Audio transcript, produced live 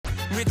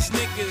rich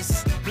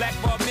niggas, black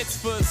bar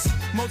mitzvahs,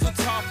 Mazel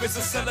Tov is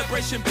a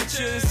celebration,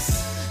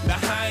 bitches.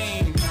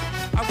 L'chaim,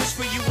 I wish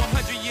for you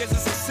 100 years of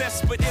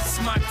success, but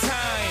it's my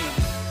time.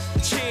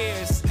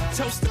 Cheers,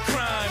 toast to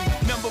crime.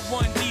 Number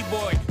one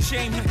D-boy,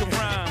 shame he can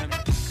rhyme.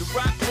 The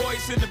rock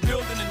boys in the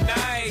building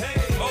tonight.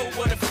 Oh,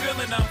 what a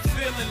feeling, I'm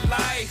feeling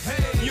like.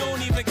 You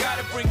don't even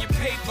gotta bring your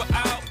paper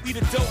out. We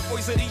the dope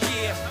boys of the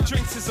year.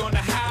 Drinks is on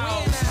the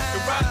house. The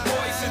rock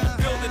boys in the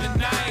building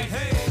tonight.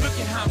 Look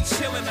at how I'm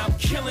chilling, I'm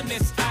killing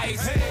this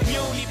ice. You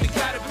don't even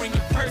gotta bring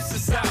your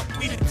purses out.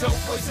 We the dope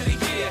boys of the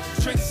year.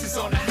 Drinks is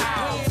on the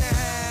house.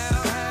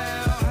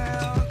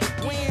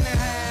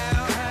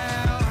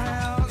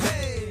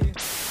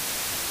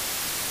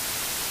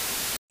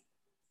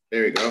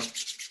 There we go.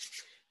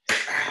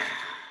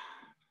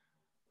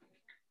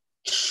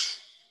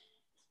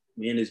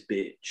 Me and this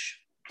bitch.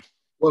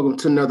 Welcome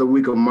to another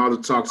week of Model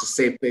Talks, a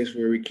safe place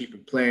where we keep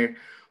it playing,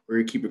 where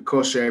we keep it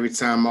kosher every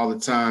time, all the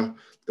time.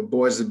 The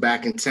boys are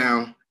back in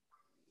town.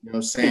 You know what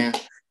I'm saying?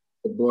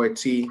 The boy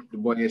T, the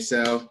boy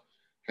yourself.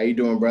 How you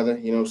doing, brother?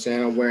 You know what I'm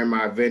saying? I'm wearing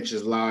my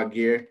Adventures log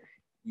gear.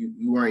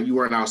 You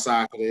weren't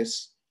outside for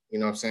this. You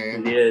know what I'm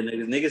saying? Yeah,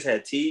 niggas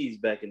had tees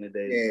back in the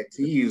day. Yeah,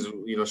 tees.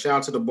 You know, shout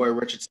out to the boy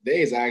Richard.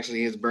 Today is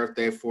actually his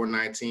birthday,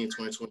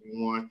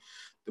 4/19/2021.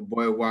 The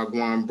boy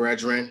Wagwan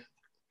Brethren.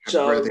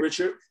 Shout out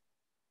Richard.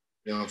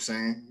 You know what I'm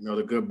saying? You know,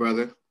 the good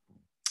brother.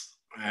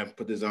 I have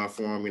put this on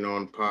for him, you know,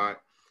 on the pod.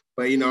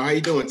 But, you know, how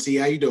you doing, T?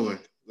 How you doing?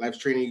 Life's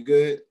treating you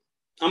good?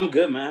 I'm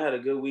good, man. I had a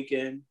good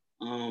weekend.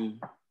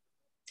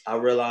 I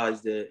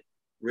realized that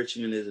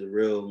Richmond is a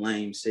real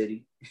lame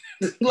city.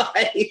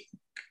 Like,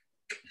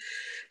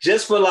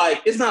 just for,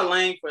 like, it's not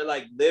lame for,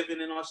 like,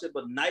 living and all shit,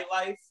 but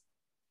nightlife,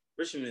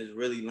 Richmond is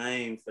really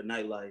lame for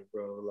nightlife,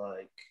 bro.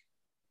 Like,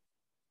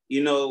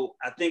 you know,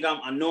 I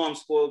know I'm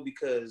spoiled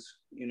because,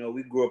 you know,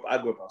 I grew up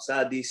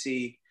outside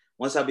DC.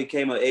 Once I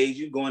became of age,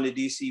 you going to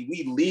DC,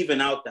 we leaving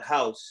out the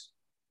house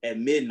at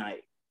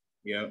midnight.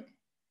 Yep.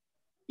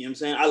 You know what I'm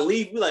saying? I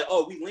leave,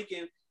 we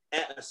linking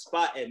at a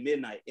spot at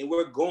midnight, and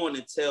we're going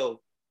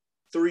until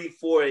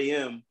 3-4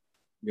 a.m.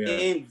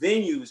 In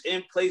venues,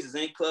 in places,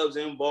 in clubs,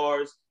 in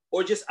bars,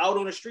 or just out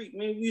on the street. I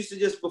mean, we used to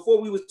just, before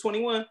we was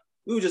 21,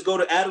 we would just go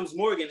to Adams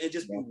Morgan and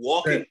just be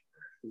walking.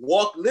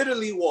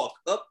 Literally walk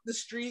up the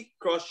street,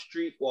 cross the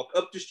street, walk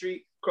up the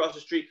street, cross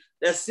the street.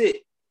 That's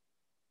it.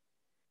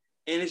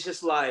 And it's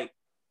just like,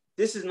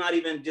 this is not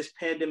even just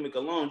pandemic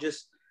alone,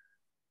 just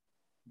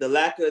the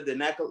lack of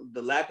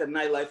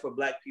nightlife for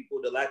Black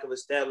people, the lack of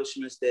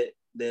establishments that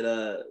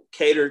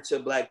cater to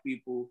Black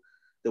people,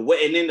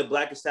 and then the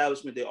Black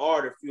establishment they're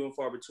few and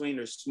far between.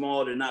 They're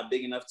small, they're not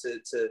big enough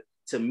to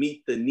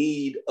meet the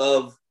need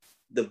of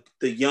the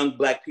young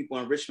Black people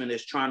in Richmond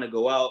that's trying to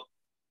go out.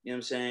 You know what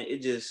I'm saying?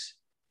 It just,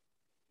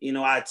 you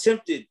know, I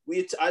attempted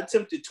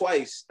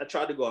twice. I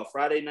tried to go out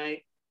Friday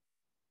night,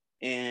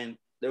 and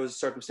there was a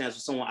circumstance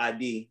with someone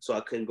ID, so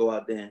I couldn't go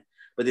out then.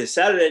 But then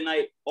Saturday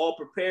night, all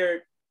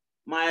prepared,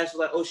 my ass was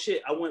like, oh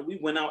shit, we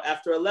went out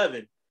after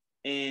 11.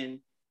 And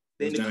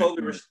then the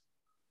COVID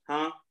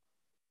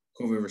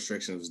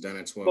restrictions was done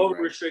at 12. COVID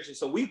restrictions.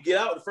 So we get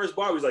out, the first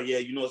bar was like, yeah,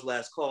 you know, it's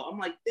last call. I'm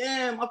like,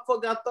 damn, I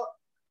thought.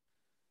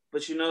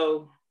 But you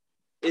know,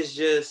 it's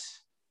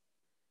just,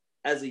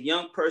 as a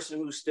young person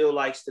who still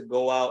likes to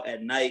go out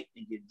at night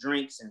and get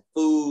drinks and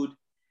food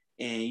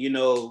and, you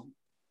know,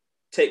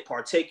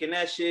 partake in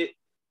that shit,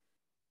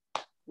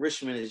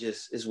 Richmond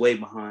is way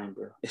behind,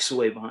 bro. It's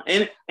way behind.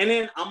 And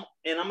then I'm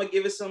gonna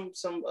give it some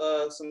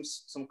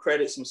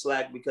credit, some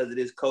slack, because it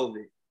is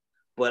COVID.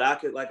 But I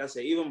could, like I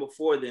said, even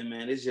before then,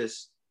 man, it's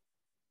just,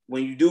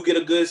 when you do get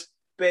a good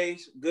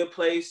space, good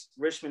place,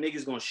 Richmond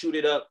niggas gonna shoot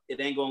it up. It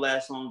ain't gonna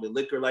last long. The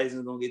liquor license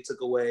is gonna get took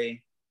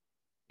away.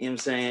 You know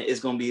what I'm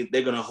saying?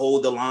 They're gonna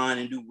hold the line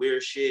and do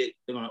weird shit.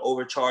 They're gonna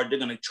overcharge. They're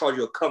gonna charge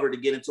you a cover to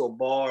get into a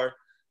bar.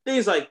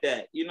 Things like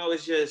that. You know,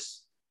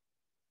 it's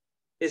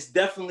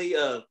definitely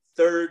a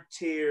 3rd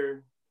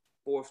tier,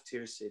 4th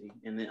tier city.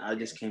 And then I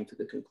just came to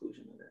the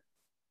conclusion of that.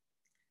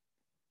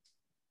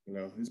 You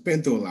know, it's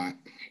been through a lot.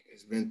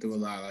 It's been through a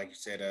lot, like you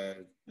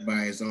said,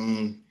 by his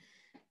own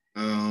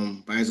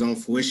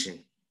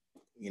fruition.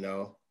 You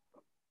know,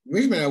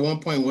 Richmond at one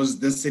point was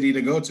the city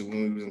to go to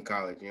when we was in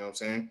college. You know what I'm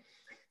saying?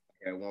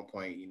 At one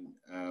point,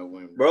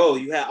 when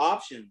you had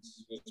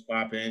options. It was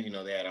popping. You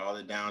know, they had all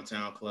the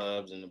downtown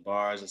clubs and the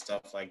bars and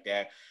stuff like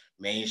that.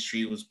 Main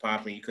Street was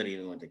popping. You could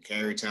even went to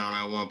Carytown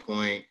at one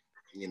point.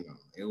 You know,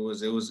 it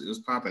was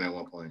popping at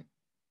one point.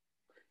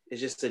 It's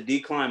just a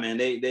decline, man.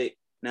 They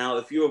now,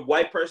 if you're a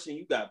white person,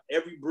 you got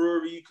every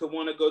brewery you could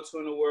want to go to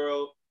in the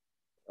world.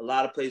 A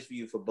lot of places for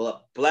you for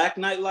Black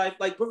nightlife.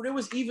 Like, bro, there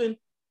was even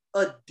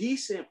a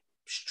decent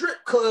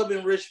strip club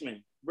in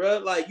Richmond, bro.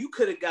 Like, you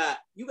got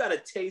a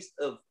taste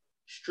of a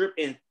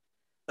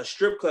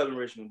strip club in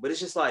Richmond. But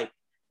it's just like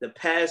the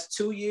past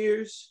 2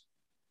 years,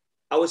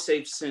 I would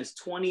say since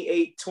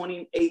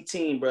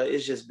 2018, bro,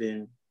 it's just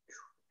been,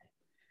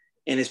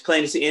 and it's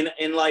plain to see.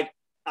 And like,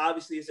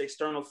 obviously it's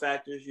external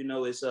factors, you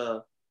know, it's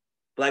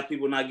Black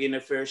people not getting their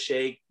fair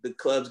shake, the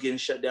clubs getting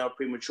shut down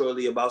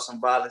prematurely about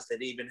some violence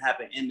that even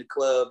happened in the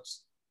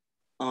clubs.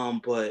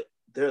 But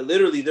there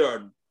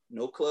are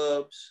no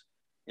clubs,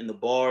 and the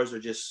bars are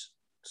just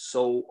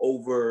so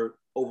over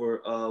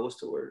what's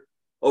the word?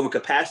 Over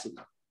capacity.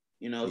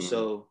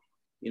 So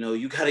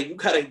you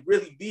gotta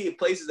really be in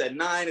places at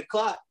 9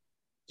 o'clock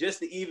just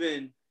to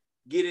even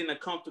get in a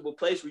comfortable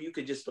place where you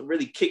could just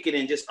really kick it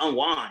and just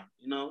unwind.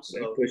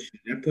 So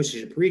that pushes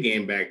your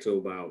pregame back to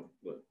about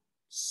what,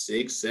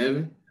 6,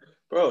 7.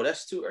 Bro,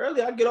 that's too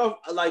early. I get off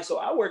so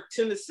I work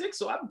 10 to 6,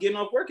 so I'm getting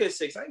off work at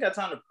 6. I ain't got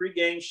time to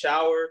pregame,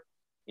 shower.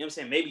 You know what I'm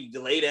saying? Maybe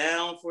lay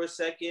down for a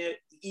second,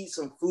 eat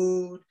some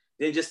food,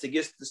 then just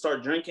to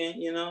start drinking.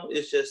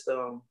 It's just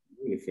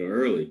You feel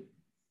early.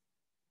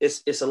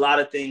 It's a lot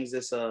of things.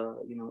 It's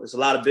it's a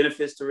lot of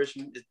benefits to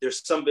Richmond.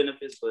 There's some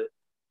benefits, but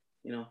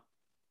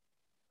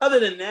other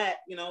than that,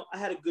 I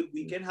had a good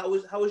weekend. How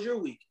was your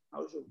week?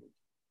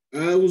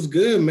 It was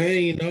good,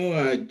 man.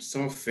 I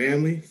saw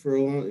family for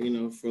a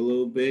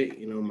little bit.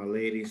 My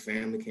lady's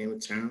family came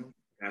to town.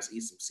 Got to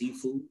eat some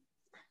seafood.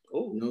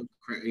 Oh,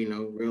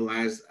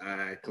 Realized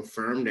I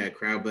confirmed that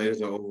crab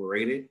legs are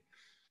overrated.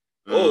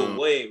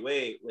 Wait.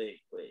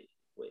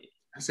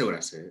 I said what I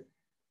said.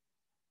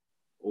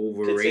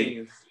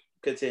 Overrated.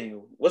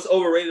 Continue. What's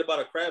overrated about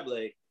a crab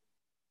leg?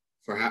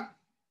 For how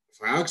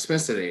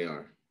expensive they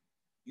are.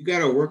 You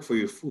gotta work for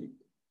your food.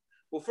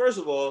 Well, first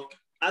of all,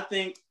 I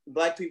think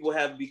Black people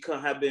have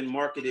been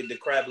marketed the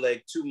crab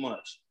leg too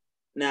much.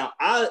 Now,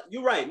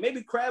 you're right.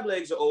 Maybe crab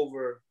legs are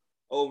over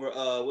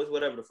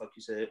whatever the fuck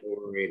you said.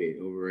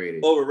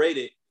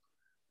 Overrated.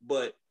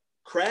 But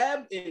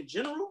crab in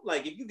general,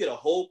 like if you get a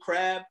whole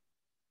crab,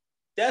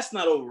 that's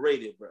not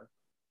overrated, bro.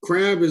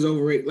 Crab is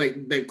overrated.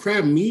 Like that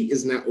crab meat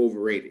is not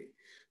overrated.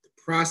 The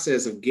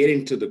process of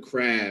getting to the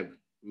crab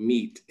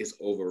meat is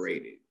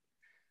overrated.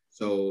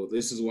 So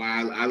this is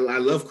why I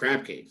love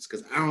crab cakes,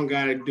 because I don't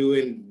gotta do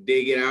it and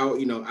dig it out.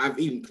 I've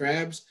eaten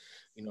crabs.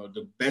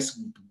 The best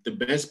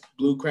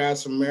blue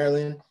crabs from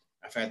Maryland.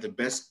 I've had the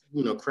best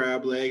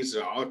crab legs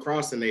all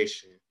across the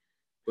nation.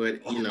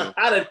 But you done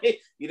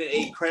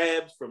ate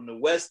crabs from the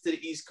west to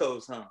the east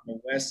coast, huh? The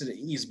west to the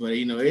east, but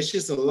it's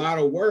just a lot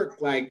of work.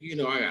 Like I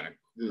gotta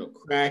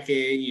crack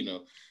it.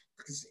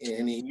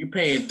 And you're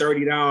paying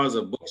 $30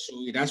 a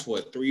bushel. That's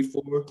what 3,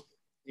 4.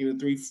 2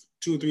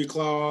 or 3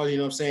 claws, you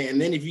know what I'm saying? And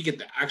then if you get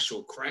the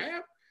actual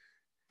crab,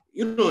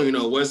 you don't even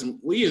know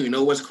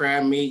what's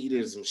crab meat.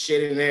 There's some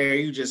shit in there.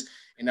 You just,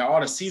 all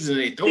the seasoning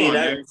they throw on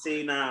there.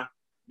 See, nah,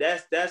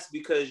 that's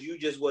because you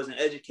just wasn't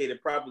educated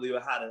properly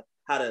on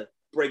how to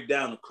break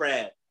down the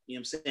crab, you know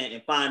what I'm saying?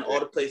 And find all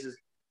the places.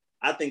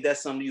 I think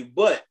that's something you,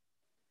 but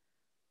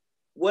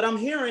what I'm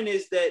hearing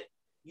is that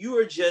you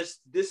are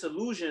just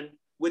disillusioned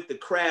with the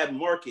crab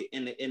market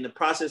in the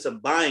process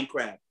of buying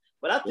crab.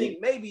 But I think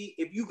maybe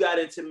if you got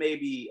into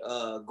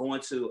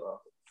going to a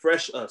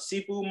fresh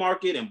seafood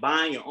market and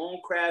buying your own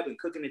crab and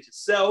cooking it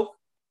yourself,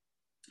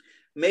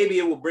 maybe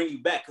it will bring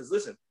you back. Because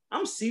listen,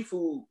 I'm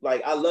seafood.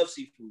 Like I love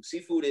seafood.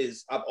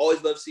 I've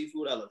always loved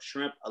seafood. I love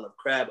shrimp. I love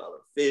crab. I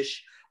love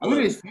fish. I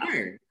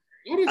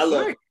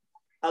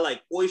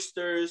like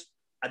oysters.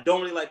 I don't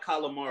really like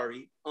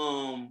calamari.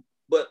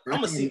 But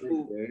I'm a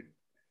seafood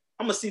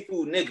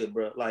nigga,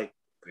 bro. Like,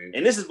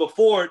 and this is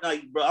before,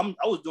 like, bro. I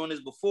was doing this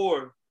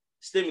before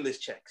stimulus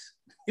checks.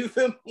 You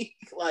feel me?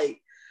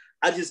 Like,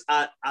 I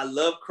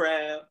love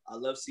crab. I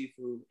love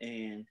seafood.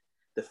 And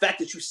the fact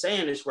that you're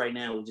saying this right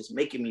now is just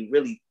making me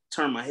really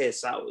turn my head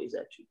sideways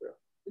at you, bro.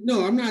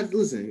 No, I'm not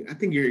listening. I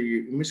think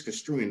you're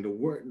misconstruing the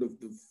word. The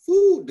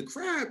food, the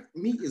crab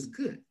meat is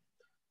good.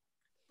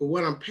 But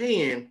what I'm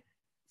paying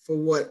for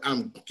what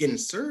I'm getting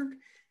served,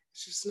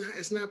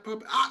 it's not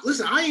popular.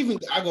 Listen, I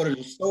go to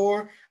the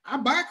store. I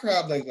buy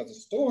crab legs at the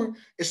store.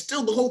 It's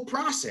still the whole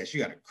process.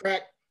 You got to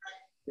crack.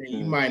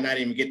 You might not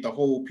even get the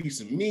whole piece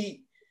of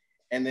meat,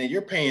 and then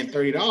you're paying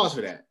 $30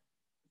 for that.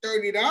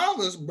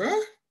 $30,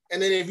 bro.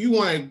 And then if you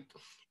want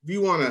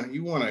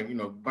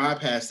to,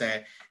 bypass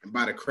that and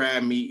buy the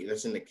crab meat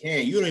that's in the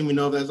can, you don't even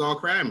know if that's all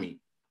crab meat.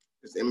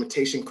 It's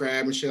imitation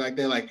crab and shit like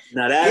that. Like,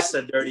 now that's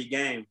a dirty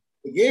game.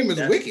 The game is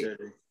wicked.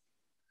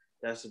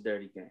 That's a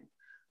dirty game.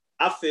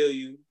 I feel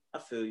you.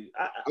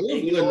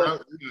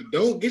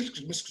 Don't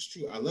get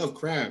misconstrued. I love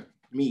crab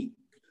meat.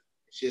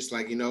 It's just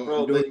like,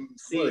 bro,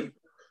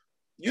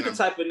 you the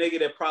type of nigga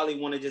that probably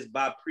want to just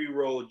buy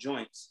pre-rolled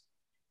joints,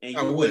 and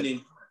you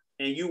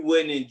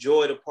wouldn't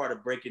enjoy the part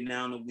of breaking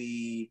down the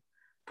weed,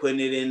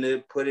 putting it in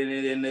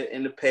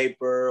the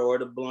paper or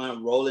the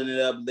blunt, rolling it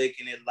up,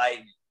 licking it,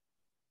 lighting it.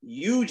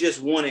 You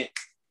just want it.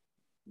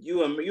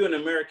 You an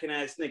American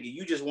ass nigga.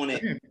 You just want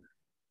it.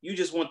 You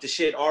just want the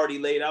shit already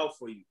laid out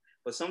for you.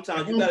 But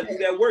sometimes you gotta do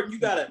that work. You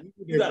gotta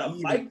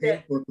fight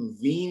that for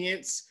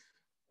convenience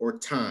or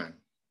time.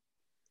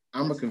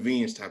 I'm a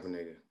convenience type of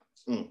nigga.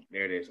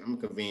 There it is. I'm a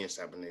convenience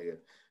type of nigga.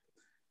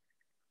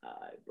 All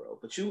right, bro.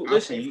 But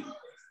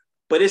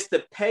but it's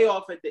the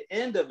payoff at the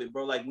end of it,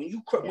 bro. Like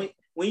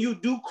when you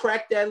do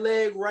crack that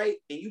leg right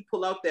and you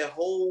pull out that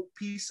whole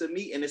piece of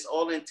meat and it's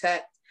all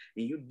intact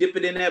and you dip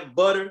it in that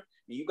butter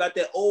and you got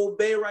that Old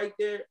Bay right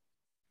there,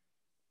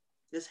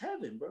 it's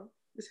heaven, bro.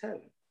 It's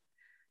heaven.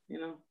 I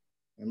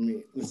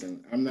mean,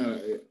 listen, I'm not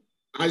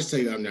I just tell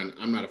you,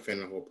 I'm not a fan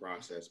of the whole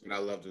process, but I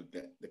love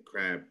the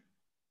crab.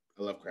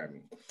 I love crab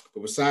meat.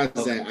 But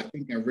besides that, I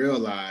think I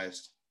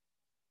realized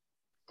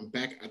I'm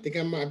back. I think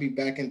I might be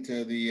back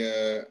into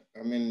the.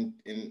 I'm in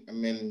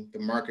the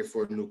market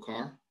for a new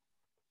car.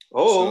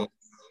 Oh.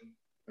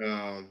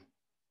 So,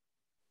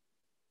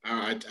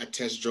 I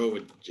test drove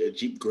a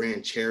Jeep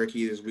Grand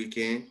Cherokee this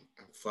weekend.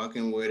 I'm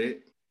fucking with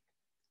it.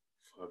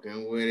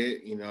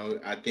 You know,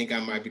 I think I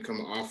might become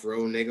an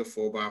off-road nigga,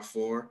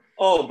 4x4.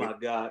 Oh my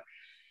God.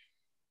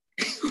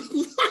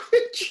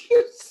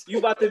 You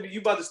about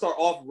to start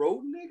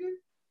off-road, nigga?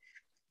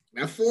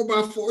 That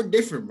 4x4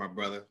 different, my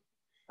brother.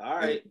 All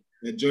right.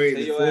 Enjoy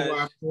the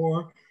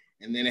 4x4,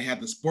 and then it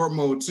had the sport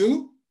mode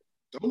too.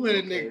 Don't let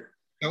it nigga.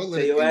 Tell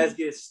your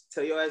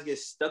ass get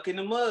stuck in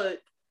the mud.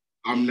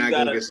 I'm not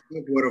gonna get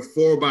stuck with a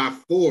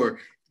 4x4.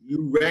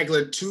 You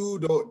regular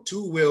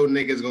two-wheel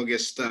niggas gonna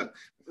get stuck.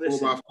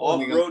 Listen,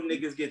 off-road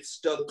niggas get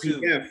stuck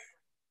too.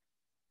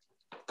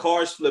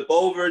 Cars flip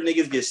over,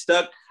 niggas get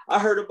stuck. I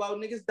heard about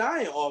niggas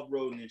dying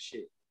off-roading and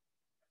shit.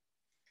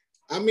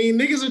 I mean,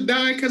 niggas are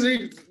dying because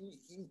they.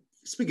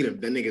 Speaking of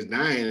the niggas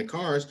dying in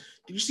cars,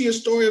 did you see a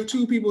story of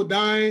 2 people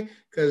dying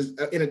because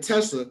in a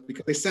Tesla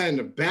because they sat in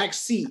the back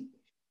seat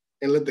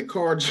and let the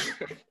car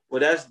drive?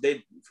 Well,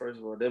 first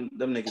of all, them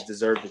niggas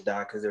deserve to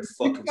die because they're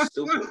fucking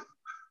stupid.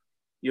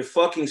 You're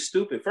fucking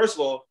stupid. First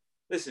of all,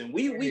 listen,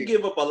 we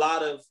give up a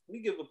lot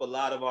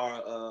of our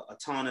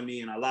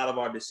autonomy and a lot of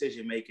our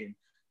decision making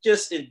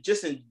just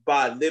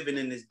by living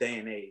in this day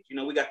and age. You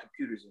know, we got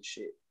computers and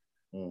shit.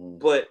 Mm-hmm.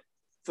 But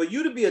for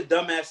you to be a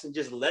dumbass and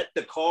just let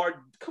the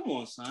car, come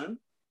on, son.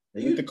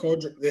 Let the car.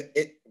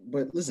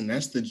 But listen,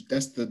 that's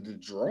the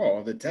draw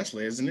of the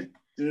Tesla, isn't it?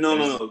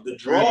 No. The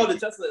draw of the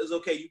Tesla is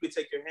okay. You can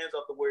take your hands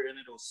off the wheel and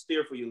it'll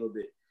steer for you a little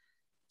bit.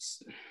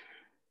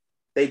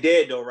 They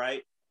dead though,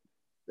 right?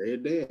 They're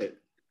dead.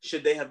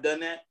 Should they have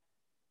done that?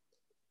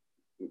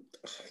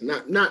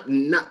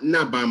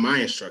 Not by my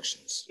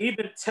instructions.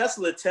 Even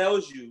Tesla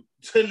tells you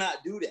to not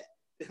do that.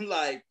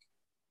 Like,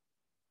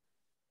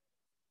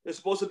 there's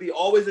supposed to be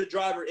always a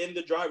driver in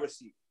the driver's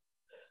seat,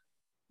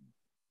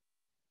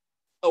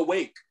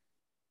 awake.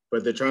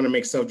 But they're trying to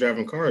make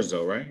self-driving cars,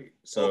 though, right?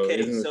 So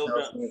isn't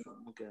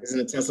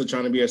a Tesla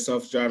trying to be a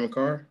self-driving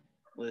car?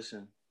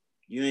 Listen,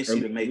 you didn't see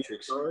The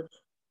Matrix.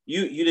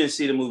 You didn't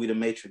see the movie The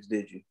Matrix,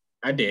 did you?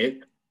 I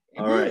did.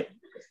 All right,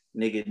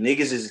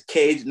 niggas is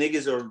caged.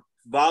 Niggas are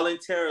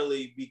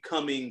voluntarily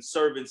becoming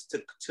servants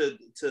to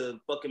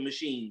fucking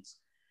machines.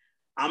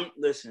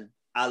 Listen.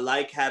 I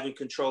like having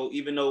control,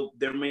 even though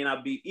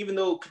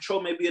control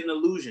may be an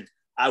illusion.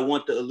 I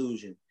want the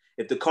illusion.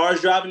 If the car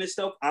is driving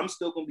itself, I'm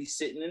still gonna be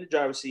sitting in the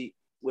driver's seat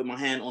with my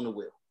hand on the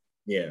wheel.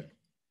 Yeah,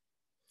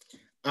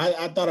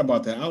 I thought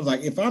about that. I was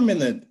like, if I'm in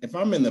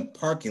the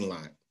parking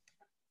lot,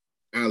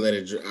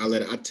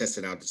 I test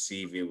it out to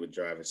see if it would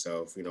drive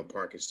itself, you know,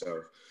 park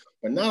itself.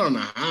 But not on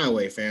the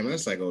highway, fam.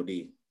 That's like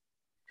OD.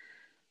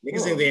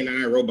 Niggas think they're an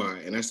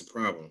iRobot, and that's the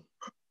problem.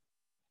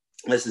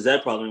 This is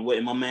that problem.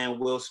 And my man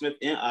Will Smith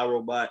in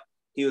iRobot,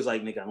 he was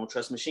like, nigga, I don't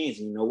trust machines.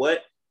 And you know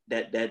what?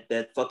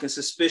 That fucking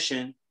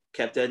suspicion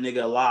kept that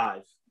nigga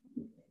alive.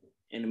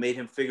 And it made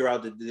him figure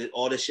out that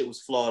all that shit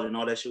was flawed and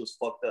all that shit was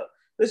fucked up.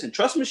 Listen,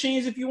 trust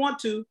machines if you want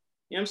to. You know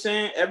what I'm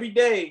saying? Every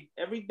day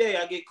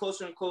I get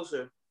closer and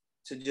closer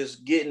to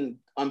just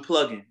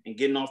unplugging and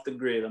getting off the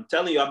grid. I'm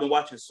telling you, I've been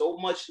watching so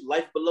much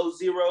Life Below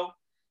Zero.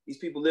 These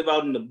people live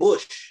out in the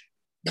bush.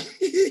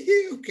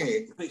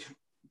 Okay.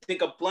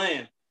 Think I'm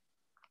playing.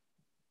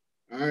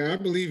 All right, I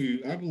believe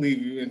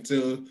you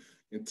until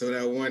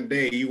that one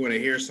day you want to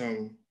hear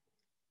something.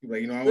 You're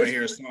like, you know, I want to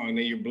hear a song, and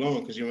then you're blown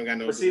because you ain't got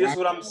no. But see, this is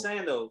what I'm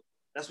saying though.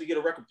 That's where you get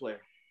a record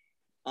player.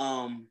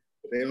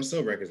 They don't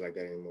sell records like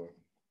that anymore.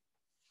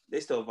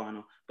 They still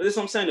vinyl. But this is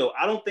what I'm saying though.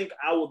 I don't think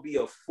I would be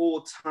a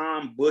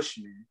full-time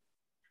bushman.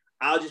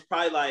 I'll just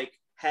probably like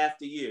half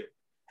the year.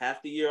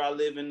 Half the year I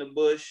live in the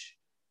bush,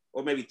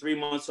 or maybe 3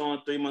 months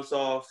on, 3 months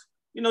off.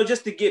 You know,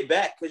 just to get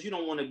back because you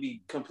don't want to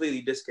be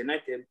completely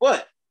disconnected.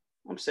 But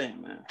I'm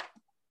saying, man,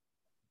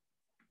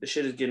 the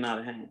shit is getting out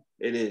of hand.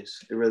 It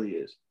is. It really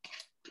is.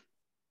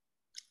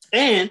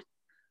 And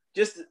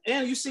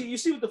you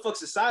see what the fuck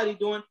society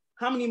doing.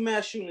 How many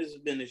mass shootings has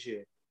been this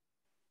year?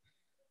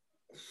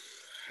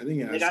 I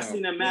think I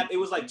seen that map. It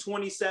was like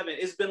 27.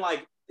 It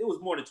was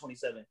more than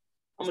 27.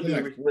 I'm gonna do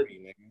like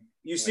 40,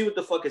 you see what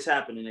the fuck is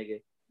happening,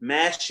 nigga.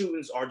 Mass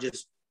shootings are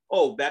just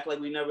back like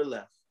we never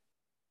left.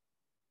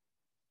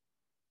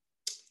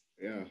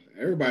 Yeah,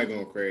 everybody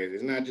going crazy.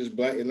 It's not just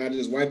black. It's not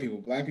just white people.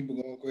 Black people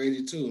going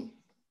crazy too.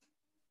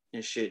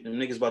 And shit, them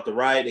niggas about to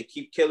riot. They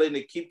keep killing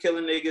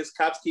niggas.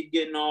 Cops keep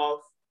getting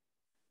off.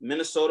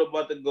 Minnesota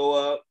about to go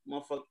up.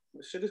 Motherfucker,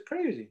 this shit is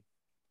crazy.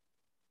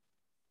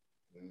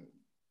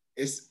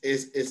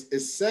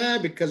 It's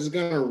sad because it's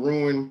gonna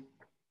ruin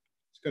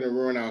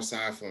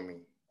outside for me.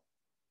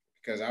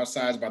 Because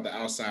outside's about to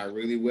outside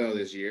really well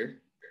this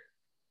year,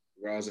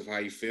 regardless of how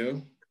you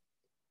feel.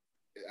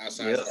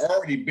 Outside's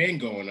already been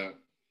going up.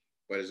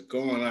 But it's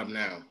going up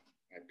now.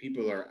 Like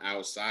people are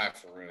outside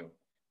for real.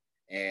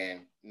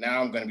 And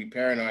now I'm gonna be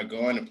paranoid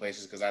going to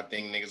places because I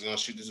think niggas gonna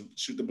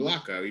shoot the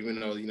block up, even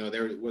though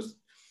there was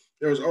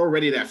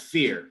already that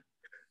fear,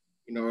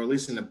 or at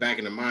least in the back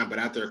of the mind. But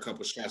after a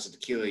couple shots of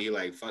tequila, you're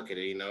like, fuck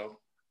it,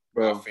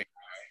 bro.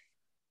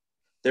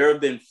 There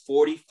have been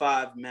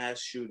 45 mass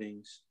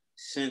shootings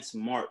since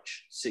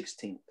March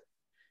 16th.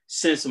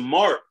 Since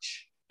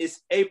March,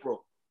 it's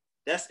April.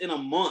 That's in a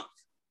month.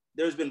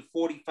 There's been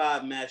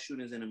 45 mass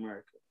shootings in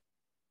America.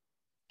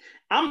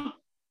 I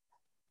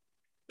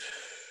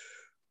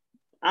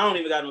don't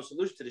even got no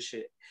solution to this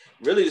shit.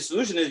 Really, the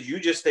solution is you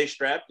just stay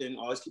strapped and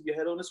always keep your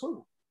head on the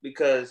swivel,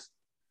 because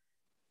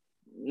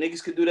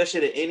niggas could do that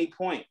shit at any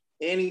point,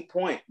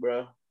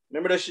 bro.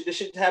 Remember that shit? This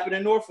shit happened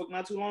in Norfolk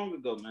not too long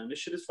ago, man. This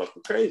shit is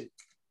fucking crazy.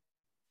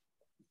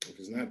 If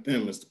it's not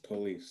them, it's the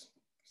police.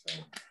 So.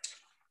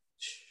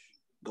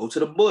 Go to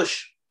the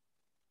bush.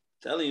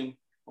 Tell him.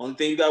 Only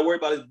thing you gotta worry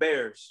about is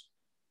bears,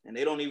 and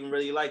they don't even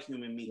really like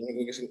human meat. You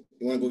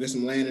want to go get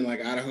some land in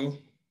like Idaho,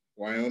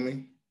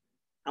 Wyoming?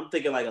 I'm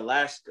thinking like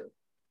Alaska.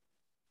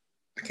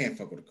 I can't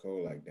fuck with the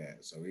cold like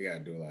that, so we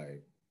gotta do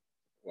like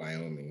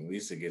Wyoming. At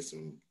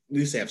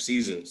least have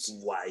seasons.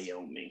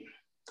 Wyoming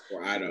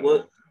or Idaho.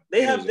 Well,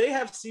 they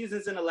have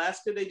seasons in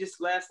Alaska. They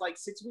just last like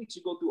 6 weeks.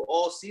 You go through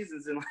all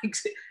seasons, and like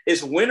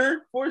it's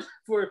winter for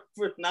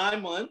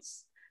 9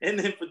 months, and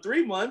then for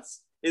 3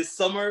 months it's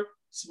summer,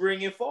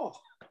 spring, and fall.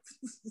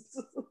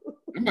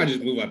 I might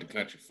just move out the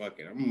country. Fuck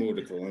it. I'm gonna move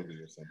to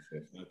Columbia or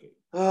something. Fuck it.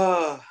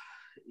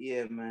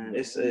 Yeah, man.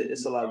 It's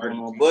a lot going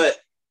on, but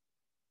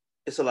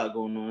it's a lot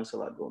going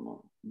on.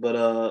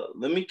 But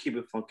let me keep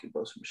it funky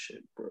about some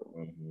shit, bro.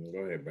 Go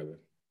ahead, brother.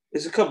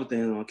 There's a couple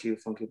things I want to keep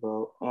it funky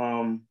about.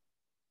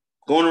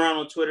 Going around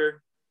on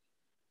Twitter,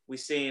 we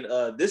seen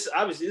this.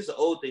 Obviously, this is an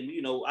old thing.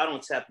 I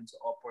don't tap into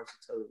all parts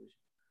of television,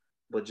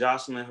 but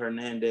Jocelyn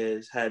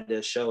Hernandez had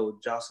that show,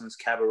 Jocelyn's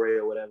Cabaret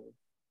or whatever.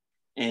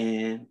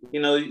 And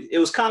it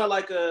was kind of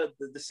like the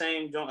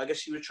same joint. I guess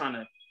she was trying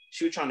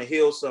to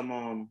heal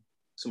some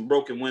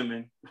broken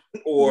women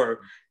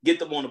or get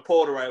them on the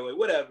pole the right way,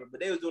 whatever.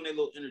 But they was doing their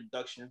little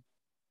introduction,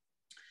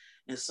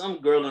 and some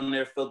girl in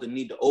there felt the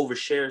need to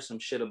overshare some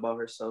shit about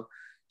herself.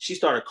 She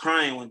started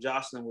crying when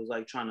Jocelyn was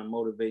like trying to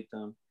motivate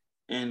them,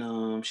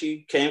 and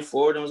she came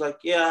forward and was like,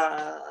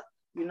 "Yeah,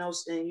 we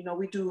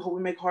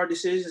make hard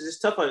decisions. It's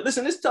tough.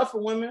 Listen, it's tough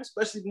for women,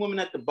 especially women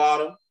at the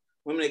bottom,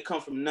 women that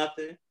come from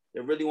nothing. They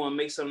really want to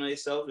make something of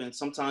themselves. And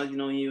sometimes,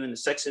 you in the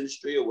sex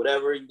industry or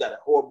whatever, you got a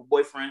horrible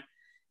boyfriend."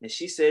 And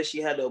she said she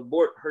had to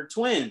abort her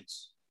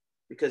twins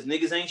because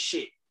niggas ain't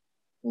shit.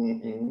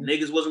 Mm-hmm.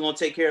 Niggas wasn't going to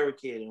take care of her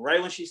kid. And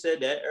right when she said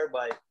that,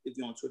 everybody, if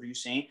you're on Twitter, you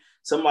seen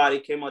somebody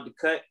came out the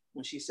cut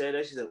when she said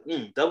that. She said,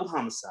 double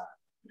homicide.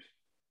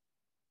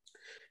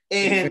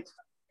 And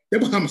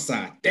double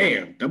homicide.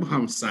 Damn, double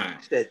homicide.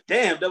 She said,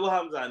 damn, double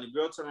homicide. And the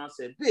girl turned around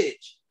and said,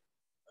 bitch.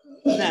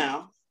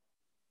 Now,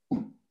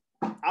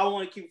 I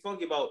want to keep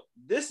funky about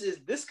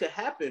this could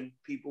happen,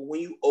 people,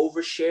 when you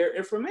overshare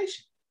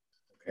information.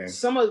 Okay.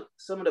 Some of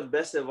the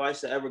best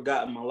advice I ever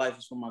got in my life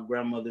is from my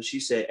grandmother. She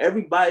said,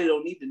 everybody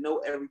don't need to know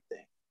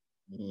everything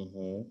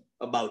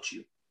about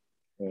you.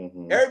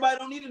 Mm-hmm. Everybody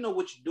don't need to know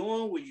what you're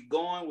doing, where you're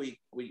going,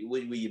 where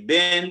you've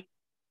been.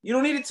 You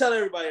don't need to tell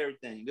everybody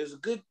everything.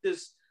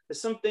 There's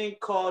something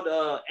called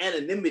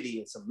anonymity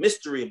and some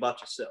mystery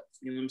about yourself.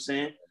 You know what I'm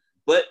saying?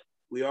 But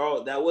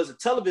that was a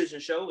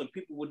television show, and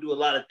people would do a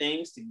lot of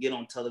things to get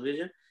on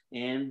television.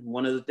 And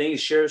one of the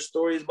things, share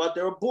stories about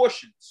their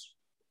abortions.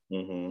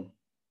 Mm-hmm.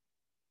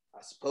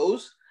 I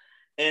suppose.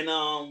 And,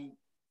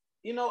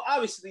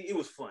 obviously it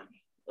was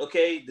funny.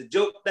 Okay. The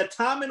joke, that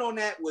timing on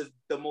that was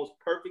the most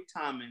perfect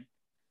timing.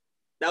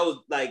 That was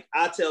like,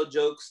 I tell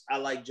jokes. I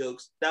like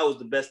jokes. That was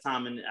the best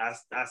timing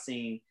I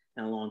seen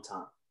in a long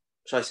time.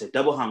 So I said,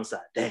 double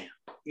homicide. Damn.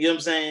 You know what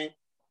I'm saying?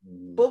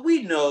 Mm. But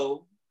we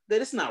know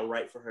that it's not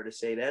right for her to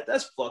say that.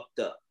 That's fucked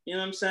up. You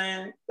know what I'm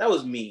saying? That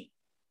was mean.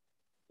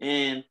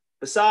 And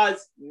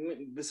besides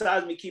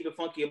me keeping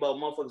funky about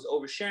motherfuckers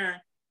oversharing,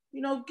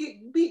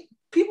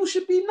 people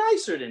should be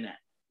nicer than that.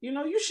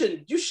 You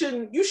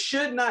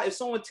should not. If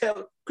someone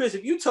Chris,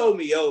 if you told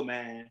me, yo,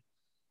 man,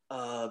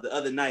 the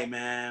other night,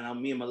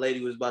 man, me and my lady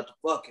was about to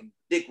fuck and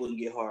dick wouldn't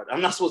get hard.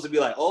 I'm not supposed to be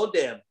like, oh,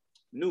 damn,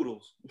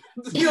 noodles.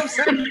 You know what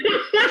I'm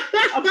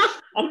saying?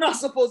 I'm not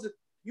supposed to.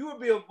 You were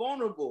being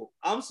vulnerable.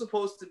 I'm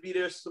supposed to be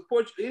there to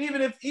support you. And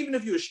even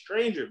if you're a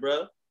stranger,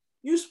 bro,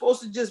 you're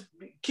supposed to just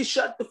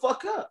shut the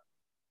fuck up.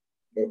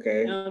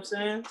 Okay. You know what I'm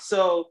saying?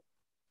 So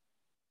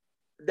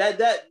that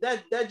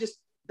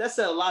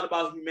said a lot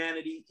about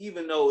humanity,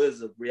 even though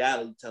it's a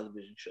reality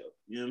television show.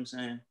 You know what I'm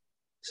saying?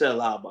 Said a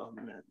lot about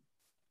humanity.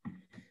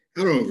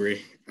 I don't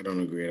agree. I don't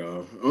agree at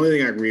all. The only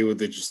thing I agree with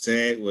that you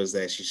said was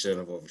that she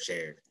shouldn't have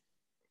overshared.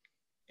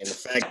 And the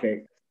fact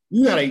that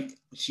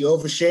she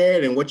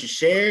overshared, and what you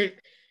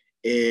shared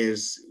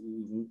is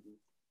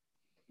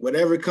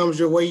whatever comes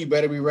your way, you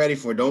better be ready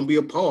for. Don't be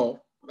appalled.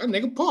 That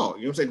nigga Paul.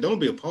 You know what I'm saying? Don't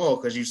be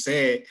appalled because you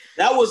said.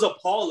 That was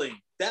appalling.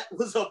 That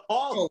was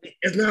appalling.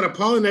 It's not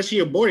appalling that she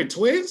aborted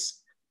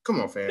twins? Come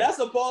on, fam. That's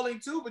appalling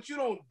too, but you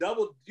don't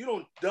double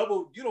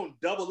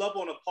up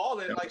on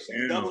appalling like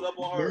she doubled up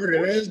on her.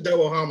 Murder, that is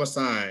double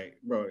homicide,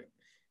 bro.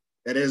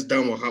 That is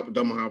double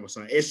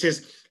homicide. It's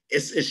just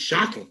it's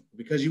shocking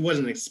because you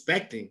wasn't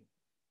expecting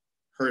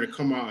her to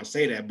come out and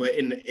say that. But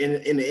in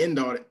the end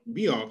all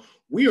be all,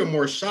 we are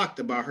more shocked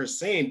about her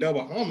saying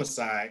double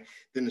homicide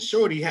than the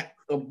shorty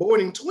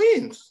aborting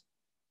twins.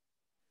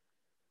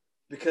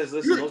 Because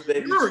listen,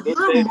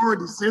 you're more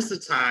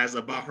desensitized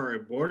about her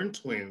aborting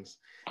twins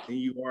than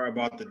you are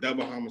about the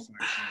double homicide.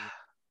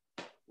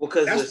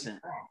 Because listen,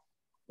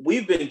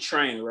 we've been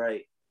trained,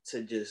 right,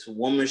 to just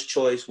woman's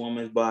choice,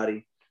 woman's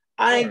body.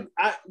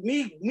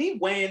 Me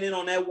weighing in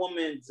on that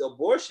woman's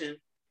abortion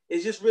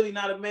is just really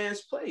not a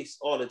man's place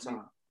all the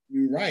time.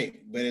 You're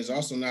right, but it's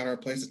also not her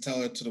place to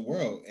tell it to the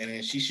world, and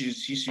then she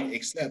should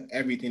accept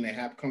everything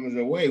that comes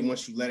her way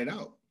once you let it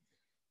out.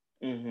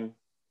 Mm-hmm.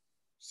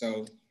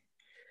 So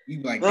you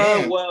be like,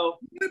 damn. Well,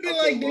 you'd be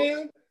like,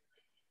 damn.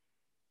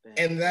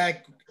 And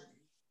that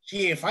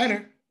she ain't fight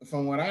her,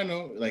 from what I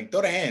know. Like,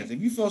 throw the hands.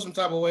 If you feel some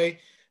type of way,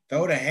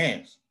 throw the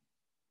hands.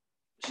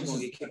 She's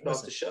gonna get kicked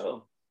off the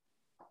show.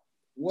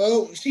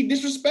 Well, she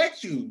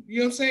disrespects you. You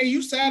know what I'm saying?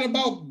 You sad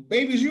about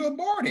babies you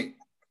aborted.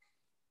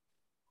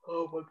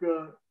 Oh my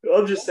God.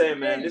 I'm just saying,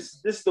 man,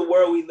 this is the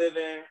world we live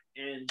in,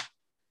 and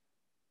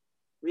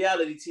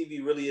reality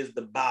TV really is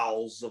the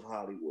bowels of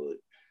Hollywood.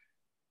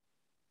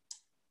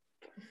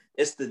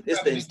 It's the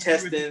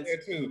intestines.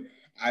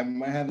 I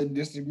might have to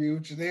disagree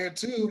with you there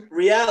too.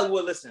 Reality,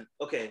 well, listen,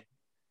 okay.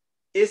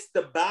 It's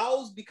the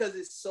bowels because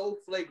it's so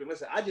flagrant.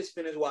 Listen, I just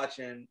finished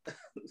watching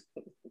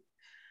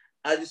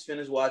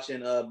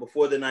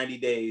Before the 90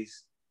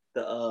 Days,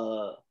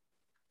 the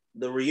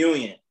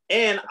reunion.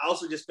 And I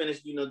also just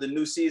finished, the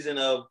new season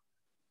of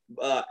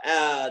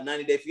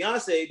 90 Day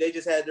Fiance. They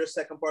just had their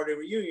second part of the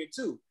reunion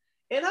too.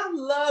 And I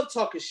love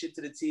talking shit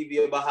to the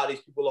TV about how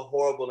these people are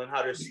horrible and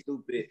how they're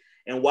stupid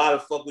and why the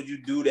fuck would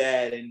you do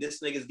that? And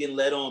this nigga's getting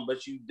let on,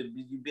 but you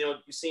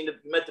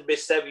met the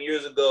bitch 7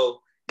 years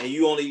ago and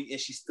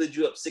she stood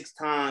you up 6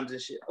 times and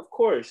shit. Of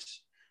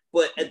course.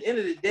 But at the end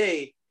of the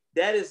day,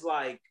 that is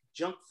like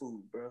junk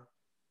food, bro.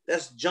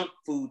 That's junk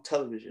food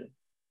television.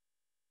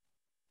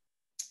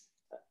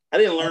 I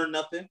didn't learn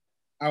nothing.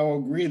 I will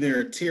agree there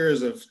are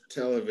tiers of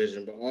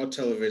television, but all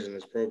television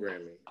is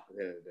programming at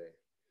the end of the day.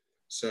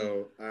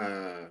 So,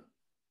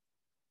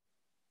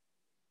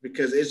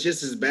 because it's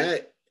just as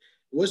bad.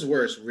 What's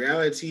worse,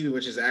 reality TV,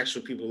 which is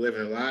actual people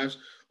living their lives,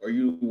 or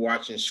you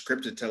watching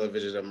scripted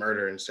television of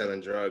murder and selling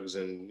drugs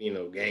and,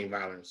 gang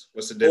violence?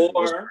 What's the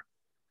difference?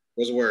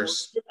 What's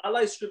worse? I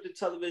like scripted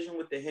television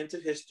with the hint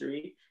of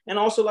history and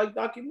also like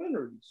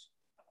documentaries.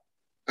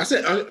 I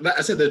said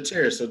the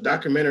tier. So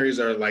documentaries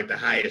are like the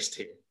highest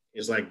tier.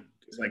 It's like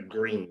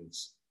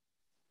greens,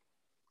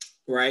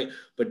 right?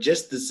 But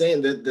just the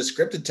same, the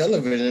scripted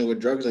television with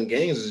drugs and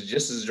gangs is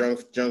just as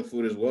junk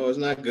food as well. It's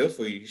not good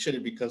for you. You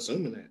shouldn't be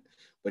consuming that.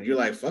 But you're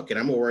like, fuck it,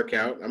 I'm gonna work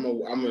out. I'm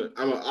gonna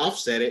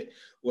offset it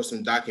with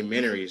some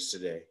documentaries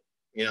today.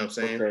 You know what I'm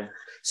saying? Okay.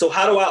 So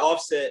how do I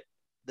offset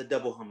the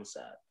double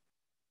homicide?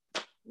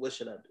 What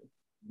should I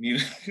do?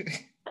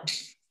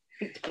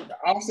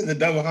 Offset the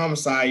double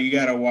homicide, you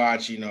gotta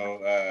watch,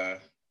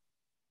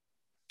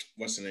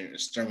 what's the name?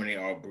 Exterminate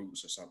All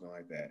Brutes or something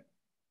like that.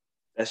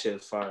 That shit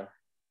is fire.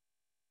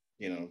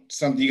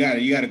 Something you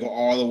gotta go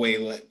all the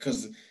way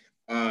because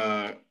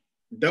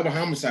double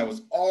homicide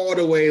was all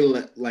the way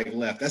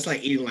left. That's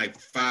like eating like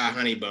 5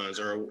 honey buns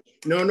or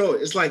no,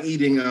 it's like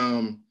eating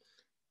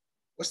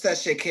what's that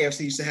shit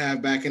KFC used to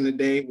have back in the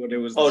day where there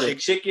was the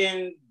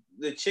chicken.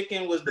 The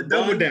chicken was the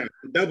double down.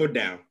 The double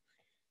down.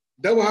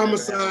 Double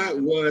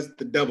homicide was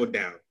the double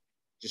down.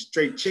 Just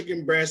straight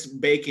chicken breast,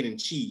 bacon, and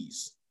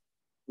cheese.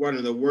 One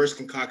of the worst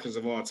concoctions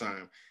of all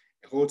time.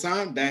 The whole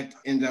time that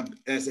end up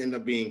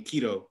being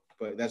keto,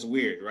 but that's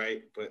weird,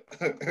 right? But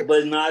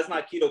no, it's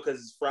not keto because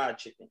it's fried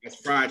chicken. It's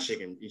fried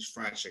chicken. It's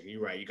fried chicken.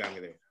 You're right. You got me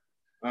there.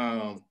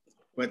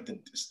 But the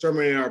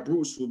Exterminate Our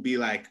Brutes would be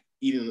like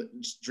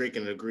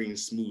drinking a green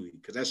smoothie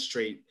because that's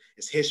straight.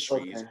 It's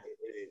history. Okay.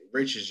 It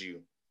enriches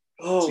you.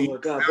 Oh my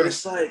God! But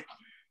it's like,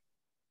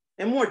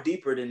 and more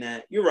deeper than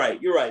that. You're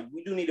right.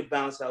 We do need to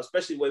balance out,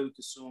 especially the way we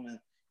consume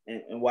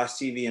and watch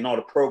TV and all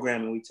the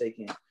programming we take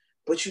in.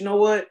 But you know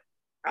what?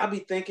 I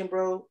be thinking,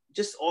 bro,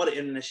 just all the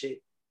internet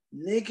shit.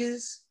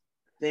 Niggas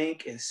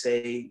think and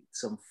say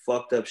some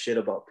fucked up shit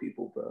about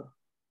people, bro.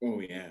 Oh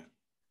yeah.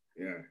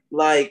 Yeah.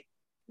 Like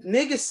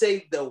niggas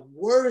say the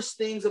worst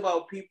things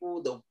about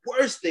people,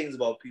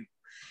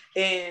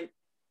 And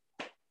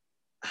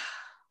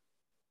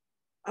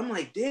I'm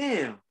like,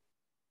 damn.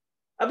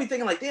 I be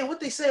thinking like, damn, what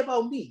they say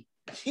about me?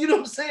 You know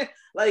what I'm saying?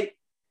 Like,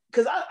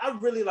 cause I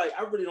really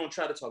don't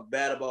try to talk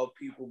bad about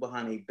people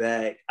behind their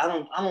back. I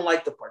don't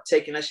like to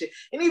partake in that shit.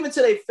 And even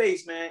to their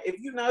face, man, if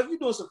you're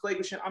doing some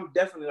flagrant shit, I'm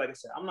definitely, like I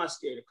said, I'm not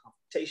scared of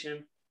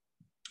confrontation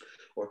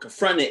or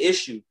confronting an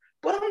issue.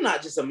 But I'm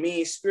not just a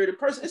mean-spirited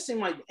person. It seems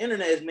like the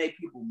internet has made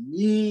people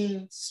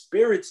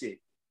mean-spirited.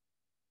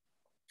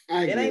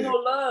 It ain't no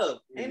love.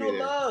 Ain't no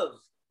love.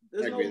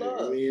 There's no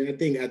love. I mean,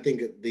 I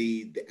think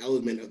the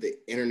element of the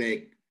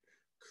internet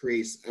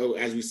creates,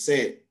 as we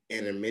said,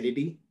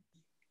 anonymity.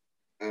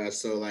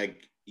 So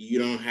like you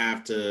don't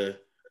have to.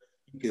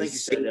 I think you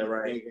said that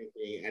right.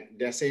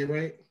 Did I say it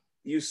right?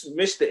 You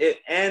missed the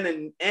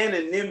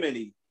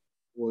anonymity.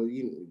 Well,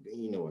 you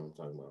know what I'm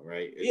talking about,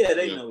 right? Yeah,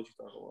 they know what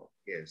you're talking about.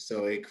 Yeah,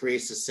 so it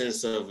creates a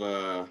sense of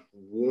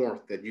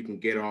warmth that you can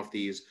get off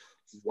these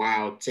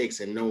wild takes,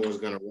 and no one's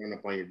gonna run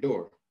up on your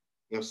door.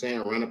 You know what I'm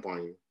saying? Run up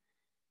on you.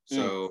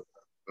 So,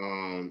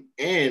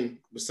 and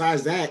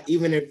besides that,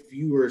 even if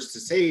you were to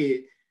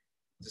say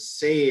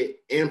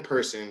it in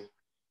person,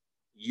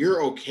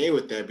 you're okay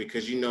with that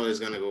because you know it's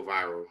gonna go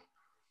viral,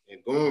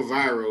 and going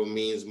viral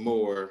means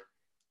more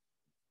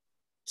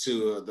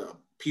to the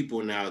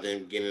people now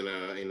than getting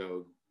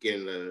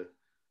a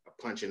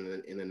punch in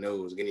the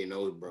nose, getting your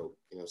nose broke.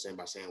 You know what I'm saying,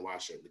 by saying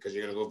wild shit, because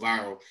you're gonna go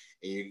viral,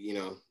 and you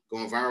know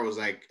going viral is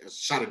like a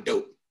shot of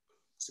dope.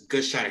 It's a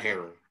good shot of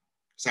heroin.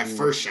 It's that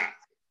first shot.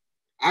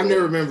 I've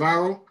never been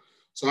viral,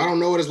 so I don't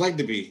know what it's like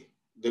to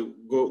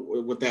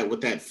go with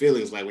that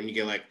feelings, like when you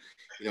get like,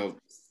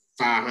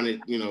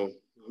 500,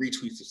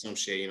 retweets or some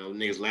shit,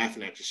 niggas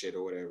laughing at your shit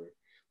or whatever.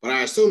 But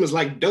I assume it's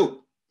like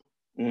dope.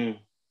 My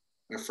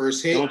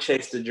first hit. Don't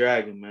chase the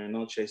dragon, man.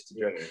 Don't chase the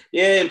dragon.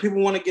 Yeah, and people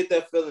want to get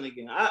that feeling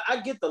again.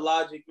 I get the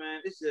logic,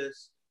 man. It's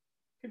just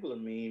people are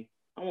mean.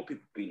 I want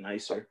people to be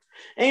nicer.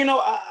 And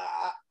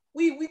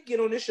we get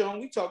on this show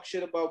and we talk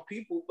shit about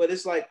people, but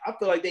it's like I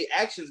feel like they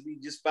actions be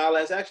just foul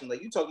ass actions.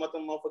 Like you talking about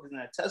them motherfuckers in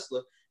that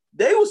Tesla,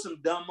 they were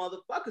some dumb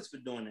motherfuckers for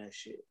doing that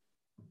shit.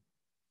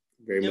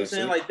 Very you know what I'm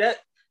saying? So. Like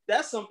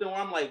that's something where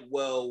I'm like,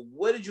 well,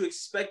 what did you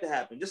expect to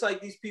happen? Just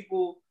like these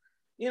people,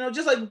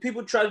 just like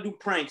people try to do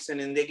pranks and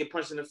then they get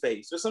punched in the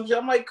face or some shit.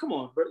 I'm like, come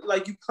on, bro.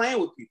 Like you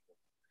playing with people.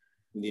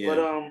 Yeah. But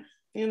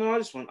I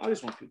just want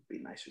people to be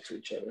nicer to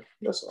each other.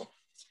 That's all.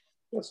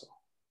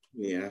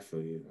 Yeah, I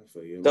feel you.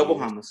 Double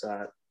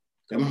homicide.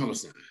 That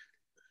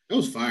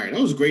was fire.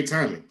 That was great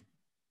timing.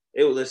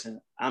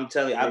 Listen, I'm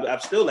telling you, I'm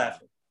still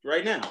laughing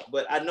right now,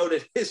 but I know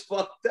that it's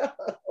fucked up.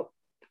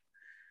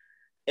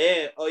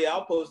 And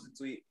I'll post the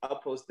tweet. I'll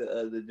post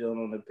the joint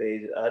on the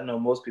page. I know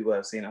most people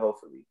have seen it,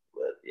 hopefully,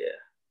 but yeah.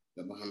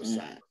 Double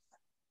homicide.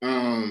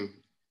 I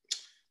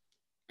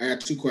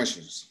got two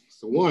questions.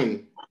 So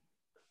one,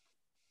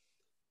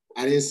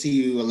 I didn't see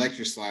you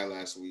electric slide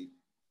last week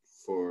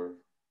for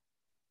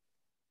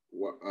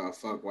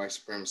fuck white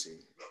supremacy.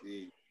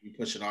 You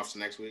push it off to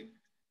next week?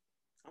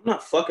 I'm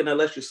not fucking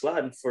electric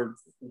sliding for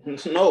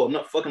no, I'm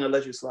not fucking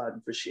electric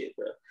sliding for shit,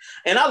 bro.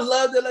 And I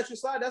love the electric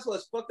slide. That's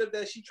what's fucked up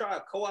that she tried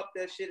to co-opt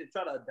that shit and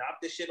try to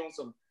adopt this shit on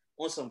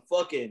some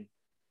fucking.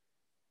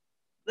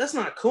 That's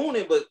not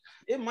cooning, but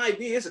it might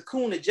be. It's a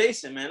coon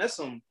adjacent, man. That's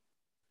some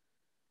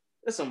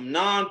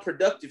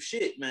non-productive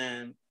shit,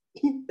 man.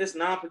 It's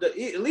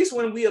non-productive. At least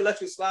when we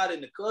electric slide in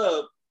the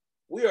club,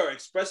 we are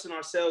expressing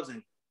ourselves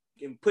and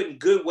putting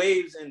good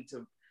waves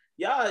into.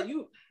 Yeah,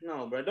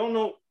 no, bro. Don't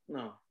know.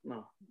 No.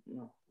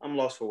 I'm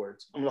lost for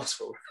words. No,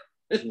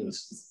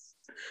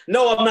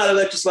 I'm not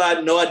electric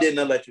slide. No, I didn't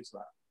electric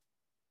slide.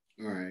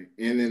 All right.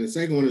 And then the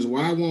second one is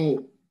why are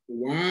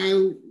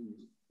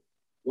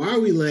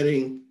we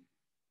letting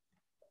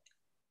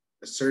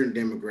a certain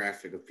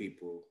demographic of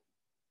people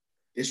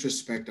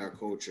disrespect our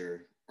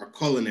culture, our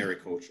culinary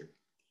culture?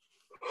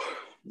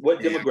 What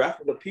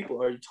demographic of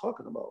people are you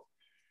talking about?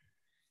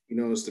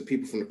 It's the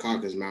people from the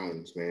Caucasus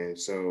Mountains, man.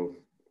 So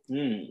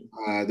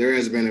there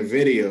has been a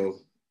video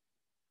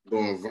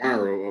going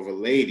viral of a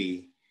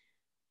lady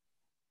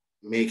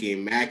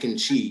making mac and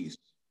cheese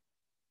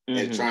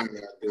and trying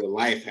to do a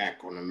life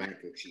hack on the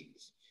mac and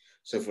cheese.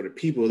 So for the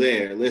people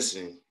there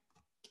listening,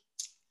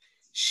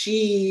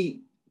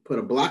 she put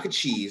a block of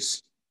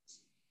cheese,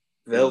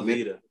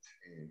 Velveeta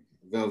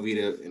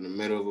in the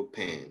middle of a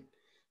pan,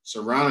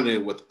 surrounded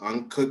it with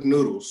uncooked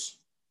noodles,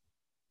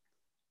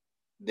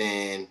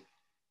 then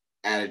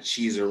added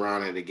cheese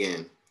around it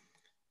again.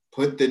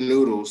 Put the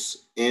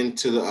noodles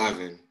into the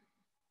oven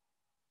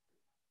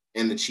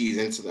and the cheese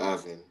into the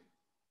oven.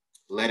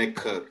 Let it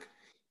cook.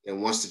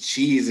 And once the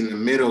cheese in the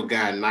middle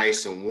got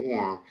nice and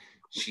warm,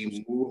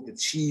 she moved the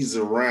cheese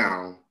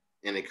around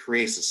and it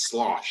creates a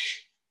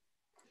slosh.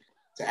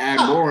 To add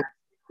more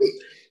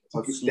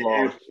to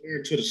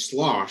the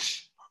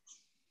slosh,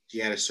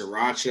 she added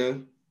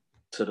sriracha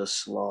to the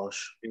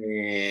slosh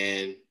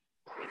and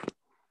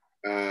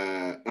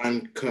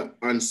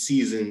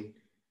unseasoned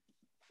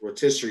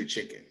rotisserie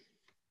chicken.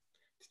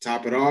 To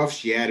top it off,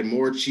 she added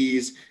more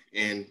cheese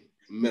and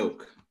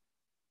milk.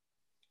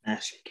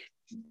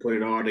 Put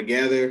it all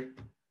together.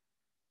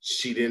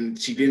 She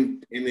didn't,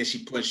 and then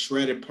she put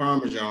shredded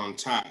Parmesan on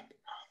top.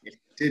 It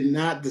did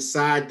not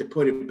decide to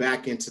put it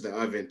back into the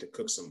oven to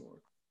cook some more.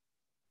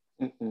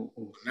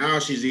 Now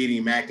she's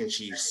eating mac and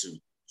cheese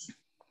soup.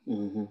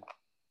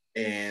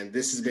 And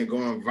this has been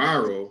going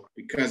viral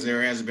because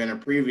there has been a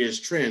previous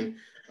trend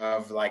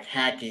of like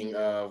hacking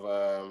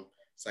of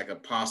it's like a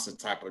pasta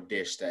type of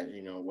dish that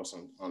was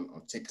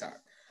on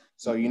TikTok.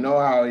 So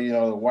how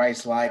the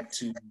whites like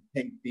to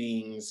take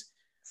things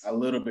a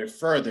little bit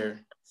further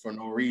for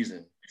no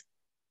reason.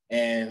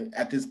 And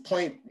at this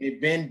point,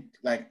 they've been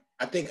like,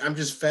 I think I'm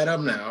just fed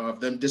up now of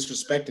them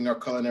disrespecting our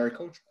culinary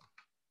culture.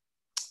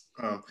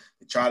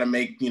 They try to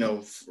make,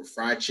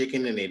 fried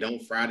chicken and they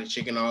don't fry the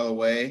chicken all the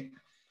way.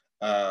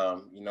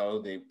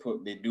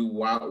 They do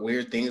wild,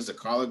 weird things to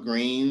collard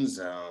greens.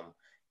 The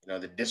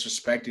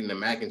disrespecting the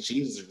mac and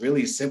cheese is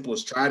really simple.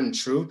 It's tried and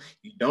true.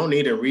 You don't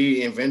need to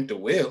reinvent the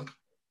wheel.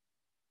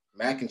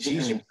 Mac and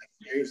cheese, like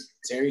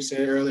Terry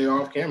said earlier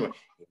off camera,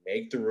 you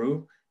make the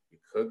roux, you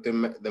cook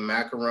the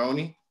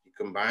macaroni, you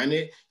combine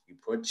it, you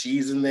put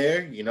cheese in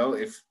there.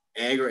 If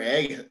egg or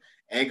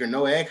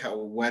no egg,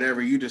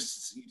 whatever you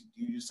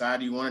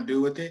decide you want to do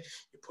with it,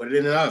 you put it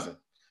in the oven.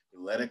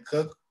 You let it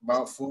cook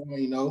about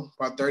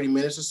 30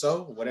 minutes or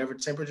so, whatever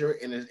temperature,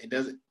 and it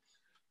does it.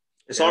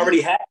 It's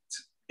already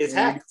hacked. It's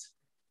hacked.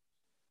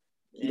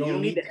 You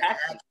don't need to hack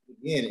it.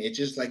 Again, it's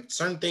just like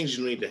certain things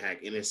you don't need to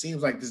hack. And it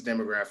seems like this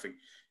demographic,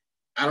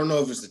 I don't know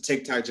if it's the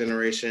TikTok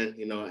generation,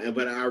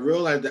 but I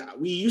realized that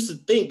we used to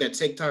think that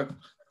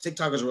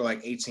TikTokers were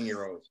like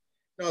 18-year-olds.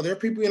 No, there are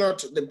people in their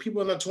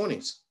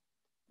 20s.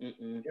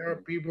 There are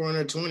people in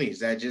their 20s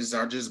that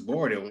are just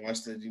bored and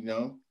wants to,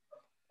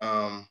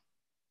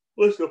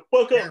 what's the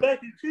fuck up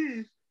mac and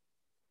cheese?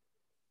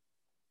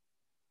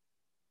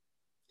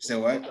 You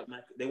said what?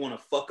 They want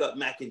to fuck up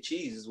mac and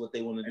cheese is what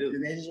they want to do.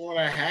 They just want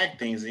to hack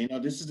things.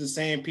 This is the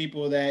same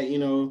people that,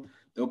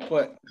 they'll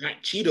put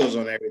hot Cheetos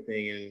on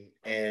everything.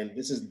 And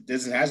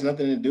this has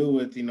nothing to do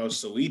with,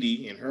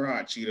 Saweetie and her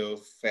hot Cheeto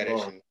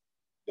fetish and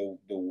the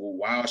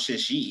wild shit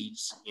she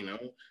eats,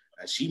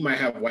 She might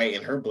have white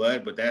in her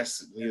blood, but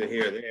that's neither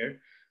here or there.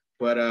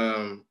 But,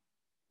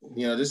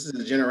 this is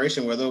a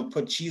generation where they'll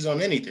put cheese on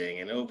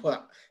anything and they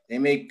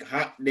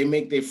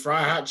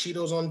fry hot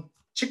Cheetos on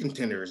chicken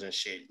tenders and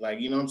shit. Like,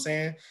 you know what I'm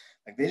saying?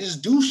 Like they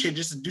just do shit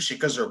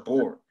because they're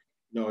bored.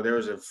 There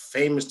was a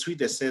famous tweet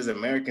that says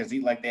Americans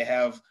eat like they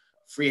have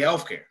free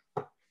healthcare.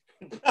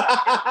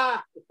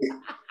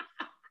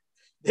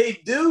 They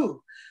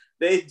do.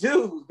 But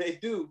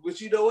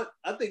you know what?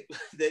 I think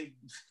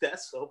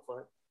that's so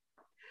funny.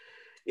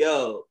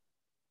 Yo,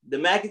 the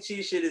mac and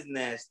cheese shit is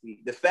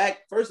nasty. The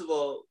fact, first of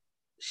all,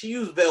 she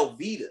used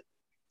Velveeta.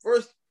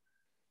 First,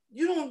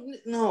 you don't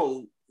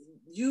know.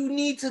 You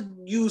need to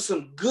use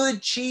some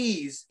good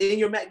cheese in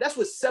your mac. That's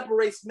what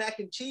separates mac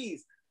and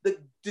cheese. The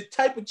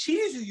type of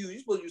cheese you use. You're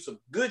supposed to use some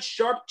good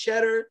sharp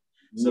cheddar,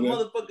 some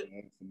motherfucker.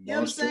 You know what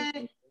I'm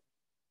saying?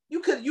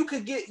 You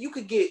could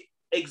get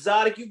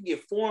exotic, you can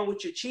get foreign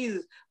with your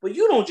cheeses, but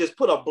you don't just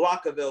put a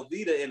block of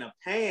Velveeta in a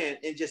pan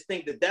and just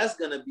think that that's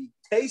gonna be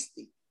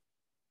tasty.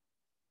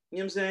 You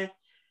know what I'm saying?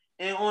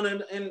 And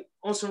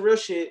on some real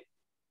shit,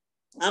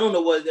 I don't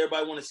know what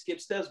everybody want to skip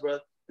steps, bro.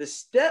 The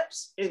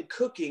steps in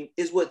cooking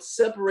is what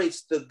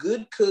separates the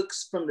good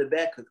cooks from the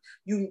bad cooks.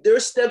 There are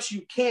steps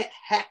you can't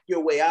hack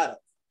your way out of.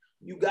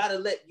 You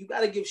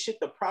gotta give shit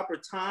the proper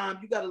time.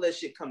 You gotta let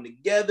shit come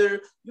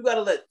together. You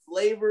gotta let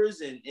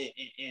flavors and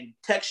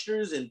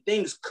textures and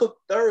things cook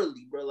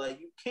thoroughly, bro. Like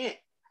you can't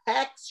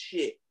hack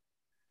shit.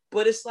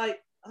 But it's like,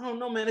 I don't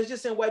know, man. It's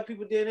just in white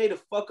people DNA to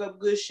fuck up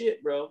good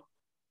shit, bro.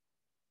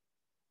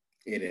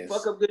 It is.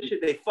 Fuck up good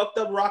shit. They fucked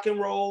up rock and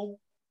roll.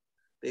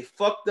 They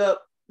fucked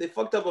up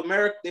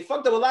America. They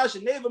fucked up a lot of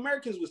shit. Native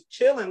Americans was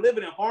chilling,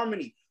 living in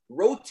harmony,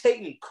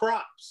 rotating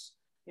crops.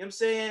 You know what I'm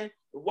saying?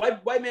 The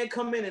white man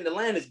come in and the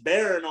land is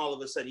barren all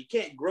of a sudden. You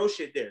can't grow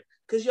shit there.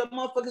 Because your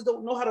motherfuckers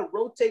don't know how to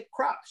rotate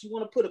crops. You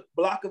want to put a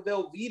block of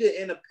Velveeta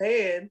in a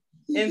pan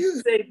and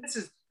say,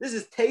 this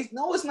is taste.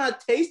 No, it's not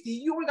tasty.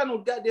 You ain't got no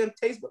goddamn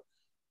taste. But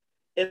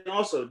and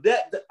also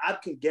that I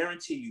can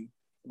guarantee you,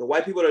 the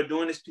white people that are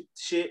doing this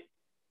shit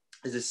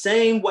is the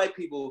same white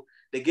people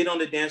that get on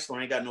the dance floor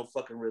and ain't got no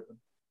fucking rhythm.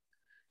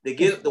 They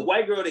get the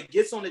white girl that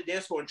gets on the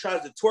dance floor and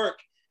tries to twerk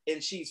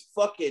and she's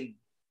fucking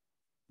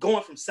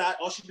going from side.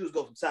 All she do is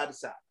go from side to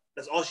side.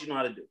 That's all she know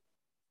how to do.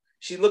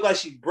 She look like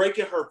she's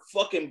breaking her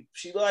fucking.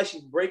 She look like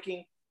she's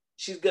breaking.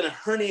 She's gonna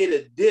herniate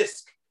a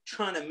disc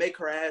trying to make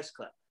her ass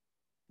clap.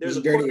 It's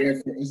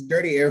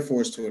dirty Air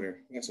Force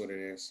Twitter. That's what it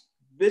is.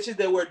 Bitches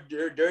that wear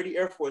dirty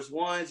Air Force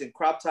Ones and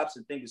crop tops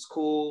and think it's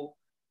cool.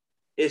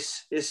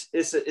 It's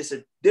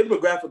a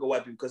demographic of white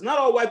people because not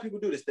all white people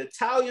do this. The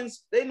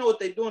Italians, they know what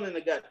they're doing in the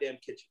goddamn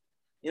kitchen.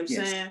 You know what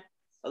I'm saying?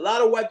 A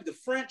lot of white people, the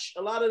French,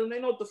 a lot of them, they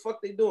know what the fuck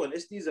they're doing.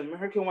 It's these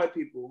American white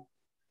people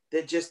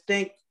that just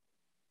think,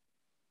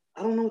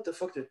 I don't know what the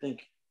fuck they're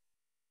thinking.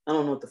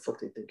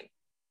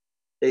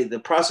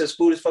 The processed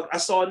food is fuck. I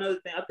saw another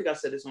thing. I think I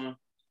said this on, I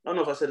don't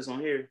know if I said this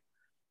on here,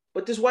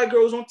 but this white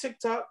girl was on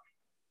TikTok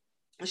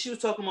and she was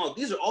talking about,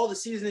 these are all the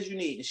seasonings you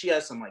need. And she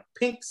had some like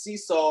pink sea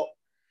salt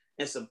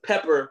and some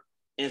pepper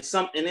and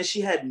then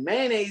she had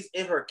mayonnaise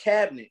in her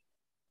cabinet.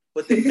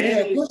 But the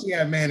mayonnaise, of course you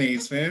have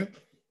mayonnaise, fam.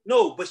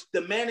 No, but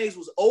the mayonnaise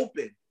was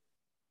open.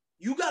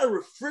 You gotta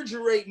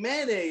refrigerate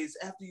mayonnaise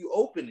after you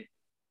open it.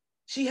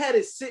 She had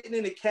it sitting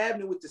in the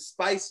cabinet with the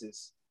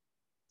spices.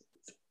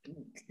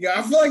 Yeah,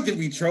 I feel like to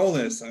be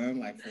trolling, son.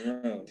 Like,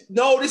 for real.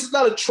 No, this is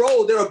not a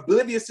troll. They're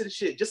oblivious to the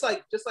shit. Just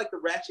like the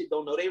ratchet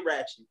don't know they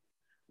ratchet.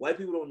 White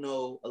people don't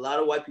know. A lot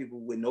of white people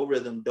with no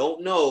rhythm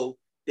don't know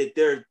that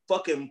their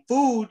fucking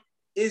food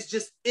is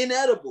just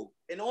inedible.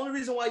 And the only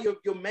reason why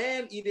your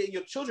man eat it and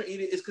your children eat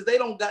it is because they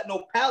don't got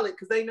no palate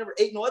because they never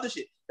ate no other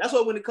shit. That's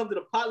why when it comes to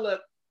the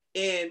potluck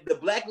and the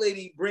black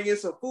lady bring in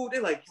some food,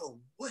 they're like, yo,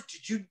 what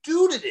did you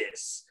do to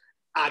this?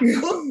 I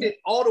cooked it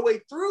all the way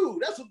through.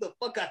 That's what the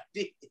fuck I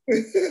did.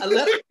 I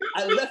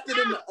left it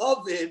in the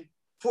oven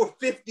for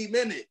 50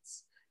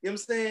 minutes. You know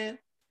what I'm saying?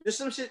 There's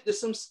some shit,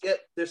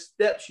 there's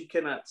steps you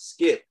cannot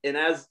skip. And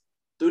as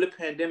through the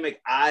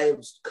pandemic,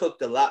 I've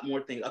cooked a lot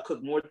more things. I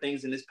cooked more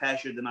things in this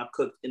past year than I've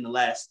cooked in the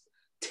last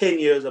 10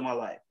 years of my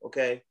life.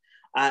 Okay.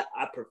 I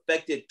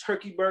perfected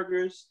turkey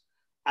burgers.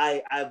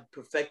 I've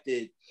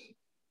perfected,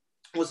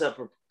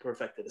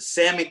 perfected a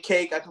salmon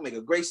cake. I can make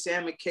a great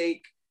salmon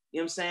cake. You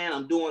know what I'm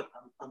saying?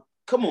 I'm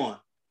come on.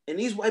 And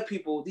these white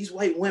people, these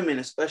white women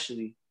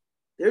especially,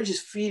 they're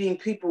just feeding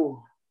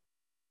people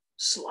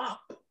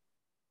slop.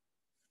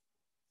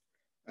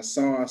 I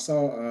saw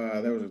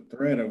there was a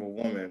thread of a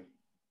woman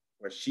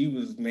where she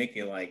was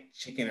making like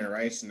chicken and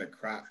rice in the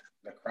crock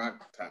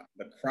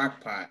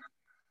pot.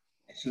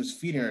 And she was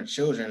feeding her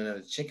children,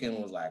 and the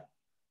chicken was like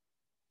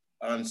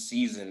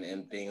unseasoned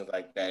and things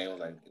like that. It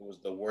was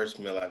the worst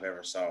meal I've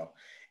ever saw.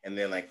 And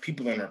then like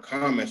people in her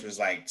comments was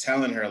like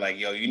telling her like,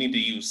 yo, you need to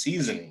use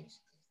seasonings.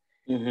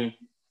 Mm-hmm.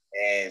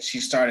 And she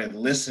started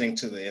listening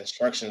to the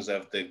instructions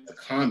of the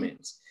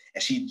comments.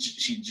 And she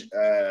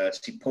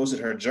posted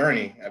her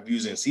journey of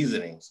using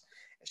seasonings.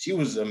 And she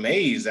was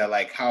amazed at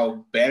like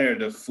how better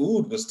the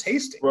food was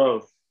tasting.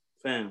 Bro,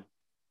 fam,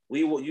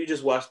 you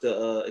just watched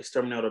the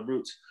Exterminator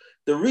Brutes.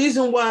 The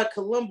reason why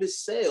Columbus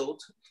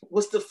sailed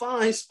was to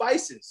find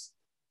spices.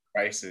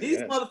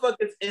 These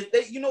motherfuckers,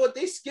 they, you know what?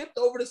 They skipped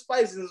over the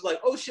spices. It's like,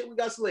 oh shit, we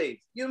got slaves.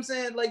 You know what I'm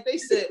saying? Like they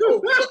said,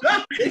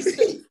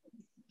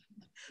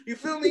 you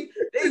feel me?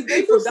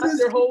 They forgot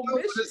their whole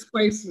mission.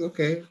 Spices,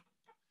 okay.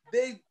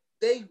 They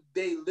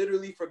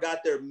literally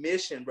forgot their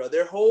mission, bro.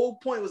 Their whole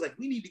point was like,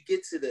 we need to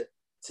get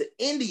to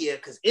India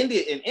because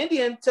India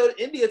to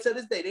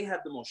this day they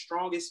have the most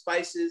strongest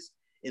spices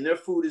and their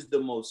food is the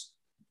most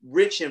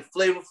rich and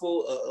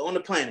flavorful on the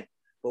planet.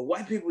 But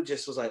white people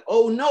just was like,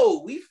 oh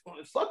no, we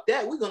fuck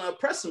that. We're gonna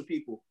oppress some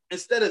people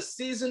instead of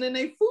seasoning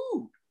their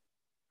food.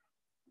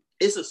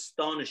 It's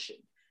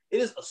astonishing.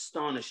 It is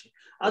astonishing.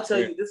 I'll tell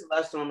you, this is the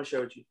last time I'm gonna share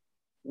with you.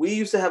 We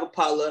used to have a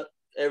potluck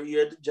every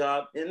year at the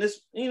job, and this,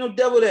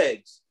 deviled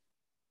eggs.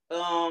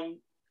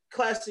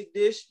 Classic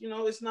dish.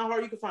 It's not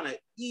hard. You can find an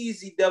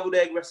easy deviled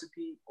egg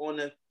recipe on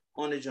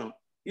the junk.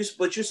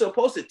 But you're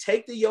supposed to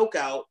take the yolk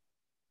out.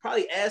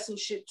 Probably add some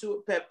shit to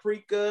it,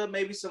 paprika,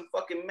 maybe some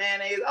fucking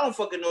mayonnaise. I don't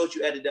fucking know what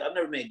you added there. I've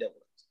never made deviled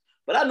eggs.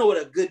 But I know what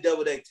a good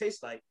deviled egg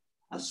tastes like.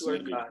 I swear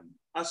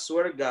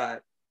to God,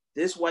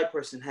 this white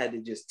person had to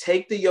just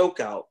take the yolk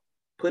out,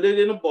 put it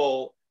in a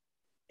bowl,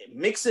 and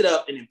mix it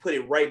up, and then put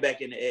it right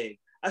back in the egg.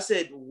 I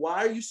said,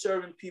 why are you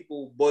serving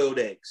people boiled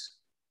eggs?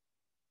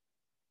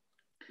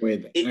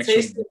 Wait, it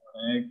tasted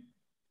egg?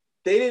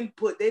 They didn't,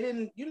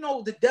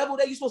 the deviled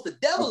egg, you're supposed to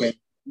devil it.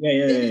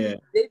 Yeah.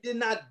 They did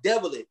not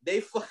devil it.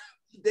 They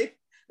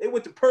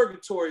went to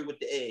purgatory with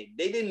the egg.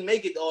 They didn't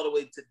make it all the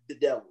way to the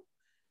devil.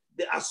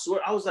 I swear,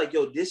 I was like,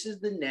 yo, this is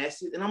the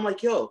nastiest. And I'm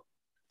like, yo,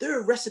 there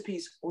are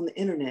recipes on the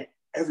internet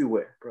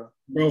everywhere, bro.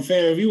 Bro,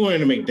 fam, if you wanted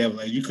to make devil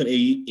eggs, you could.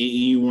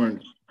 You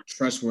weren't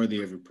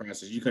trustworthy of your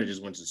process. You could have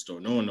just went to the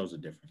store. No one knows the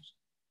difference.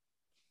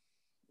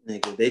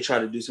 Nigga, they try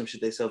to do some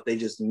shit themselves. They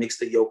just mix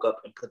the yolk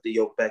up and put the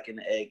yolk back in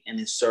the egg and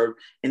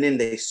then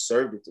they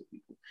served it to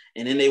people.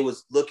 And then they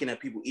was looking at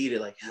people eat it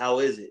like, how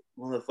is it?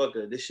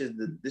 Motherfucker, this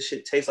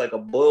shit tastes like a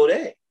boiled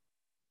egg.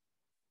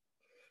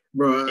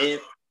 Bro,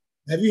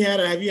 have you had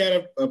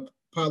a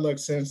potluck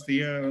since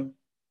the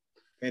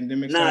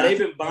pandemic? Nah, they've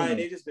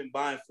just been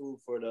buying food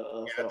for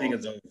the I think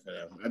it's over for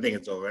them. I think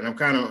it's over. And I'm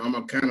kind of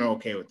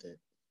okay with it.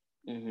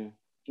 Mm-hmm.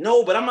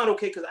 No, but I'm not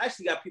okay because I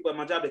actually got people at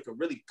my job that could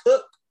really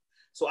cook.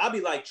 So I'll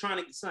be like trying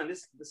to get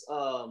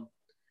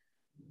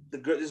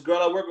this girl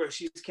I work with,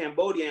 she's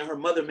Cambodian, and her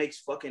mother makes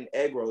fucking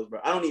egg rolls, bro.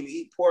 I don't even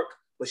eat pork,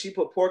 but she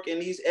put pork in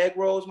these egg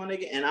rolls, my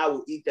nigga, and I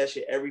will eat that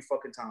shit every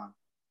fucking time.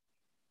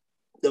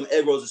 Them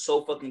egg rolls are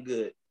so fucking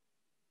good.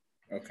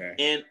 Okay.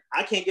 And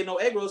I can't get no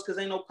egg rolls because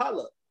ain't no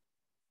potluck.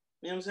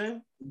 You know what I'm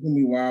saying? It's gonna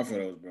be wild for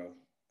those, bro. I'm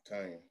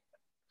telling you.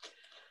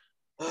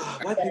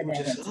 White people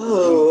just.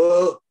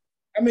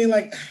 I mean,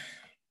 like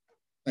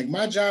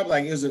my job,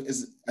 like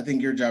is I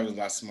think your job is a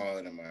lot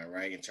smaller than mine,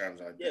 right? In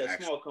terms of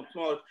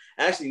small.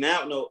 Actually,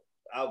 now no,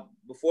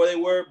 before they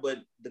were, but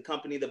the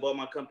company that bought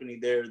my company,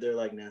 they're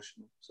like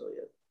national. So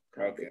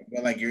yeah. Okay,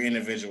 but like your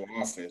individual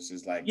office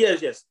is like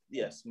yes,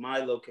 my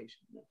location.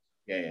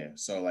 Yeah.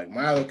 So like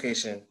my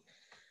location,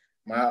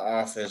 my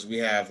office, we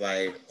have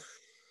like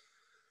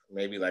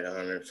maybe like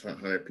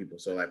 100 people.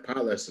 So like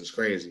potlucks is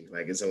crazy.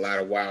 Like it's a lot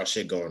of wild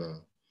shit going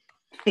on.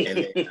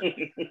 And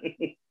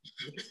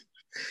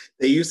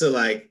they used to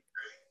like,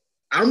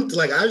 I've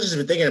just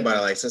been thinking about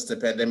it like since the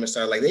pandemic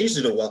started. Like they used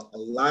to do a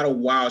lot of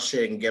wild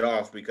shit and get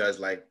off because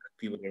like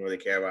people didn't really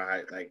care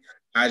about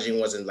hygiene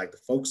wasn't like the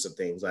focus of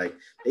things. Like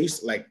they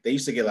used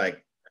to get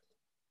like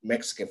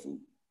Mexican food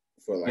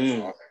for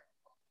like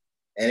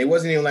And it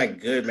wasn't even like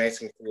good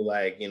Mexican food,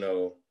 like, you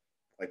know,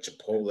 like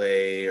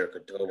Chipotle or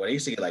Qdoba. They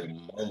used to get like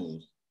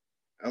Moe's.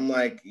 I'm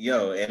like,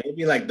 yo, and it'd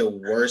be like the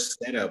worst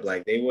setup.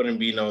 Like they wouldn't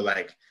be no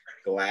like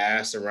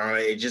glass around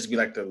it. It'd just be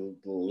like the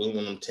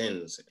aluminum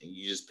tins. And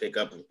you just pick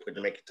up and put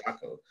to make a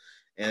taco.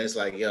 And it's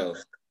like, yo,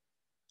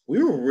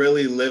 we were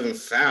really living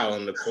foul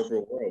in the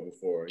corporate world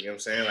before. You know what I'm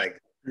saying?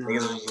 Like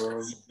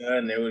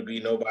and there would be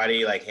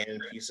nobody like handing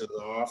pieces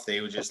off.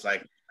 They would just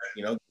like,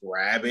 you know,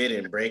 grab it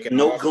and break it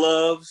no off.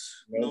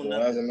 Gloves. No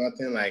gloves or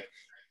nothing. Like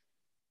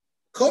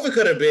COVID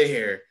could have been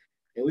here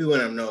and we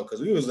wouldn't have known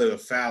because we was living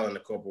foul in the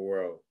corporate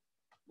world.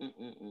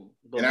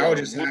 And I was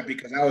just happy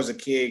because I was a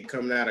kid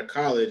coming out of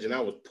college and I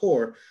was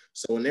poor.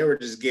 So when they were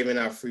just giving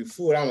out free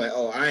food, I'm like,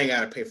 oh, I ain't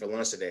got to pay for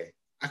lunch today.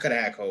 I could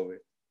have had COVID.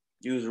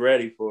 You was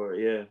ready for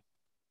it, yeah.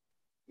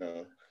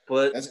 No.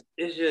 But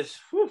it's just,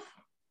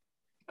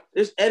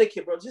 it's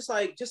etiquette, bro. Just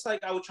like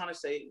I was trying to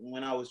say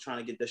when I was trying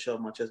to get the show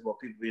off my chest about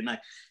people being nice.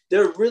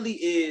 There really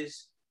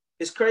is,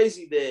 it's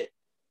crazy that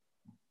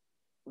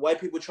white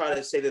people try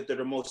to say that they're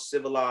the most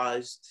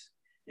civilized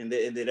and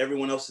that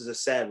everyone else is a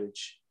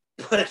savage.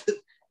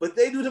 But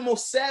they do the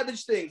most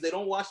savage things. They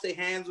don't wash their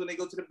hands when they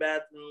go to the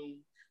bathroom.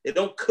 They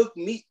don't cook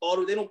meat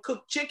they don't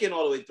cook chicken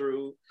all the way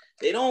through.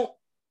 They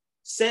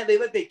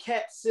let their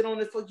cat sit on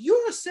it.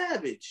 You're a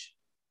savage.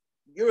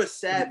 You're a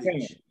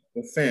savage.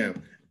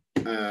 Fam.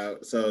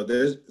 So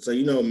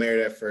you know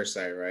Married at First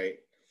Sight, right?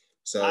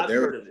 So I've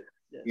heard of it.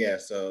 Yeah.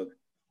 So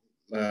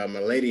my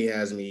lady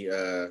has me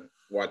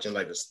watching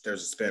there's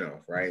a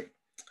spinoff, right?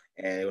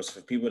 And it was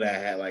for people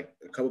that had like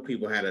a couple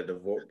people had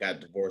got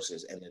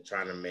divorces and then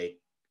trying to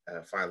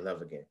find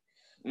love again.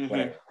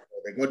 Whatever.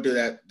 They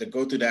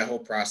go through that whole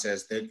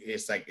process. Then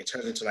it's like it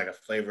turns into like a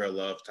Flavor of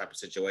Love type of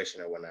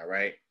situation or whatnot,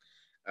 right?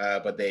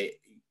 But they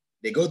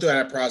go through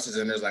that process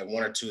and there's like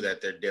one or two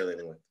that they're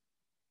dealing with.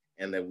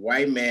 And the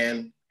white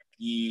man,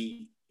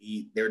 they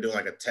were doing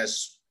like a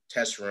test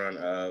run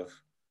of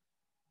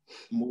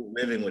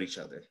living with each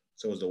other.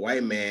 So it was the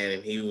white man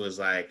and he was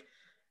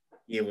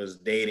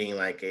dating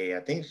like I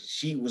think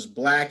she was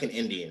Black and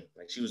Indian,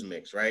 like she was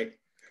mixed, right?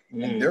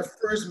 And their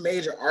first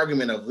major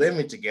argument of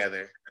living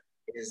together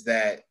is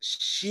that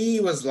she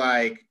was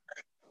like,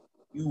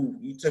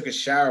 you took a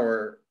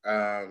shower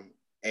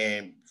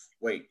and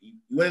wait, you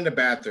went in the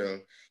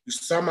bathroom, you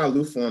saw my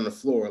loofah on the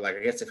floor, like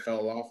I guess it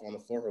fell off on the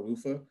floor, her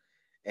loofah,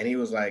 and he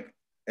was like,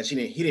 and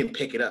he didn't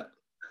pick it up,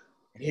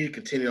 and he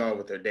continued on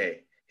with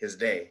his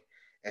day,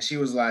 and he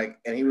was like,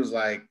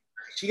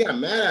 she got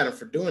mad at him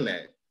for doing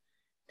that,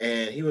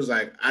 and he was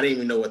like, I didn't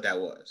even know what that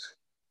was.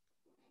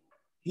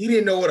 He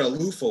didn't know what a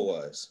loofah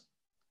was.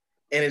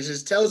 And it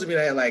just tells me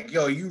that, like,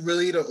 yo, you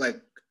really don't,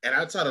 like, and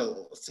I said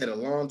a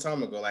long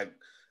time ago, like,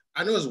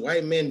 I know as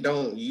white men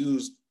don't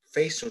use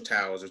facial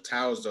towels or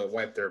towels to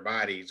wipe their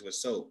bodies with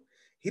soap.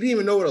 He didn't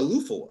even know what a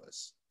loofah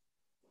was.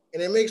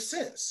 And it makes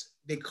sense.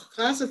 They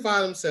classify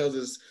themselves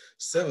as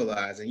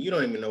civilized, and you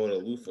don't even know what a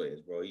loofah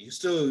is, bro. You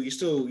still use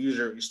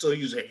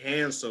your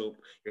hand soap,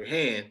 your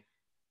hand,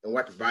 and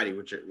wipe your body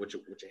with your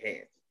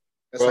hand.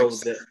 That's bro,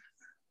 like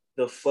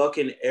the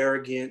fucking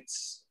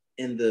arrogance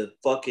and the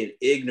fucking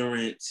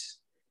ignorance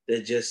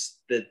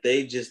that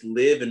they just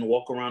live and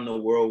walk around the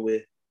world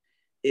with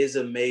is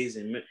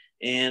amazing.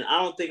 And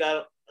I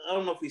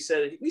don't know if we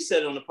said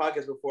it on the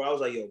podcast before. I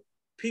was like, yo,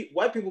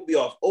 white people be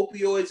off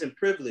opioids and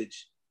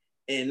privilege,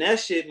 and that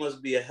shit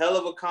must be a hell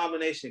of a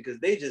combination because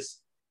they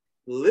just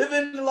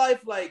living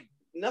life like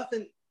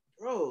nothing,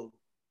 bro.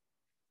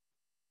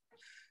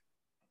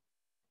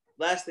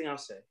 Last thing I'll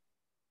say.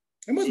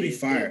 It must be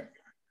fire.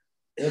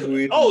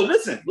 Oh,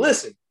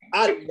 listen.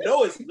 I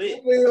know it's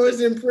lit.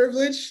 Opioids and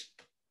privilege?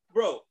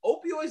 Bro,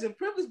 opioids and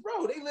privilege,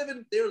 bro.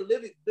 They're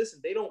living.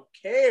 Listen, they don't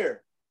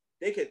care.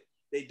 They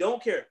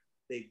don't care.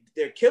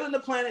 They're killing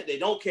the planet. They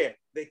don't care.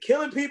 They're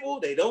killing people.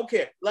 They don't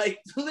care. Like,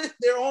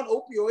 they're on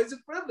opioids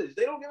and privilege.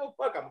 They don't give a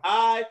fuck. I'm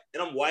high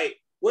and I'm white.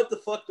 What the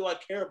fuck do I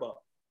care about?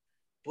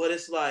 But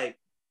it's like,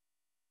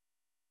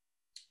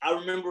 I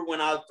remember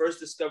when I first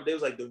discovered, it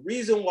was like the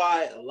reason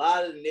why a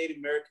lot of the Native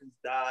Americans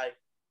died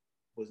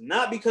was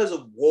not because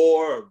of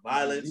war or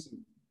violence.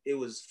 It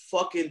was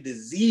fucking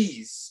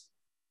disease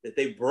that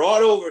they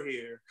brought over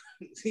here.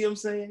 See what I'm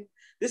saying?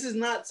 This is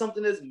not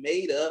something that's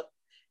made up.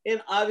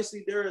 And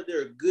obviously there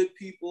are good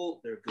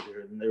people. There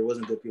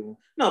wasn't good people.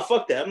 No,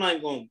 fuck that. I'm not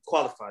even going to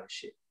qualify this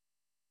shit.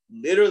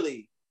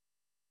 Literally,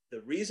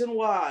 the reason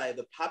why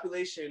the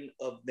population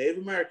of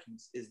Native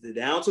Americans is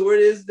down to where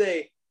it is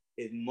today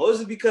is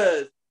mostly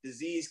because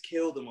disease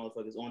killed the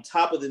motherfuckers. On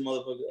top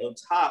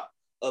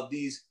of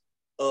these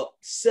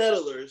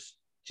settlers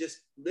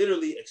just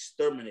literally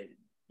exterminated.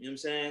 You know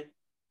what I'm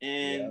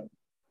saying?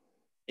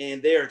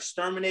 And they're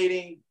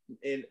exterminating,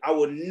 and I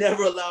will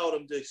never allow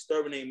them to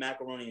exterminate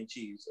macaroni and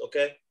cheese,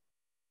 okay?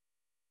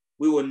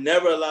 We will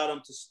never allow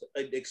them to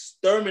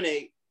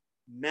exterminate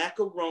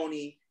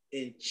macaroni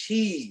and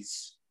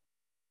cheese,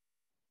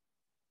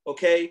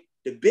 okay?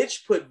 The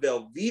bitch put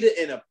Velveeta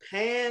in a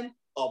pan,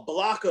 a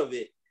block of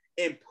it,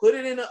 and put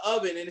it in the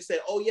oven, and it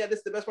said, oh yeah, this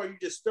is the best part, you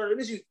just stir it.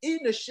 And you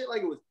eating the shit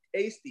like it was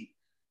tasty.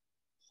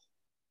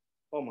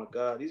 Oh my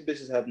God, these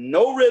bitches have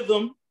no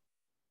rhythm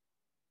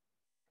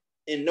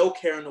and no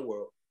care in the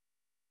world.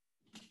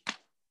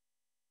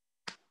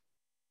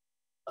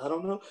 I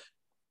don't know,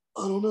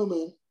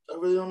 man. I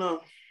really don't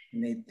know.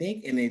 And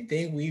they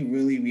think we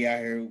really be out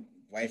here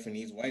wifing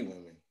these white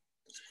women.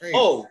 It's crazy.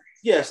 Oh,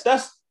 yes,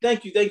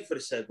 thank you for the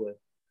segue.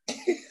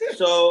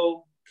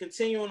 So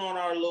continuing on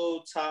our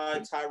little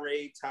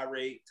tirade,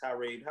 however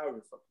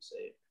the fuck you say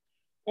it.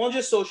 On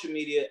just social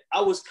media,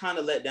 I was kind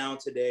of let down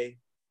today.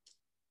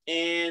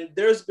 And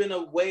there's been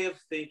a way of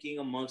thinking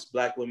amongst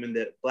black women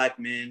that black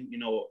men, you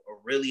know, are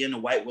really into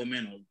white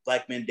women, or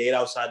black men date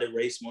outside their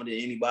race more than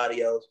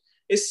anybody else.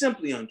 It's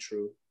simply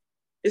untrue.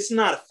 It's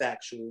not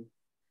factual.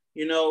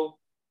 You know,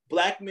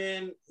 black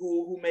men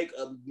who make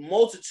a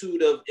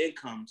multitude of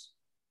incomes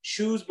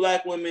choose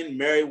black women,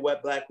 marry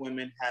black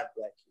women, have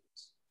black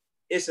kids.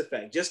 It's a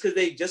fact. Just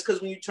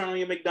because when you turn on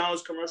your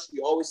McDonald's commercial,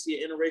 you always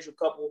see an interracial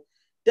couple,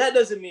 that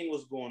doesn't mean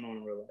what's going on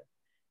in real life.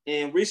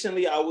 And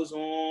recently I was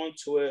on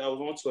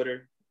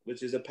Twitter,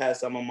 which is a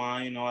pastime of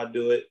mine. You know, I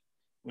do it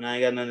when I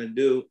ain't got nothing to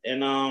do.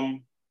 And I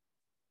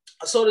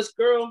saw this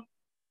girl,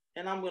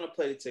 and I'm going to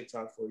play the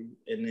TikTok for you.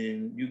 And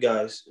then you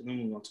guys, and then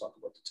we're going to talk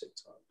about the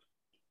TikTok.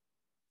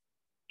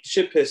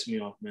 Shit pissed me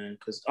off, man,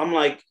 because I'm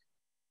like,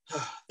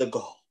 the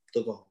goal.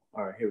 All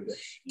right, here we go.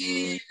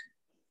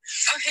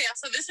 Okay,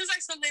 so this is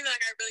like something that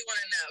like, I really want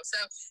to know. So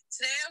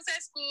today I was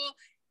at school,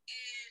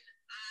 and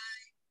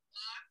I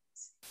walked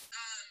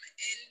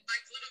in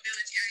like the little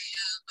village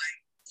area, like,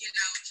 you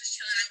know, just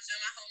chilling. I was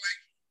doing my homework,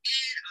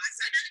 and I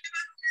sat down to do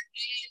my homework,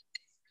 and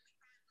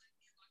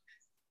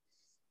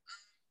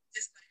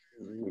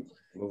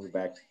Move it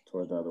back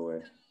towards the other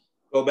way.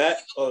 Go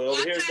back. Oh,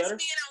 over here is better.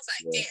 Me and I was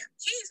like, damn,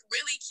 he's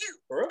really cute.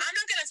 I'm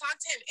not gonna talk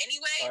to him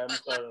anyway. All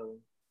right, but like,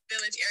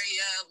 village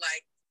area,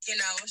 like, you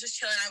know, I was just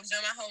chilling. I was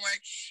doing my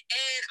homework,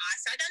 and I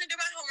sat down to do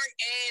my homework,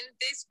 and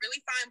this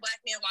really fine black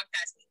man walked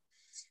past me.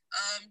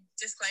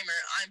 Disclaimer,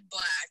 I'm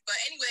black, but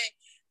anyway,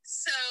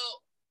 so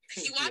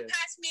he walked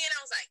past me, and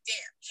I was like,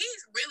 damn,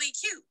 he's really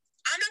cute.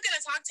 I'm not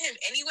gonna talk to him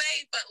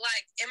anyway, but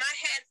like in my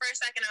head for a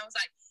second, I was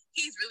like,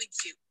 he's really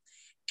cute.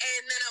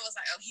 And then I was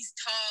like, oh, he's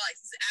tall, like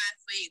he's an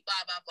athlete,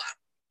 blah, blah, blah.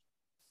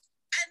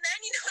 And then,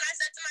 you know what I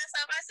said to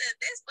myself? I said,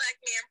 this black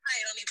man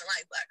probably don't even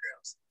like black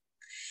girls.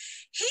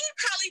 He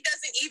probably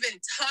doesn't even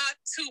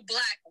talk to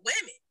black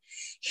women.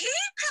 He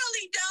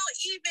probably don't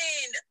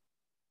even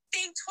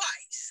think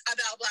twice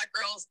about black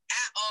girls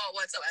at all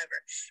whatsoever.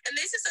 And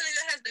this is something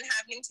that has been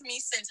happening to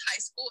me since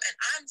high school. And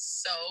I'm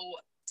so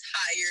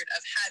tired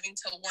of having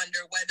to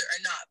wonder whether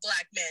or not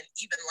black men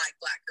even like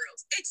black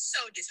girls. It's so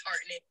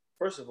disheartening.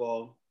 First of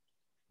all,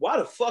 why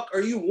the fuck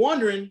are you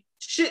wondering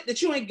shit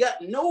that you ain't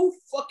got no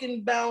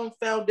fucking bound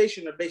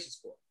foundation or basis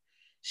for?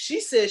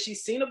 She said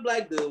she's seen a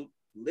black dude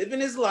living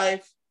his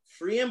life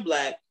free and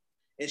black,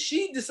 and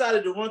she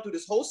decided to run through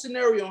this whole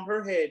scenario in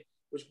her head,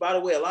 which, by the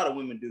way, a lot of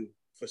women do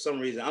for some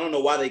reason. I don't know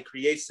why they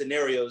create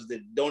scenarios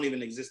that don't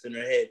even exist in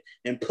their head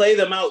and play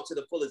them out to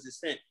the fullest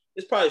extent.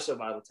 It's probably a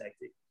survival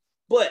tactic.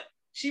 But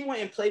she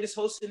went and played this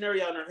whole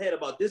scenario in her head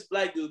about this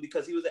black dude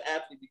because he was an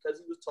athlete, because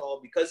he was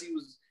tall, because he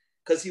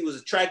was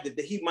attractive,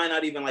 that he might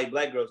not even like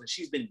black girls. And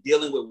she's been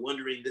dealing with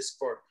wondering this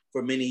for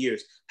many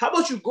years. How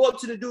about you go up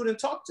to the dude and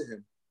talk to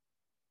him?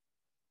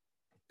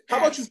 How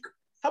about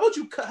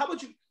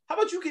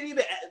you can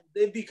even,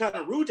 it'd be kind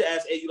of rude to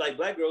ask, hey, you like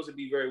black girls? It'd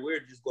be very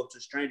weird to just go up to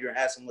a stranger and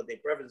ask them what their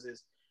preference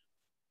is.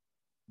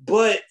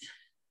 But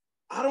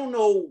I don't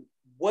know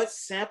what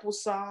sample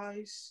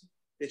size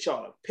that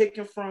y'all are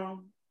picking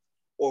from,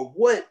 or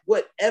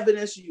what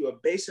evidence you are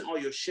basing all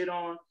your shit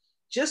on.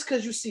 Just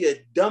because you see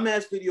a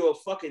dumbass video of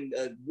fucking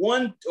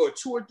one or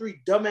two or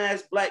three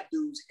dumbass black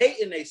dudes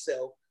hating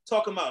themselves,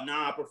 talking about,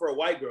 nah, I prefer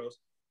white girls.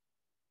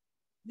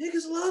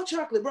 Niggas love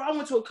chocolate, bro. I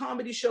went to a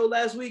comedy show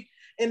last week,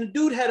 and the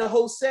dude had a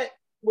whole set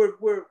where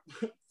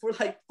for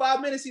like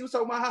 5 minutes, he was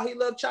talking about how he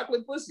loved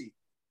chocolate pussy.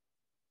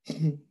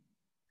 And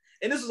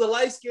this was a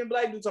light-skinned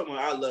black dude talking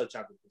about, I love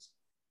chocolate pussy.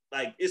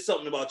 Like, it's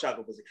something about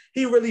chocolate pussy.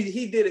 He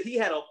did it. He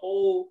had a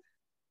whole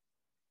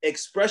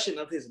expression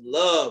of his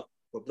love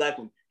for black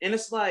women. And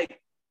it's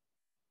like,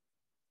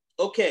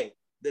 okay,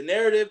 the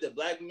narrative that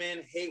black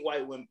men hate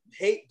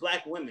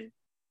black women,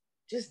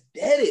 just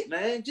dead it,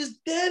 man.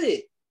 Just dead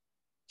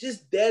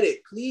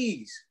it,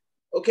 please.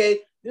 Okay,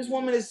 this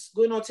woman is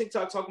going on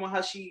TikTok talking about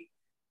how she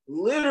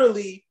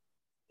literally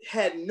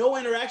had no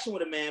interaction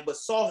with a man, but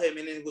saw him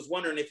and then was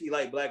wondering if he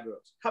liked black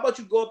girls. How about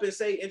you go up and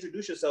say,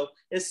 introduce yourself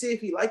and see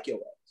if he like your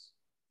ass?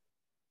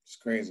 It's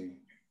crazy.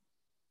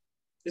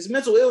 It's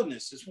mental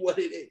illness is what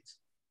it is.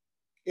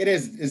 It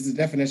is. It's the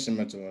definition of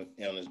mental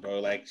illness,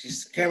 bro. Like, she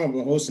came up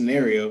with a whole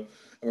scenario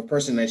of a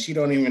person that she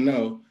don't even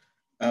know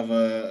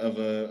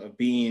of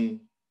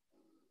being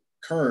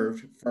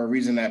curved for a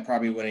reason that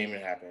probably wouldn't even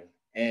happen.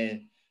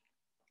 And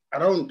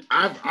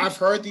I've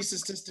heard these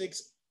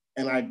statistics,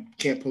 and I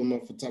can't pull them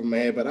up off the top of my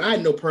head, but I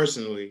know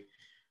personally,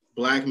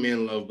 black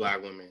men love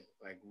black women.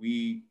 Like,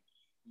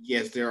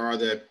 yes, there are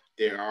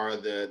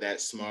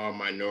that small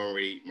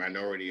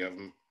minority of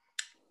them,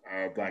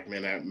 black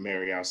men that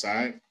marry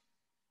outside.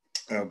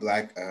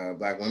 black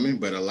women,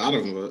 but a lot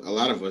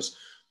of us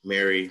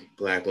marry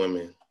black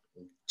women,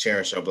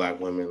 cherish our black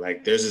women.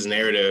 Like there's this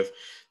narrative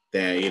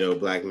that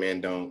black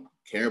men don't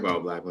care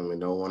about black women,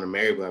 don't want to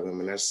marry black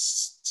women.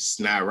 That's just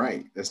not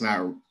right. That's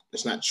not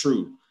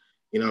true.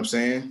 You know what I'm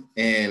saying?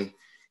 And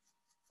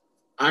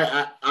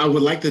I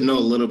would like to know a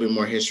little bit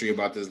more history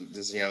about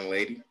this young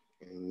lady,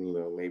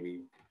 and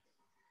maybe.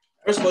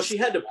 First of all, she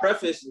had to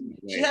preface.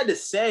 She had to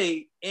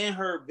say in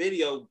her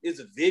video,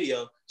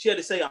 she had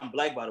to say, "I'm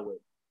black," by the way,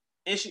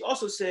 and she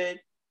also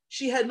said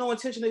she had no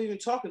intention of even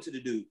talking to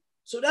the dude.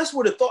 So that's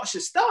where the thought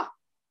should stop.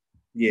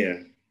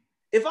 Yeah.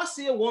 If I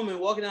see a woman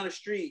walking down the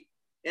street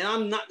and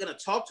I'm not gonna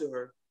talk to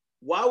her,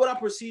 why would I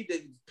proceed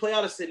to play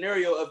out a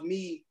scenario of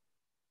me,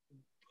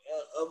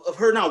 of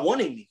her not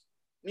wanting me?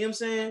 You know what I'm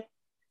saying?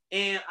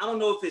 And I don't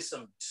know if it's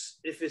some.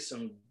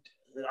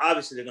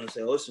 Obviously, they're gonna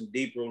say, "Oh, it's some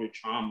deep-rooted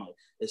trauma.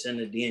 It's in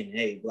the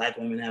DNA. Black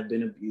women have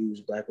been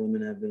abused. Black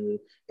women have been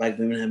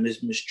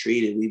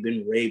mistreated. We've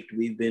been raped.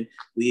 We've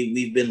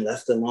been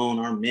left alone.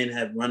 Our men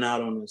have run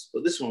out on us."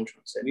 But this is what I'm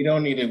trying to say. We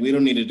don't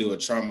need to do a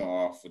trauma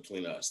off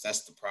between us.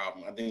 That's the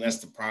problem. I think that's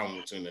the problem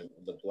between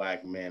the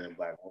black man and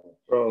black woman.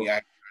 Bro. We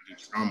actually do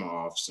trauma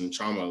offs and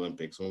trauma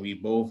Olympics when we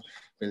both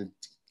been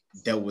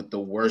dealt with the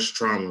worst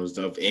traumas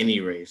of any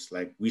race.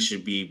 Like we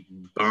should be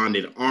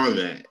bonded on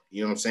that.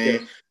 You know what I'm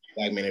saying? Yeah.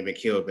 Black men have been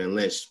killed, been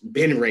lynched,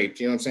 been raped,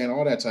 you know what I'm saying?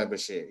 All that type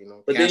of shit,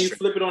 But then you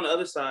flip it on the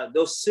other side.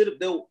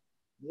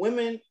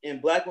 Women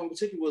and black women in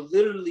particular will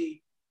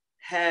literally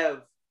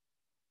have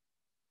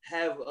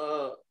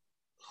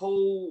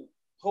whole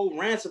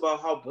rants about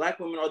how black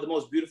women are the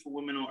most beautiful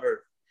women on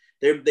earth.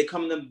 They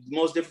come the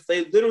most different.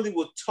 They literally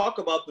will talk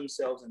about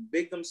themselves and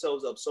big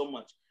themselves up so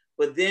much,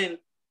 but then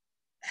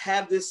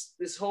have this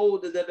whole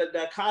the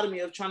dichotomy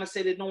of trying to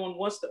say that no one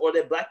wants them or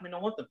that black men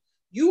don't want them.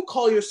 You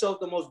call yourself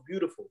the most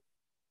beautiful.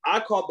 I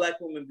call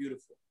black women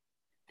beautiful,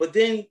 but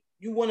then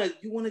you wanna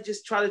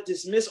just try to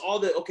dismiss all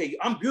the, okay,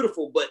 I'm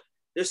beautiful, but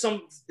this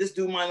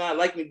dude might not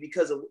like me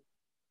because of,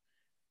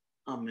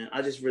 oh man,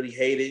 I just really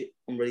hate it.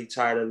 I'm really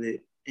tired of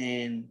it,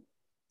 and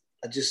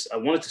I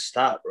want it to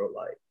stop, bro.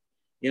 Like,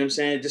 you know what I'm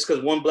saying? Just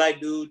because one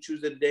black dude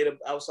chooses to date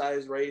outside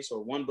his race,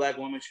 or one black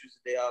woman chooses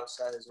to date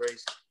outside his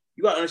race,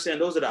 you gotta understand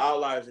those are the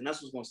outliers, and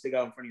that's what's gonna stick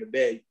out in front of your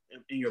bed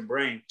in your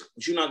brain.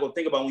 But you're not gonna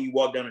think about when you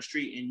walk down the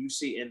street and you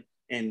see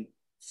and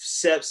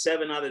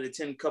 7 out of the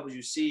 10 couples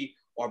you see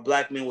are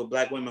black men with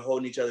black women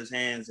holding each other's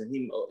hands, and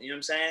you know what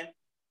I'm saying?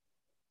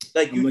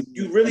 Like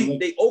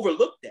they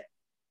overlook that.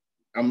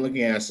 I'm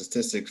looking at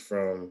statistics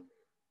from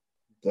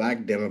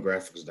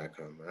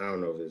blackdemographics.com. I don't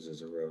know if this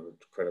is a real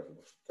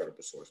credible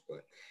source,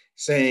 but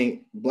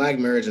saying black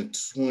marriage in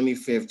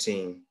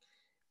 2015,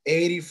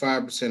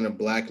 85% of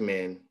black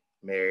men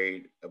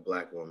married a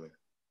black woman.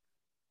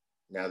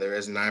 Now there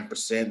is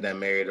 9% that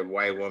married a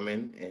white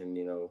woman, and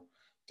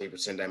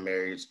 3% that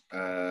married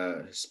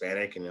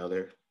Hispanic and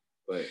other,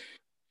 but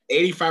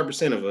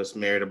 85% of us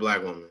married a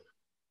black woman.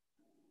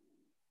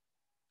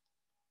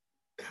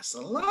 That's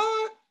a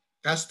lot.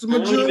 That's the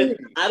majority.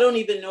 I don't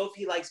even know if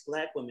he likes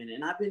black women.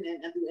 And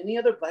do any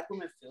other black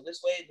women feel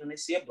this way when they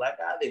see a black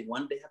guy? They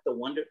have to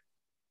wonder.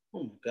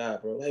 Oh my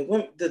God, bro! Like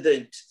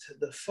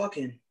the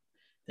fucking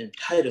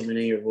entitlement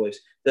in your voice,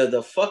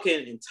 the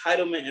fucking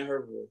entitlement in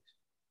her voice.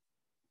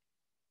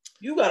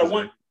 You gotta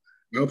want.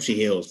 I hope she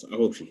heals.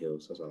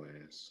 That's all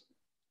I ask.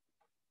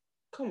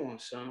 Come on,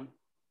 son.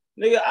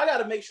 Nigga, I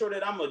gotta make sure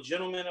that I'm a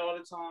gentleman all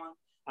the time.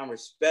 I'm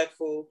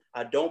respectful.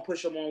 I don't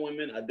push them on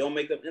women. I don't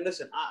make them. And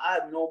listen, I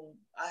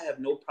have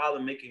no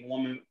problem making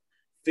women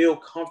feel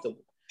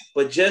comfortable.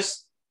 But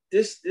just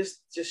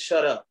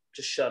shut up.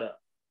 Just shut up.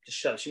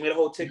 She made a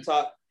whole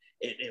TikTok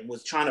and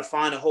was trying to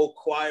find a whole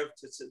choir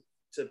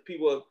to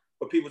people,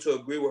 for people to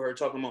agree with her,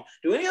 talking about,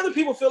 do any other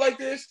people feel like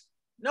this?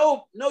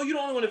 No, you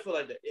don't want to feel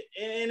like that.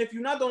 And if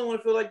you're not the only one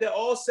to feel like that,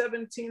 all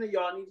 17 of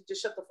y'all need to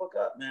just shut the fuck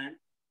up, man.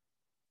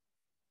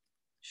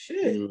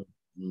 Shit.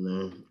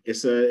 No,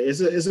 it's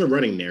a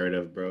running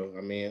narrative, bro.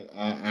 I mean,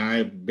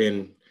 I've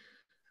been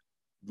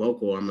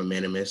vocal. I'm a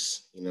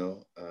manimist,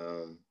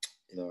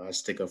 I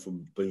stick up for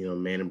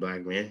man and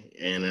black men,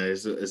 and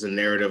it's a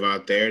narrative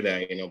out there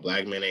that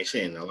black men ain't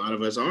shit, and a lot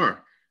of us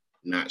are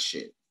not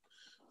shit.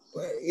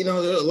 But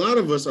a lot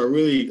of us are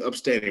really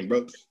upstanding,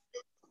 bro.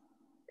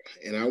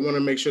 And I want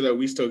to make sure that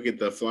we still get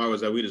the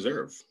flowers that we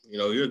deserve.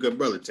 You're a good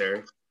brother,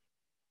 Terry.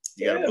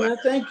 Yeah, man,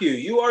 thank you.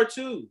 You are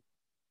too. You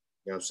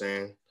know what I'm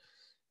saying?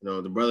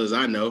 The brothers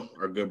I know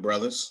are good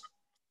brothers.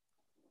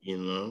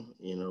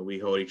 We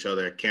hold each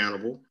other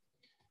accountable.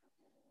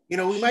 We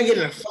might get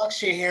into fuck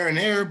shit here and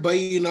there, but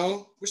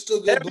we're still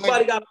good.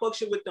 Everybody got fuck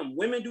shit with them.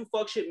 Women do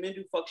fuck shit, men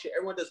do fuck shit.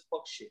 Everyone does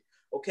fuck shit.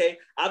 Okay.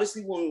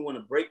 Obviously, when we want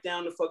to break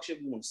down the fuck shit,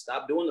 we want to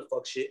stop doing the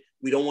fuck shit.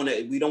 We don't want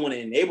to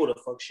enable the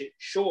fuck shit.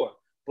 Sure,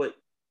 but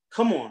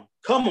come on.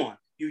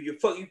 You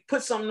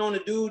put something on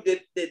a dude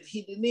that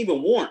he didn't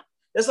even want.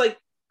 That's like,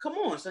 come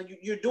on, son.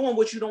 You're doing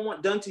what you don't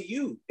want done to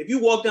you. If you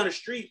walk down the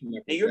street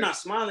and you're not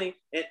smiling,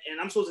 and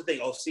I'm supposed to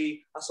think, oh,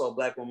 see, I saw a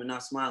black woman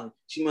not smiling.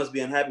 She must be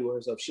unhappy with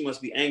herself. She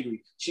must be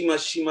angry. She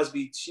must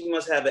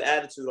have an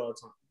attitude all the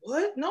time.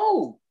 What?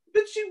 No.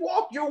 Bitch,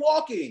 you're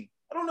walking.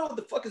 I don't know what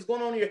the fuck is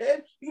going on in your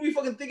head. You can be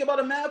fucking thinking about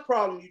a math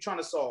problem you're trying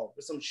to solve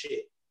or some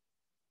shit.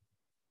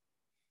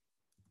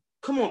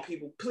 Come on,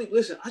 people. Please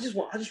listen. I just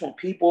want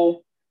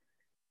people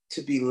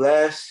to be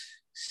less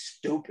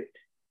stupid.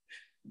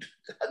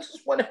 I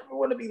just want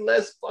everyone to be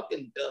less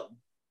fucking dumb.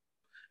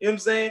 You know what I'm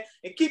saying?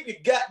 And keep your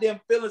goddamn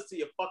feelings to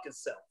your fucking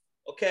self.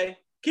 Okay?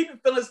 Keep your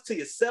feelings to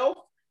yourself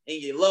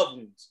and your loved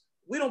ones.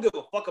 We don't give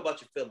a fuck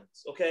about your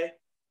feelings, okay?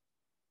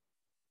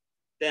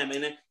 Damn,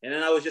 and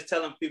then I was just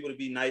telling people to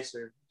be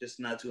nicer just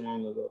not too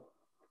long ago.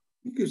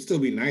 You could still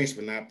be nice,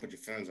 but not put your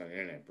feelings on the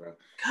internet, bro.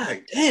 God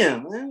like,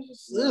 damn, man.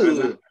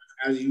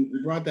 As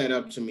you brought that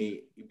up to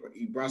me,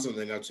 you brought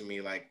something up to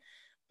me, like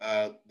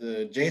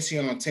the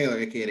Jayceon Taylor,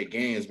 aka The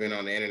Game, has been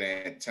on the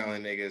internet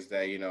telling niggas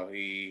that, you know,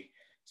 he's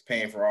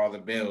paying for all the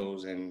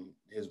bills and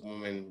his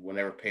woman will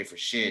never pay for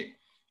shit.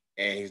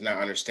 And he's not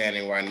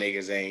understanding why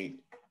niggas ain't,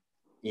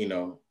 you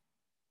know,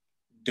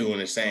 doing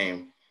the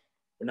same.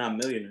 We're not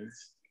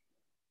millionaires.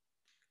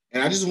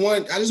 And I just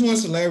want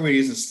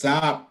celebrities to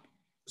stop.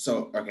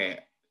 So, okay,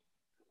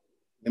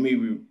 let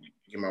me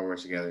get my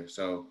words together.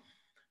 So,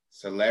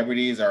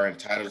 celebrities are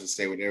entitled to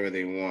say whatever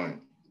they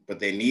want, but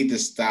they need to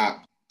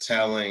stop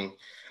telling.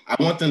 I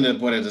want them to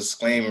put a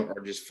disclaimer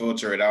or just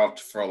filter it out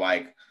for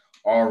like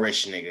all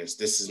rich niggas.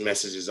 This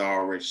message is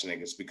all rich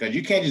niggas, because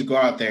you can't just go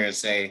out there and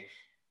say,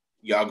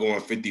 y'all going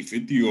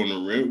 50-50 on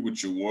the rent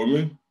with your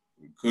woman.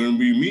 It couldn't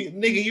be me.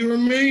 Nigga, you're a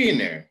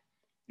millionaire.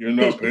 You're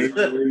not paying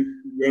for it.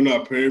 You're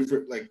not paying for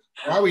it. Like,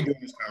 why are we doing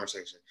this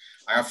conversation?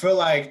 I feel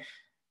like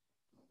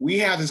we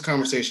have this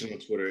conversation on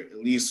Twitter at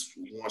least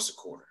once a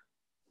quarter.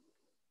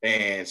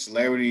 And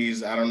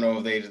celebrities, I don't know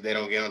if they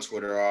don't get on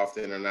Twitter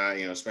often or not,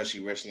 you know,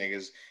 especially rich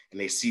niggas, and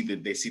they see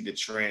the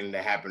trend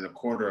that happened a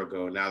quarter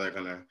ago. Now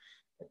they're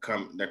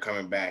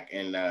coming back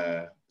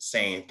and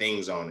saying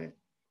things on it.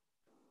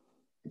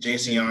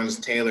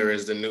 Jayceon Taylor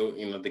is the new,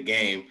 you know, The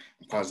Game.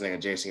 I'm calling this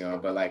nigga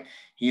Jayceon, but like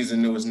he's the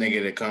newest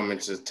nigga to come and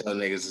to tell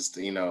niggas,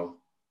 you know,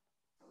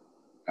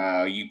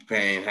 you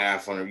paying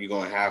you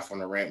going half on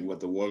the rent with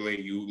the woman.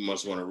 You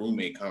must want a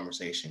roommate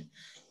conversation.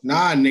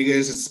 Nah, nigga,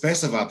 it's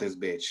expensive out this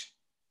bitch.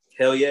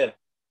 Hell yeah.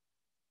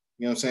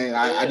 You know what I'm saying?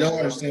 I don't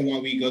understand why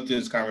we go through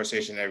this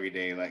conversation every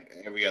day, like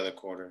every other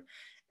quarter.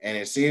 And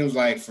it seems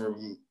like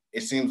certain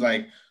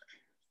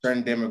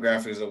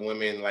demographics of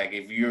women, like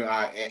if you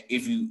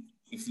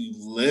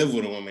live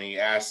with a woman, you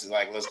ask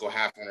like, let's go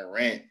half on the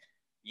rent,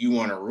 you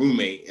want a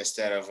roommate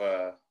instead of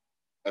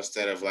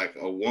like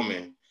a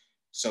woman.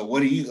 So what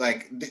do you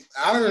like?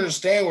 I don't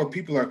understand where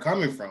people are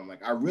coming from.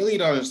 Like, I really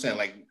don't understand.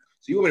 Like,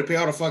 so you want to pay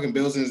all the fucking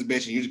bills in this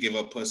bitch and you just give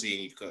up pussy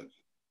and you cook.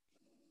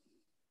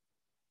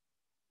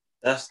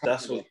 That's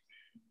what,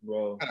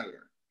 bro.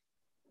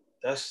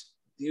 That's,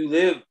 you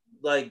live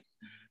like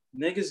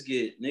niggas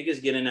get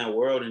in that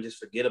world and just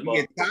forget about.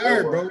 We get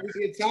tired, bro. We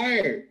get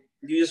tired.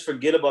 You just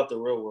forget about the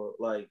real world.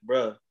 Like,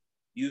 bro,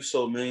 you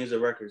sold millions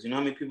of records. You know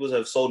how many people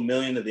have sold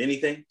millions of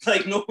anything?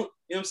 Like, no, you know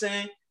what I'm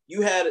saying?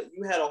 You had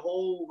a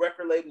whole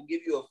record label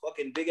give you a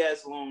fucking big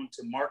ass loan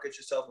to market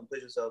yourself and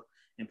put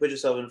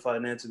yourself in a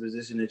financial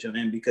position that you're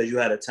in because you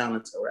had a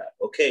talent to rap.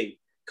 Okay,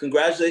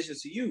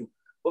 congratulations to you.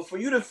 But for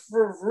you to,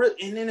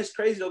 and then it's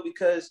crazy though,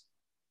 because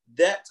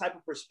that type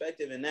of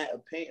perspective and that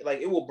opinion, like,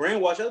 it will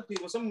brainwash other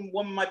people. Some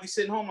woman might be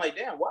sitting home like,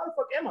 damn, why the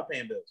fuck am I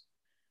paying bills?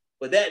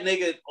 But that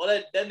nigga,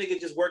 that nigga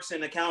just works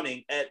in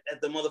accounting at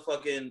the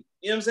motherfucking,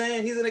 you know what I'm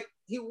saying?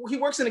 He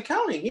works in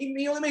accounting.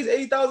 He only makes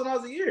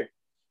 $80,000 a year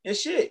and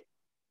shit.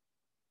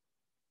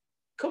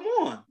 Come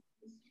on.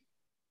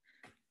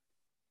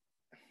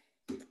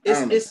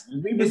 It's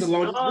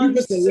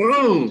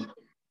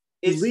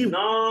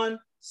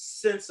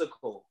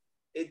nonsensical.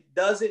 It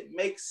doesn't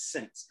make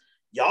sense.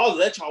 Y'all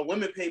let y'all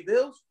women pay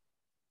bills?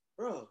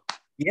 Bro.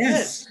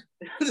 Yes.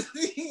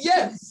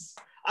 Yes.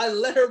 I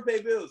let her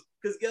pay bills.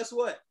 Because guess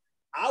what?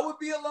 I would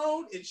be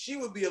alone and she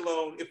would be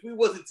alone if we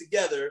wasn't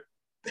together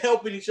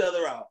helping each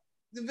other out.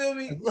 You feel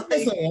me?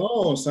 Like,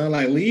 alone, son.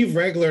 Like, leave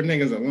regular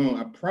niggas alone.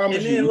 I promise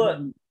and you. Then look.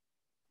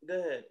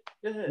 Go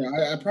ahead.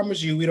 I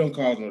promise you we don't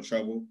cause no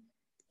trouble.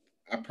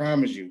 I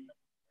promise you.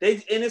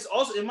 And it's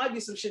also, it might be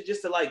some shit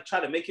just to like try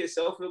to make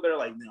yourself feel better.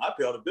 Like, man, I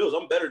pay all the bills.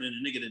 I'm better than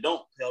the nigga that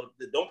don't pay all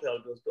the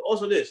bills. But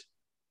also this,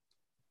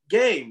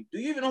 Game, do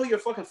you even know who your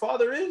fucking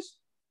father is?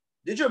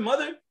 Did your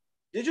mother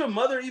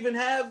even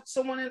have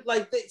someone in,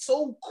 like, they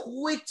so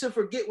quick to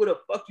forget where the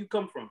fuck you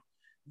come from?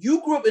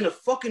 You grew up in a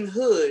fucking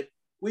hood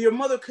where your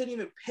mother couldn't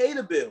even pay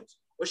the bills,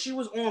 or she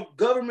was on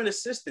government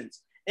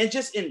assistance. And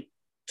just in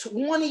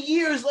 20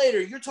 years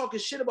later, you're talking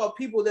shit about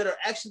people that are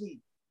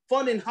actually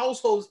funding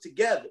households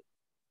together.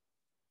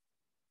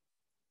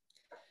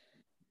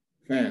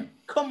 Man.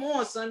 Come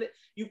on, son.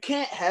 You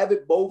can't have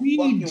it both.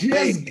 We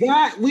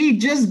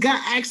just got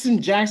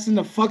Action Jackson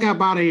the fuck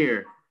out of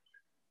here.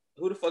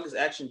 Who the fuck is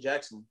Action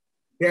Jackson?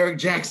 Derek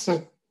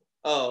Jackson.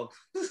 Oh.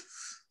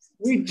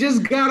 We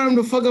just got him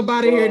the fuck up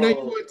out of here. Now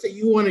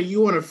you want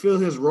to fill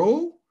his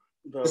role?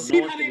 Bro, no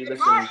one should be listening.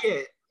 Not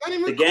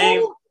even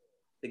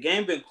the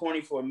game been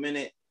corny for a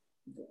minute.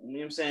 You know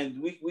what I'm saying?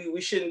 We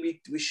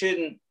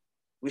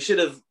should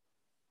have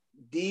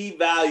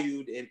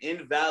devalued and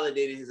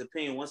invalidated his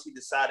opinion once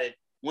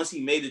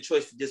he made the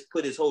choice to just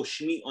put his whole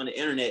schmeat on the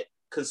internet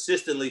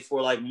consistently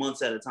for like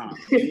months at a time.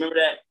 You remember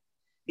that?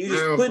 He was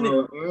just putting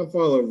it. I'll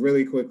follow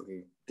really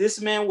quickly.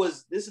 This man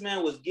was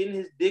getting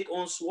his dick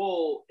on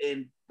swole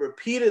and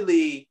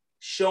repeatedly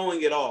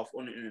showing it off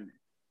on the internet.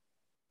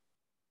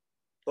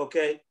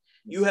 Okay?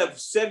 You have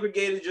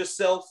segregated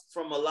yourself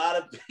from a lot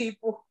of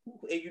people,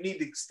 and you need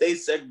to stay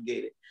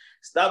segregated.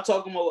 Stop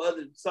talking about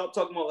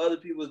what other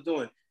people is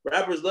doing.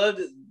 Rappers love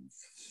it.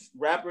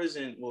 Rappers,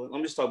 and well, let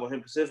me just talk about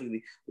him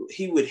specifically.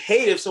 He would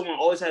hate if someone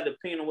always had an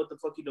opinion on what the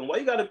fuck you doing. Why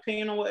you got an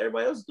opinion on what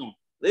everybody else is doing?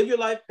 Live your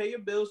life, pay your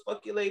bills,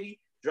 fuck your lady,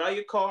 drive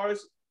your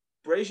cars,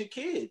 raise your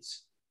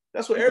kids.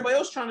 That's what everybody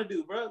else trying to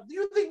do, bro. Do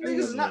you think niggas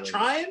is not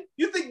trying?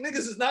 You think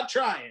niggas is not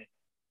trying?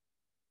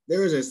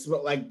 There was a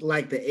like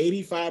the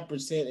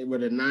 85%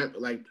 with the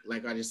not like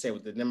I just said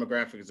with the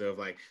demographics of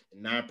like the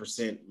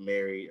 9%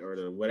 married or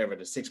the whatever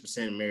the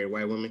 6% married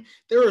white women.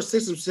 There are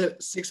 6%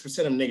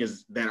 of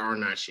niggas that are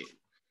not shit,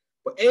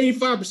 but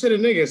 85% of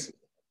niggas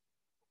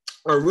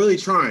are really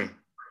trying.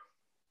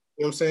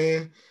 You know what I'm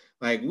saying?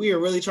 Like we are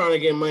really trying to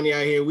get money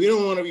out here. We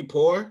don't want to be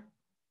poor.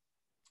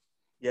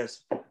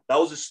 Yes, that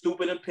was a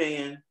stupid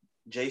opinion.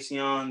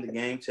 Jayceon, the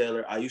Game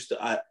Taylor. I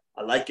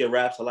like your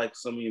raps. I like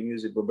some of your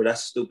music, but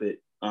that's stupid.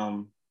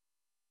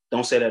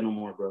 Don't say that no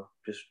more, bro.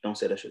 Just don't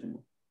say that shit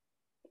anymore.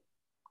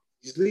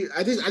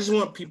 I just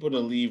want people to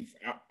leave.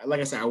 Like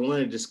I said, I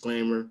want a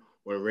disclaimer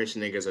when rich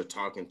niggas are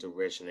talking to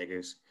rich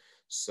niggas,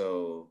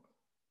 so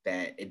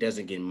that it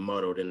doesn't get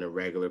muddled in the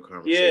regular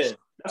conversation. Yeah,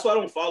 that's why I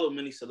don't follow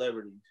many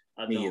celebrities.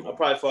 I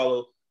probably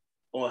follow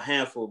a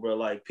handful, bro.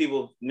 Like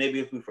people, maybe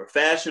if we for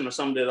fashion or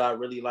something that I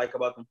really like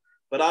about them,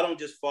 but I don't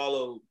just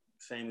follow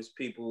famous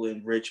people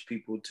and rich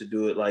people to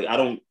do it. Like I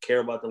don't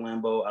care about the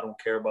Lambo. I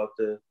don't care about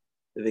the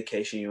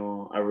vacation you're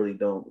on. I really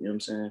don't. You know what I'm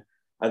saying?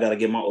 I gotta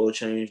get my oil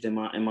changed in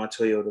my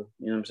Toyota.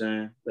 You know what I'm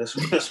saying?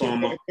 That's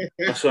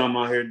what I'm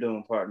out here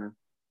doing, partner.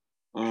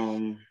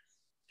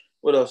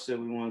 What else did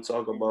we want to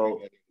talk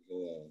about?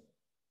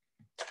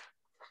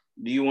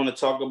 Do you want to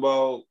talk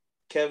about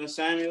Kevin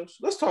Samuels?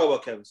 Let's talk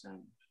about Kevin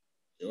Samuels.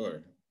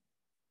 Sure.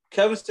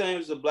 Kevin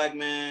Samuels is a black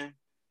man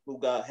who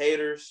got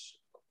haters.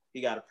 He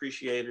got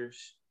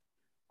appreciators.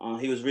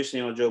 He was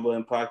recently on Joe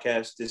Budden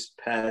podcast this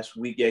past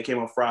week. Yeah, it came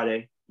on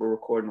Friday. We're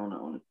recording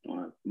on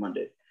a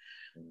Monday.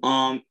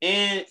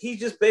 And he's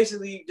just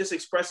basically just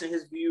expressing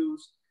his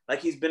views, like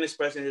he's been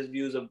expressing his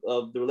views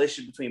of the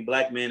relationship between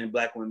black men and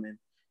black women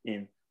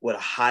and what a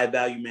high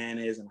value man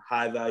is and a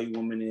high value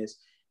woman is.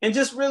 And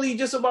just really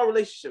just about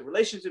relationship.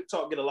 Relationship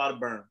talk get a lot of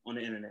burn on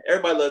the internet.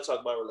 Everybody loves to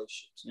talk about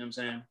relationships. You know what I'm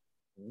saying?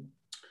 Mm-hmm.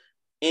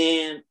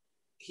 And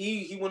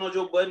he went on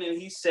Joe Budden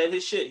and he said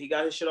his shit. He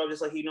got his shit off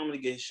just like he normally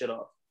gets his shit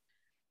off.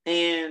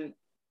 And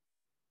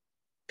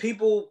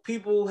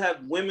people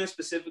have women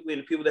specifically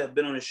and the people that have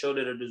been on the show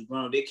that are just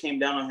grown, they came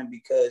down on him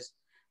because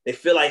they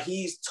feel like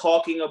he's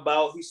talking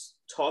about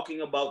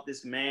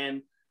this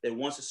man that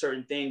wants a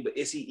certain thing, but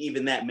is he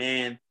even that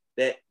man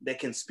that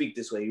can speak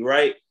this way,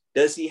 right?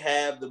 Does he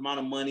have the amount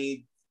of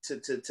money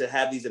to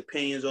have these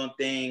opinions on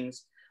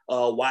things?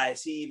 Why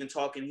is he even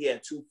talking? He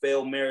had 2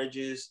 failed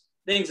marriages,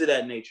 things of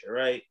that nature,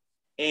 right?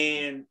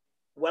 And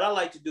what I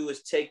like to do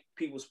is take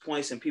people's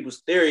points and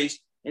people's theories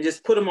and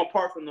just put them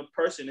apart from the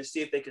person and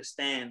see if they can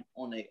stand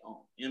on their own.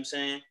 You know what I'm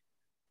saying?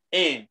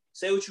 And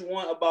say what you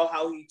want about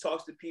how he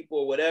talks to people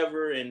or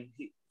whatever. And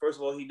first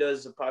of all, he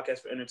does a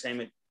podcast for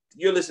entertainment.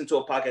 You're listening to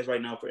a podcast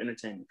right now for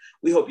entertainment.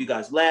 We hope you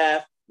guys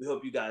laugh. We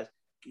hope you guys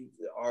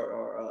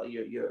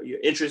your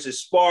interest is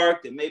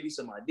sparked and maybe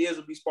some ideas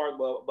will be sparked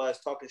by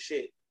us talking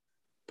shit.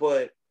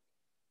 But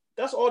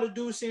that's all the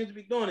dude seems to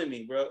be doing to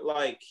me, bro.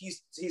 Like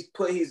he's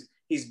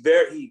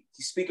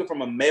speaking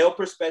from a male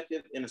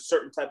perspective and a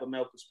certain type of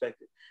male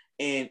perspective.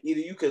 And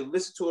either you can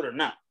listen to it or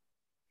not.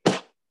 You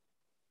know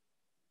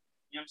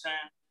what I'm saying?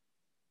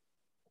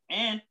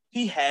 And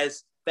he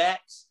has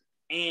facts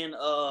and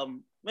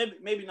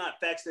maybe not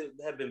facts that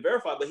have been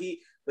verified, but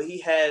he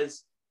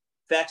has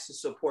facts to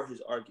support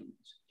his arguments.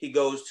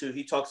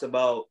 He talks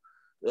about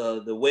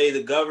the way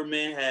the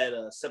government had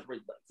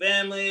separated the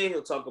family.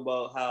 He'll talk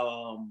about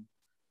how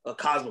a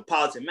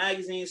Cosmopolitan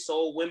magazine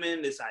sold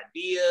women this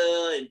idea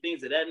and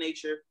things of that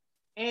nature.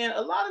 And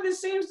a lot of it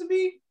seems to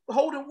be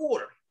holding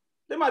water.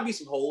 There might be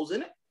some holes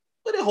in it,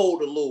 but it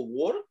hold a little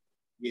water.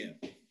 Yeah.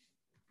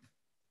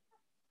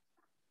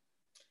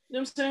 You know what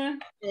I'm saying?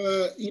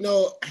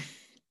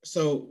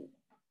 So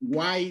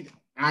why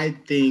I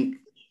think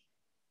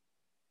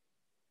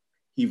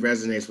he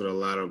resonates with a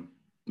lot of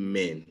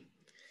men.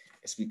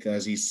 It's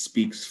because he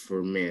speaks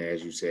for men,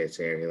 as you said,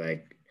 Terry.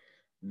 Like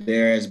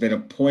there has been a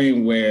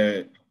point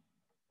where,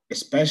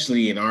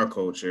 especially in our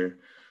culture,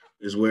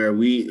 is where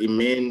we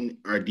men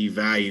are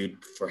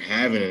devalued for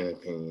having an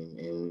opinion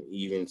and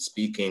even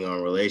speaking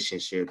on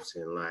relationships.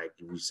 And like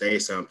if you say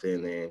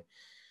something and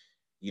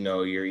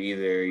you're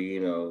either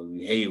you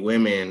hate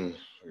women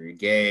or you're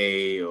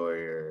gay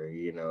or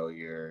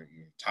you're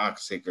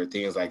toxic or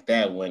things like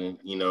that when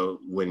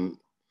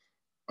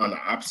on the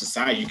opposite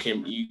side, you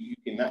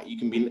cannot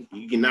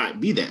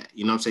be that.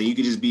 You know what I'm saying? You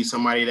could just be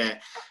somebody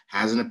that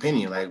has an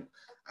opinion. Like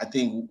I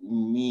think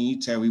me,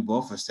 Terry, we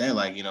both have said,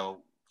 like, you know,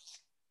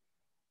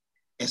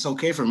 it's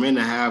okay for men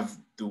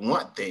to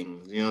want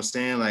things. You know what I'm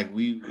saying? Like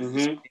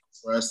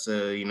for us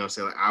to, you know,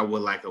 say like I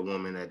would like a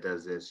woman that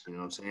does this. You know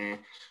what I'm saying?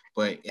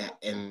 But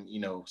and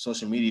you know,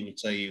 social media will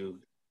tell you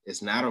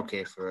it's not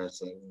okay for us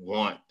to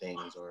want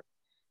things or,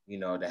 you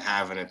know, to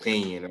have an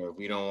opinion, or if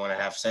we don't want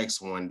to have sex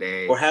one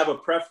day, or have a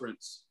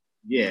preference.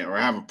 Yeah, or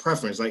have a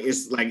preference. Like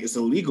it's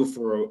illegal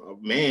for a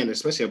man,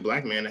 especially a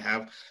black man, to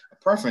have a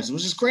preference,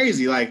 which is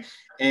crazy. Like,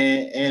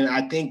 and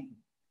I think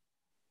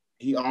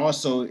he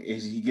also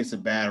he gets a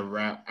bad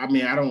rap. I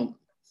mean,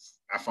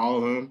 I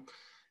follow him,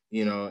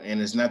 you know,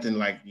 and it's nothing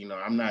like, you know,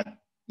 I'm not,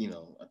 you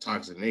know, a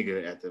toxic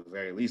nigga at the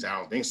very least. I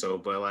don't think so.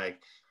 But like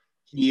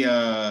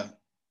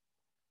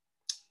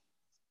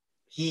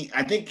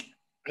I think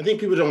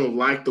people don't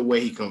like the way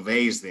he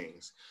conveys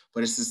things,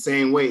 but it's the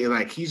same way.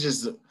 Like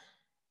he's the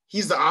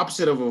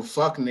opposite of a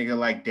fuck nigga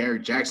like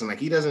Derrick Jackson. Like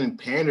he doesn't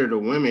pander to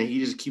women. He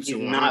just keeps it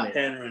 100. He's not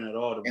pandering at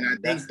all to women.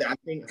 And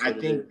I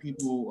think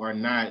people are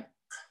not.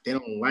 They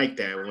don't like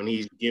that when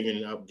he's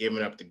giving up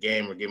the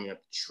game or giving up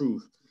the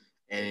truth.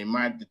 And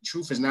the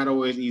truth is not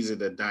always easy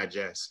to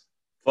digest.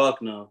 Fuck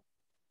no.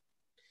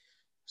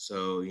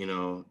 So, you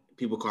know,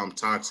 people call him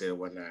toxic or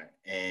whatnot.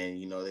 And,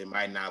 you know, they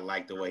might not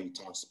like the way he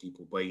talks to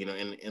people. But, you know,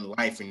 in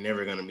life, you're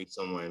never going to meet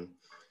someone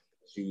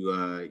that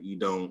you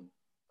don't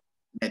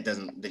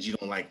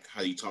like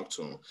how you talk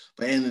to them.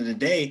 But at the end of the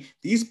day,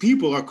 these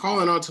people are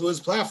calling onto his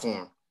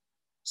platform.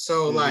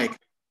 So, like,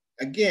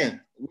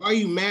 again, why are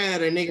you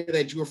mad at a nigga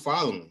that you're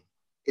following?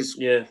 It's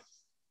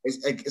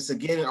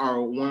again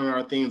one of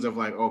our things of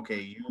like,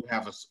 okay, you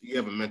have a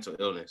mental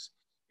illness.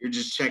 You're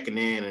just checking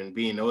in and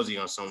being nosy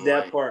on someone.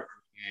 That part.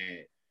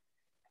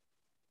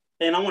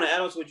 And I want to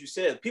add on to what you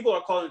said. People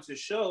are calling to the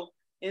show,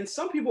 and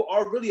some people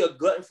are really a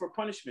glutton for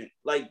punishment.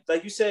 Like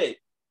you said,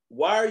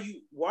 why are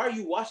you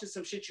watching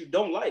some shit you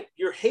don't like?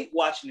 You're hate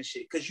watching the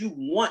shit because you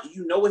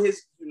know what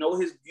his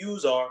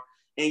views are,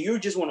 and you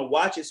just want to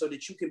watch it so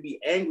that you can be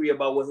angry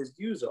about what his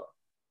views are.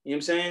 You know what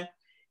I'm saying?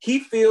 He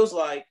feels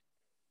like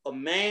a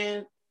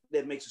man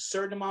that makes a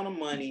certain amount of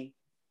money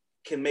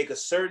can make a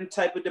certain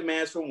type of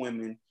demands from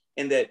women,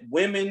 and that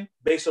women,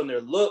 based on their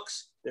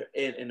looks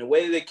and the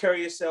way they carry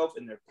themselves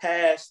in their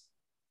past,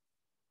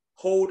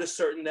 hold a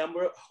certain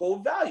number,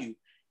 hold value.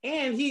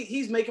 And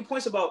he's making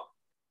points about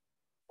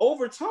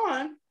over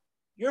time,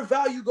 your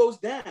value goes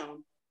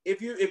down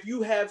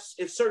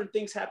if certain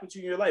things happen to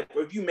you in your life,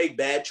 or if you make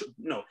bad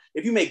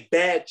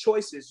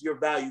choices, your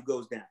value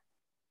goes down.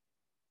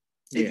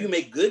 Yeah. If you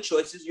make good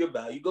choices, your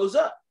value goes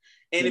up.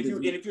 And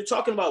if you're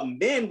talking about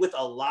men with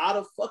a lot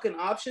of fucking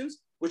options,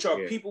 which are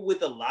people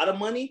with a lot of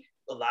money,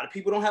 a lot of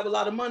people don't have a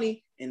lot of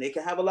money, and they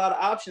can have a lot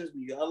of options, but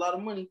you got a lot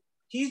of money.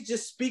 He's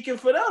just speaking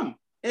for them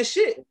and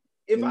shit.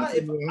 I'm not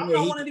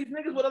one of these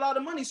niggas with a lot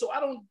of money, so I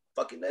don't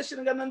fucking, that shit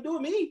ain't got nothing to do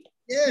with me.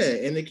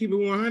 Yeah, and they keep it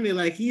 100.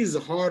 Like he's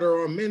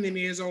harder on men than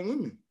he is on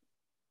women.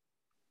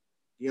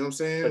 You know what I'm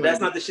saying? But that's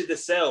not the shit to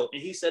sell.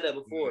 And he said that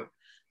before.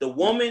 The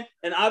woman,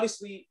 and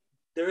obviously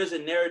there is a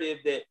narrative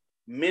that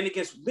men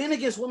against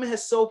women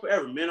has sold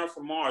forever. Men are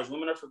for Mars,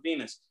 women are for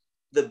Venus.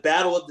 The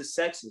battle of the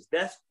sexes,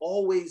 that's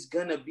always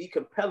gonna be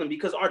compelling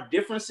because our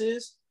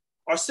differences,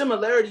 our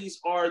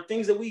similarities are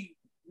things that we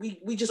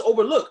just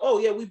overlook. Oh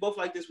yeah, we both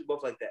like this, we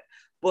both like that.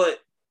 But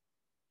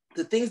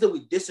the things that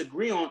we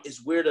disagree on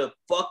is where the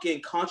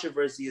fucking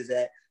controversy is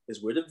at,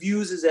 is where the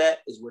views is at,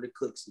 is where the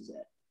clicks is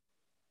at.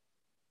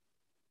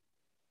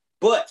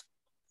 But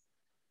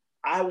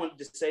I wanted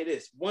to say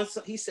this. Once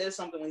he said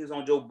something when he was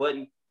on Joe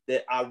Budden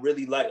that I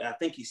really liked. I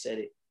think he said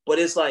it, but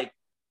it's like,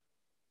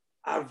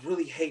 I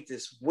really hate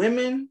this.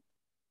 Women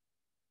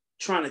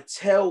trying to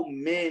tell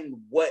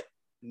men what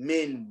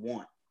men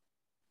want.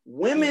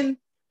 Women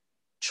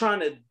trying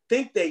to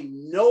think they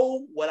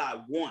know what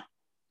I want.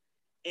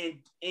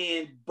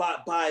 And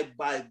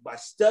by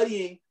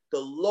studying the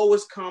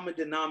lowest common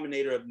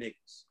denominator of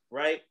niggas,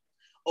 right?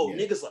 Oh,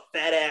 niggas are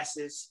fat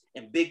asses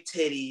and big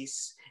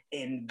titties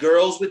and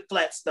girls with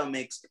flat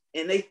stomachs.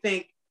 And they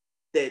think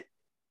that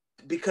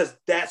because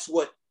that's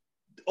what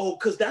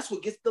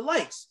gets the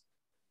likes.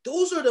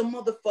 Those are the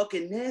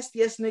motherfucking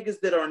nasty ass niggas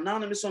that are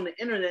anonymous on the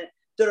internet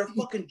that are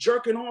fucking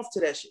jerking off to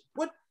that shit.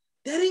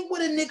 That ain't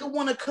what a nigga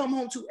want to come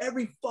home to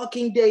every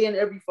fucking day and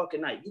every fucking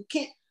night.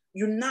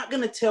 You're not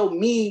going to tell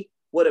me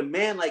what a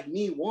man like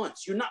me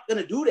wants. You're not going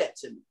to do that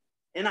to me.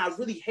 And I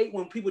really hate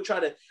when people try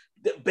to,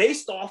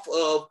 based off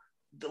of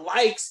the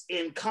likes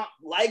and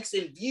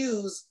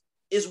views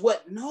is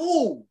what,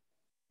 no.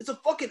 It's a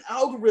fucking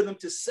algorithm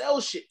to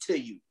sell shit to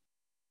you.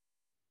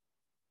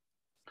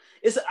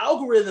 It's an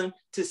algorithm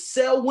to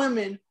sell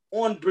women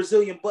on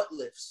Brazilian butt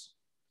lifts.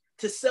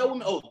 To sell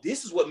women, oh,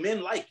 this is what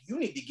men like. You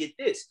need to get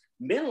this.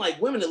 Men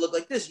like women that look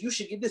like this. You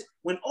should get this.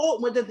 When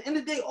at the end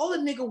of the day, all a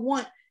nigga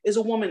want is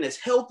a woman that's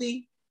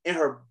healthy in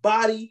her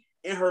body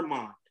and her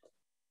mind.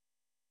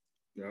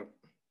 Yep.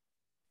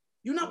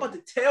 You're not about to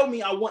tell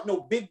me I want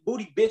no big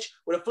booty bitch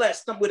with a flat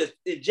stomach with an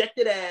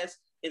injected ass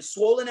and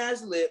swollen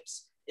ass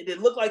lips and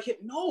then look like him.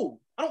 No,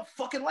 I don't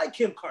fucking like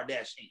Kim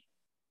Kardashian.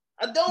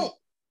 I don't.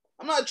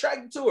 I'm not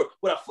attracted to her.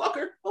 Would I fuck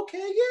her? Okay,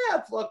 yeah,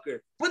 I fuck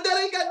her. But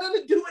that ain't got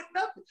nothing to do with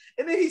nothing.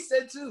 And then he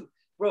said too,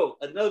 bro,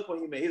 another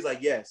point he made, he's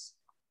like, yes.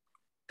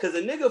 Because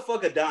a nigga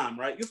fuck a dime,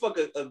 right? You fuck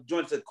a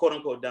joint a quote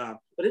unquote dime.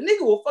 But a nigga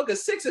will fuck a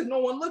six if no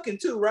one looking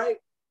too, right?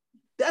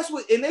 That's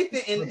what, and they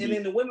think, and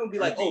then the women will be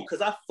like, oh,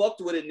 because I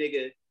fucked with a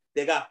nigga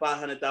that got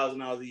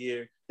 $500,000 a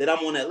year, that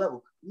I'm on that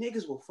level.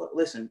 Niggas will fuck,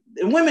 listen,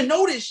 and women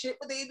know this shit,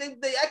 but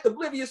they act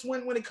oblivious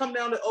when it come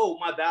down to, oh,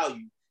 my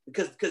value.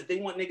 Because they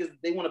want niggas,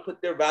 they want to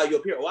put their value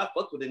up here. Oh, I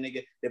fucked with a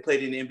nigga that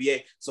played in the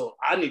NBA, so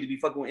I need to be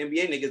fucking with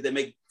NBA niggas that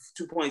make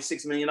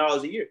 $2.6 million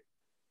a year.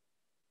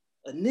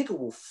 A nigga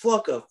will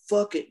fuck a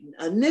fuck with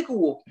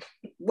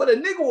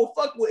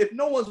if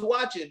no one's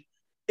watching.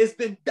 It's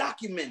been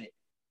documented.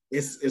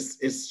 It's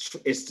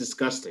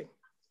disgusting.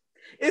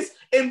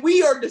 And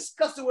we are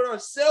disgusted with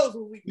ourselves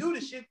when we do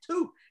this shit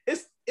too.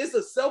 It's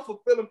a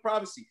self-fulfilling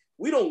prophecy.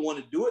 We don't want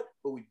to do it,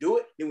 but we do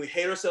it. Then we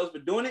hate ourselves for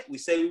doing it. We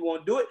say we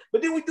won't do it,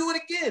 but then we do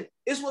it again.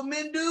 It's what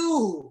men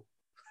do.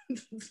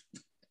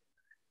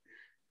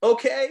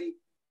 Okay?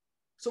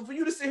 So for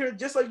you to sit here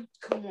just like,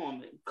 come on,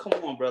 man.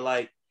 Come on, bro.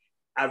 Like,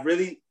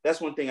 that's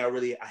one thing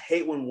I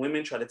hate when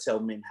women try to tell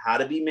men how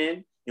to be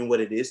men and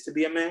what it is to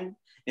be a man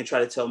and try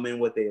to tell men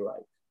what they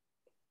like.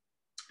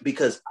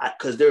 Because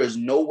there is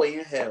no way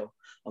in hell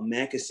a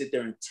man can sit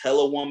there and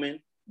tell a woman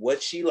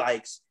what she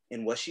likes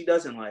and what she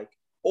doesn't like,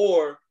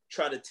 or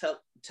try to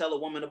tell a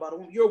woman about a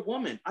woman. You're a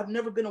woman. I've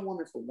never been a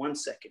woman for 1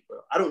 second, bro.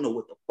 I don't know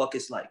what the fuck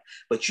it's like.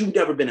 But you've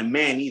never been a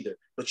man either.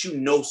 But you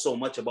know so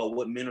much about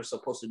what men are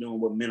supposed to do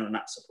and what men are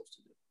not supposed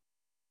to do.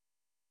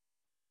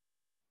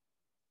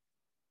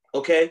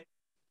 Okay?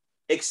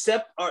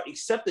 Accept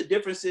the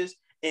differences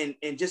and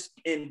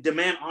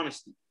demand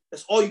honesty.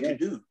 That's all you can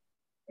do.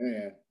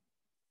 Yeah.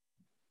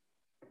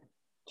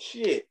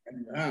 Shit.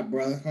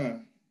 Brother, huh?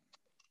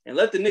 And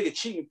let the nigga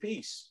cheat in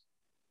peace.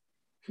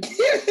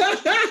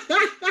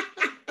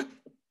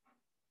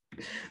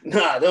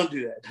 Nah, don't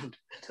do that.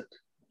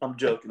 I'm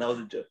joking. That was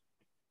a joke.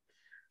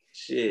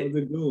 Shit. How's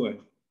it going?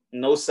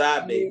 No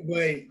side, baby.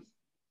 But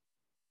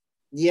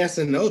yes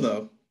and no,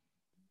 though.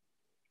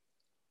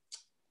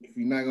 If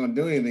you're not gonna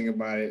do anything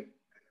about it,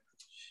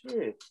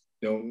 shit.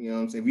 Don't, you know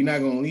what I'm saying? If you're not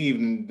gonna leave,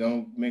 then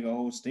don't make a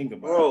whole stink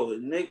about it. Bro,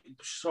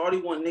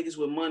 Shorty want niggas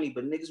with money,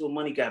 but niggas with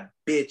money got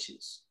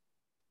bitches.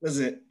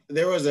 Listen,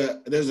 there's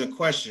a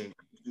question.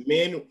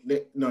 Men,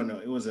 it's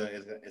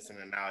an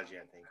analogy,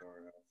 I think, or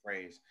a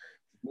phrase.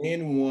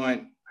 Men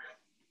want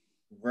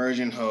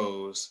virgin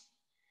hoes,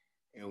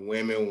 and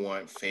women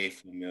want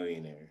faithful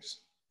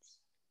millionaires.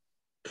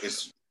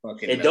 It's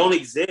fucking. It don't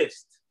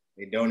exist.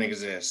 They don't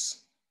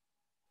exist.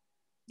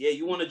 Yeah,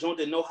 you want a joint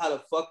that know how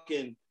to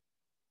fucking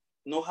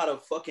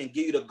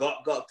give you the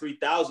Gawk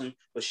 3000,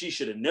 but she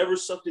should have never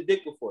sucked a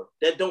dick before.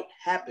 That don't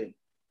happen.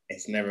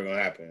 It's never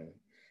gonna happen.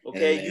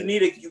 Okay,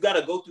 you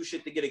gotta go through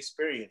shit to get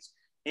experience.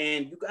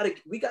 And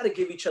we gotta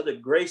give each other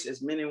grace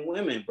as men and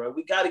women, bro.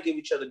 We gotta give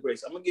each other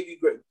grace. I'm gonna give you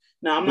grace.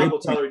 Now, I'm not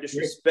gonna tolerate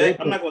disrespect.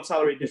 I'm not gonna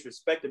tolerate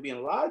disrespect of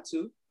being lied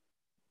to.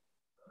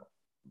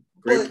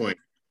 Great point.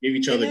 Give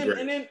each other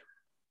grace.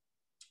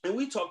 And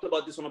we talked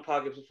about this on the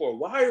podcast before.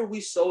 Why are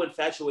we so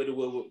infatuated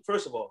with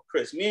first of all,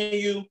 Chris, me and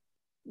you,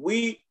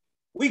 we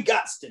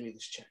got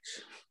stimulus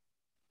checks.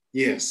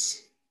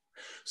 Yes.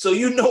 So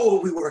you know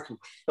what we're working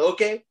with,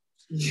 okay?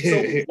 Yeah.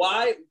 So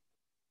why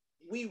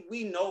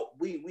we know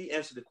we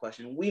answered the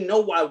question. We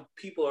know why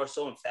people are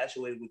so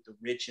infatuated with the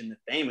rich and the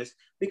famous,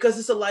 because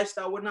it's a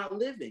lifestyle we're not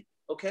living,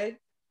 okay?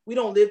 We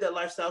don't live that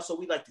lifestyle, so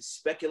we like to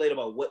speculate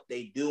about what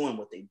they do and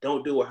what they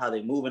don't do, or how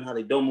they move and how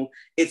they don't move.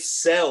 It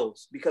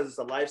sells because it's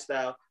a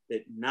lifestyle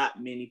that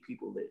not many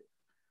people live.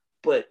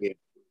 But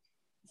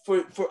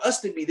for us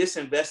to be this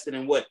invested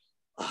in what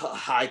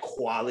high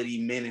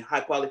quality men and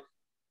high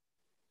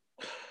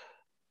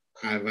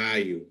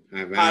value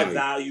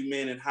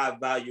men and high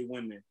value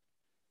women,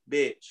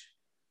 bitch,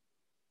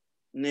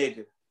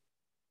 nigga.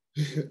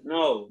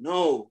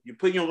 No, you're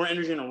putting your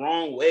energy in the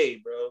wrong way,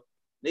 bro.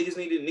 Niggas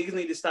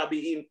need to stop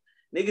eating.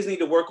 Niggas need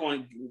to work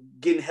on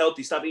getting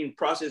healthy. Stop eating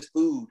processed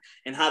food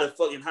and how to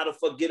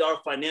get our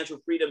financial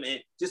freedom and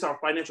just our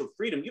financial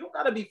freedom. You don't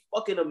gotta be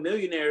fucking a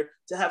millionaire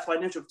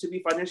to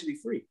be financially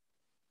free.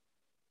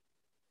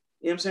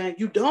 You know what I'm saying?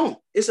 You don't.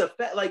 It's a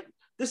fact. Like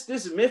this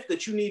myth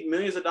that you need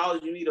millions of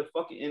dollars, you need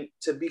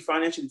to be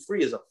financially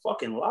free is a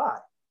fucking lie.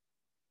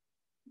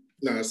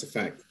 No, it's a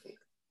fact.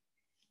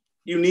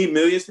 You need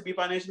millions to be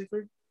financially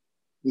free?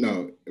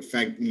 No, in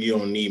fact, you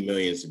don't need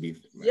millions to be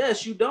free.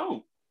 Yes, you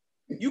don't.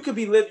 You could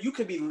be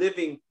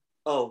living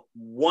a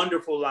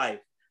wonderful life,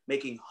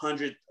 making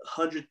 $100,000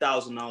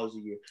 a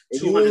year,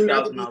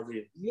 $200,000 a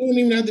year. You don't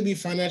even have to be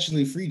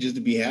financially free just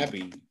to be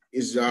happy.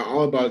 It's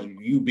all about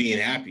you being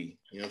happy.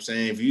 You know what I'm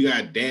saying? If you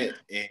got debt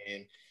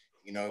and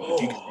if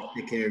you can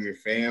take care of your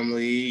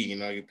family,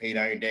 you pay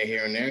down your debt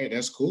here and there,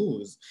 that's cool.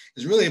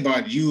 It's really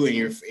about you and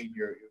your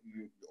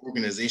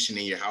organization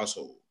and your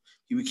household.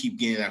 You would keep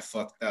getting that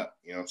fucked up.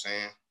 You know what I'm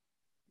saying?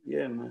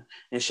 Yeah, man.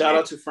 And shout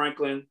out to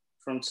Franklin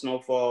from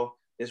Snowfall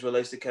This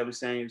relates to Kevin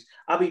Samuels.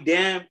 I'll be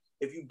damned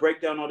if you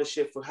break down all the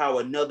shit for how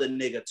another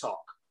nigga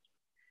talk.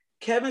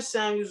 Kevin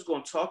Samuels is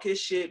gonna talk his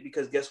shit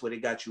because guess what?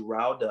 It got you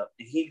riled up,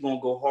 and he gonna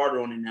go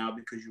harder on it now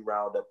because you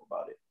riled up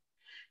about it.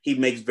 He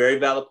makes very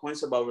valid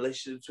points about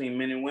relationships between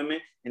men and women,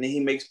 and then he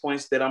makes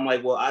points that I'm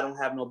like, well, I don't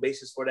have no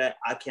basis for that.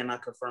 I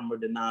cannot confirm or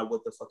deny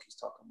what the fuck he's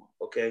talking about.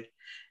 Okay,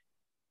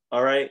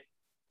 all right.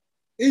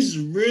 It's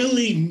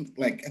really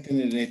like at the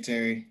end of the day,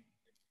 Terry.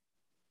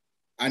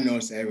 I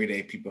notice every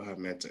day people have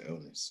mental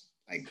illness.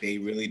 Like they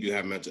really do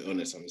have mental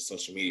illness on the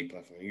social media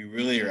platform. You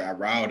really are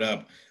riled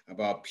up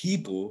about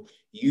people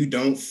you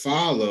don't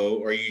follow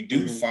or you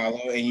do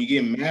follow, and you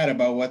get mad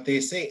about what they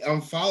say.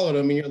 Unfollow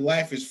them, and your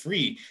life is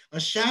free.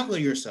 Unshackle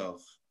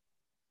yourself.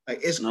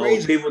 Like it's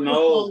crazy. People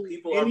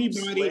are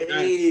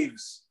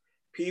slaves.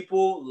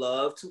 People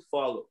love to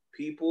follow.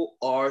 People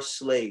are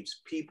slaves.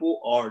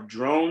 People are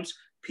drones.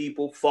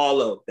 People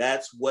follow.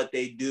 That's what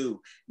they do.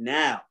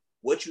 Now,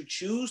 what you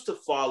choose to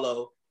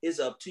follow is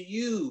up to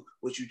you.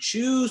 What you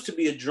choose to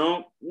be a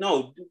drone,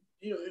 no,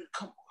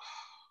 come on.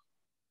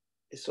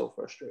 It's so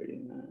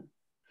frustrating, man.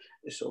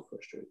 It's so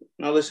frustrating.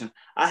 Now, listen,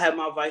 I have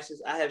my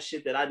vices. I have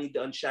shit that I need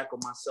to unshackle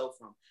myself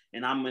from,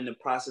 and I'm in the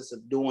process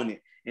of doing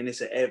it. And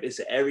it's an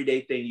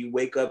everyday thing. You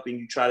wake up and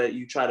you try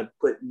to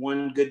put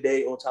one good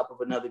day on top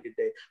of another good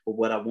day. But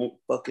what I won't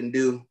fucking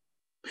do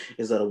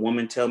is let a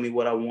woman tell me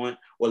what I want,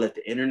 or let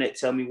the internet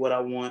tell me what I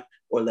want,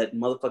 or let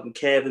motherfucking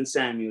Kevin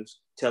Samuels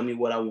tell me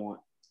what I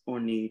want or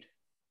need.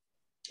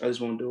 I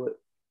just won't do it.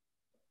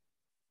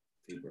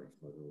 People are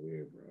fucking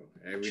weird,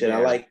 bro. Shit,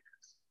 I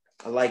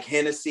like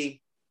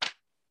Hennessy,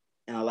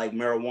 and I like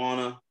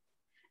marijuana,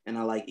 and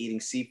I like eating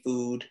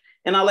seafood,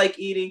 and I like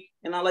eating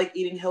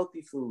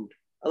healthy food.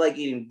 I like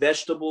eating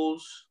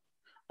vegetables.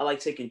 I like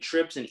taking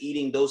trips and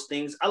eating those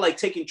things. I like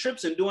taking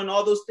trips and doing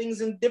all those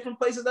things in different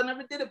places I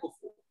never did it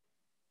before.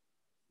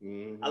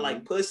 I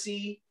like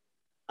pussy.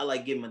 I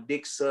like getting my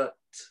dick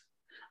sucked.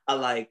 I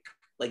like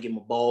getting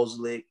my balls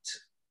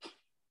licked.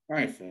 All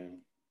right, fam.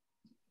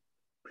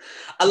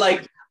 I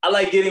like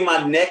getting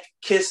my neck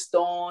kissed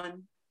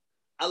on.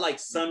 I like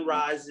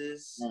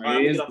sunrises. All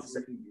right, it's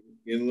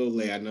getting a little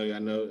late. I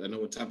know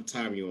what type of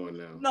time you're on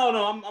now.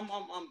 No,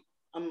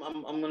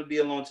 I'm gonna be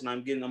alone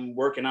tonight. I'm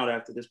working out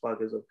after this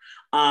podcast.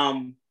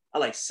 I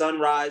like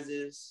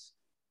sunrises.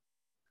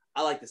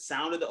 I like the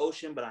sound of the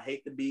ocean, but I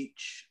hate the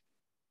beach.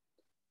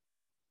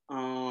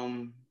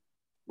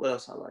 What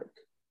else I like?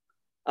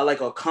 I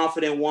like a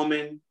confident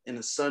woman in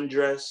a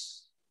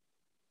sundress.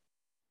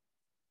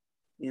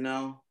 You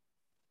know,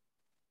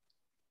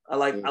 I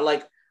like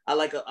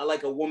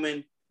a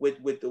woman with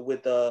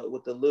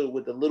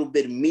a little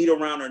bit of meat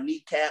around her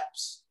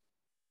kneecaps.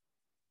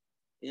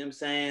 You know what I'm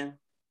saying?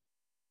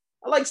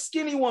 I like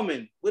skinny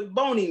woman with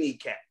bony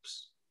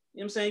kneecaps. You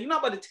know what I'm saying? You're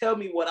not about to tell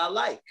me what I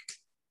like.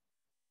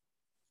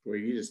 Well,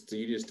 you just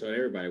told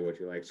everybody what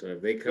you like. So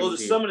if they come,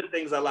 those are some of the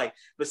things I like.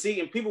 But see,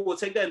 and people will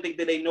take that and think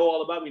that they know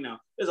all about me now.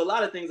 There's a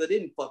lot of things I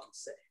didn't fucking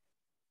say.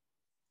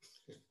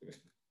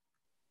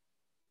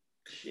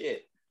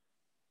 Shit.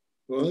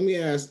 Well, let me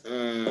ask.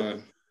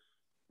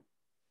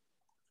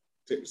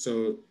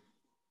 So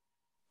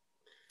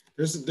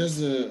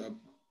there's a.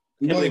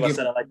 I can't believe I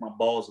said I like my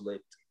balls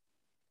licked.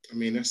 I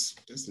mean,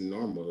 that's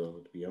normal though,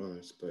 to be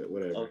honest. But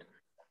whatever. Okay.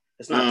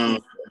 It's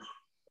not.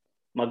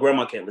 My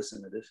grandma can't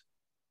listen to this.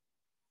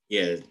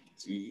 Yeah,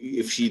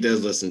 if she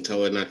does listen,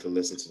 tell her not to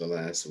listen to the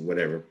last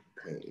whatever.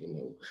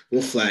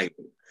 We'll flag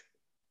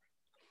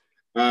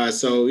it.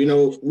 So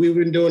we've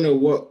been doing a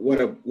what would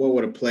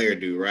a player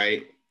do,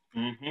 right?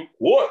 Mm-hmm.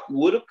 What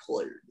would a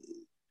player do?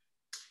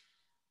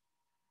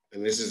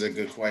 And this is a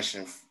good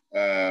question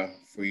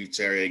for you,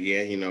 Terry.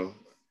 Again,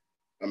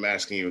 I'm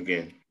asking you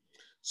again.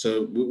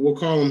 So we'll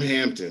call him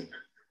Hampton.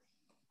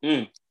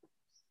 He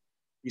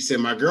said,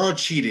 "My girl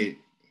cheated,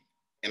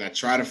 and I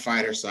tried to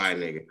fight her side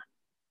nigga.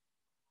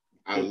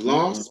 I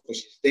lost, but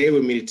she stayed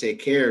with me to take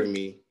care of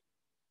me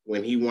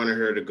when he wanted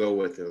her to go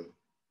with him.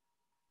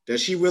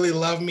 Does she really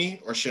love me,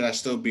 or should I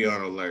still be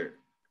on alert?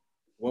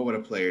 What would a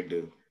player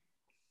do?"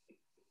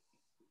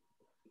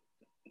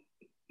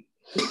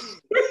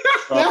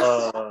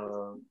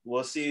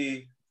 Well,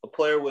 see, a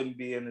player wouldn't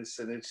be in this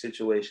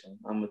situation.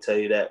 I'm gonna tell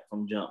you that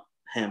from jump.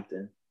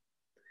 Hampton,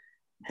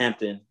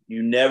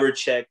 you never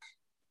check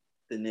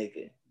the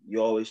nigga.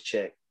 You always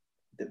check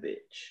the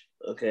bitch.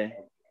 Okay.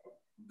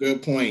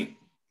 Good point.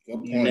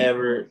 You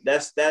never.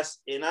 That's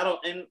and I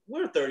don't. And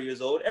we're 30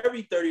 years old.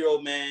 Every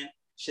 30-year-old man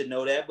should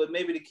know that. But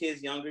maybe the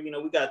kids younger.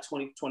 We got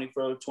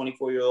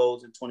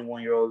 24-year-olds and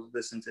 21-year-olds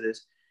listen to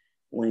this.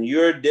 When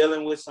you're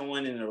dealing with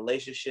someone in a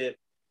relationship,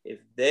 if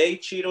they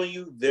cheat on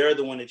you, they're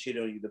the one that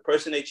cheated on you. The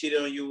person they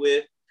cheated on you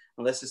with,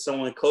 unless it's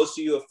someone close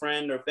to you, a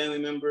friend or a family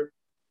member,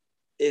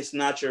 it's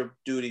not your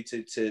duty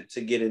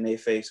to get in their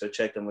face or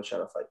check them or try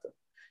to fight them.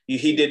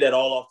 He did that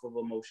all off of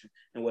emotion.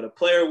 And what a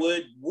player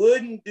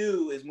wouldn't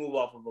do is move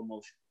off of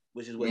emotion,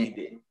 which is what he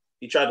did.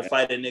 He tried to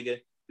fight a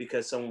nigga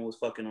because someone was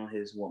fucking on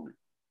his woman.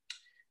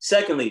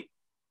 Secondly,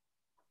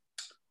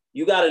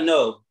 you got to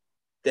know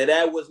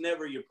that was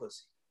never your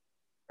pussy.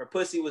 Her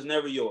pussy was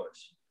never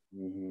yours.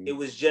 Mm-hmm. It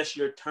was just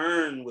your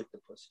turn with the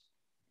pussy.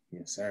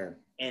 Yes, sir.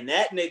 And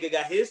that nigga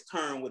got his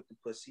turn with the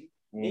pussy.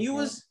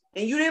 Mm-hmm.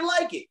 And you didn't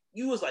like it.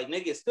 You was like,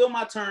 nigga, it's still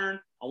my turn.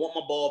 I want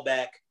my ball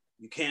back.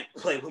 You can't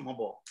play with my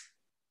ball.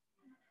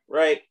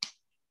 Right?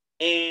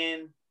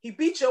 And he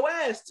beat your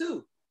ass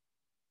too.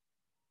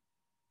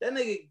 That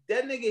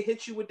nigga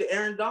hit you with the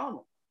Aaron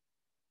Donald.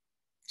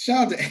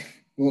 Shout out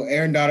to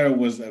Aaron Donald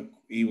was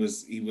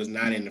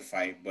not in the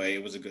fight, but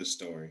it was a good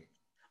story.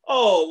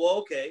 Oh, well,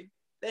 okay.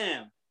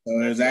 Damn. So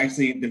it was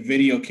actually, the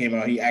video came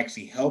out, he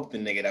actually helped the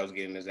nigga that was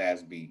getting his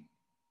ass beat.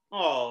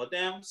 Oh,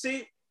 damn.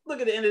 See, look,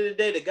 at the end of the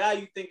day, the guy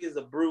you think is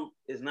a brute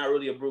is not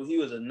really a brute. He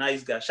was a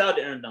nice guy. Shout out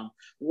to Aaron Donald.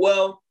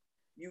 Well,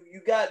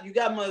 you got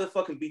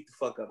motherfucking beat the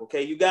fuck up,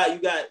 okay? You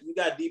got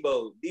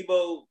Debo.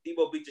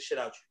 Debo beat the shit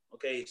out you,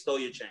 okay? He stole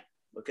your chain,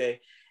 okay?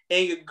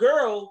 And your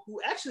girl,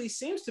 who actually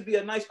seems to be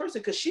a nice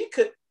person,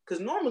 because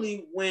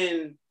normally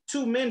when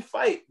two men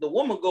fight, the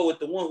woman go with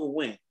the one who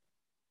wins.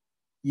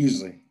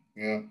 Usually,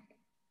 yeah.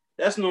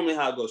 That's normally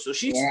how it goes. So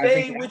she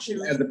stayed with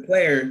you. As a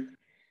player,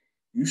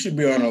 you should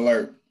be on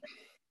alert.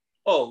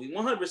 Oh,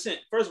 100%.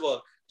 First of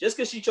all, just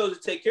because she chose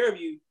to take care of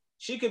you,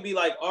 she could be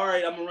like, all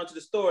right, I'm going to run to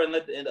the store and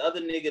let the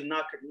other nigga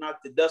knock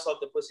the dust off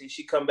the pussy, and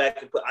she come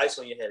back and put ice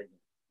on your head again.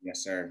 Yes,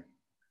 sir.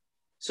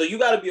 So you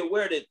got to be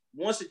aware that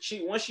once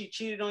she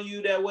cheated on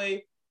you that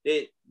way,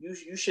 that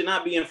you should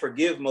not be in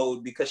forgive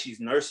mode because she's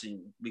nursing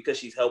you, because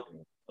she's helping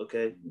you,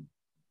 okay?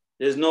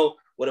 There's no,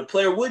 what a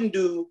player wouldn't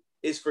do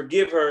is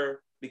forgive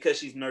her because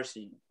she's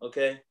nursing you,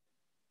 okay?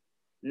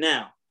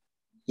 Now,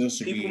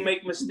 people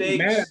make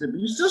mistakes.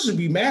 You still should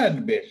be mad at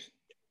the bitch.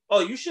 Oh,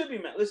 you should be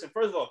mad. Listen,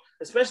 first of all,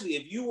 especially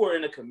if you were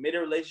in a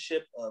committed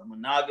relationship, a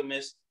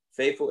monogamous,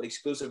 faithful,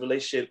 exclusive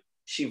relationship,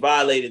 she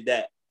violated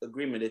that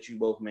agreement that you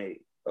both made,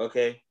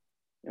 okay?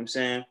 You know what I'm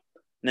saying?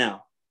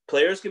 Now,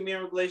 players can be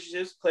in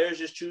relationships. Players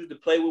just choose to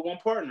play with one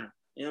partner.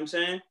 You know what I'm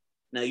saying?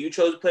 Now, you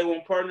chose to play with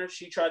one partner.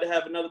 She tried to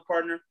have another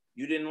partner.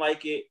 You didn't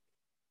like it.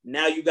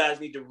 Now you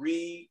guys need to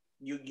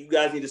you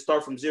guys need to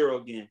start from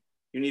zero again.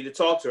 You need to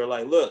talk to her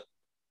like, look,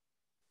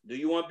 do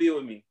you want to be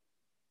with me?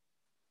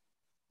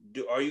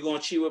 Are you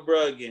going to cheat with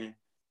bruh again?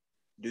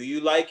 Do you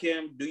like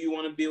him? Do you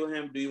want to be with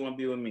him? Do you want to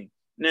be with me?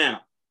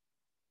 Now,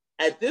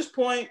 at this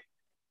point,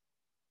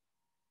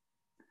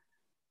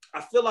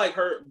 I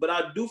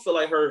do feel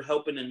like her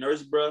helping the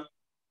nurse bruh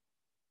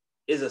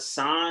is a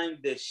sign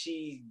that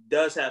she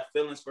does have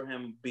feelings for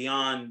him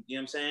beyond, you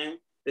know what I'm saying?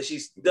 That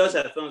she does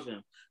have feelings for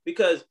him.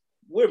 Because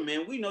we're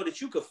men, we know that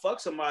you could fuck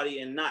somebody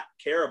and not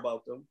care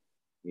about them.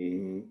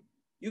 Mm-hmm.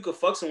 You could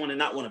fuck someone and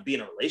not want to be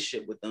in a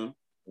relationship with them.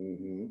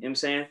 Mm-hmm. You know what I'm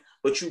saying?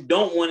 But you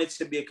don't want it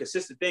to be a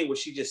consistent thing where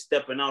she just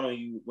stepping out on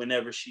you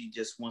whenever she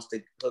just wants to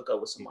hook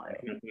up with somebody.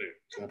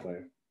 It's not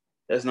player.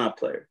 That's not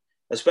player.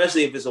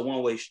 Especially if it's a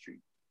one-way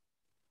street.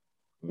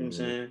 You know what I'm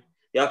saying?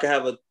 Y'all can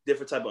have a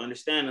different type of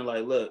understanding.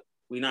 Like, look,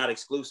 we're not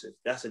exclusive.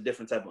 That's a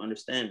different type of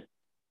understanding.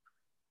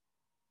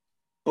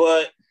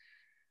 But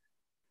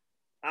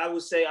I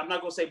would say, I'm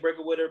not gonna say break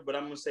it with her, but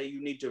I'm gonna say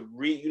you need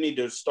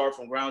to start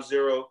from ground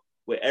zero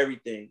with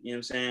everything. You know what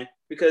I'm saying?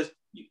 Because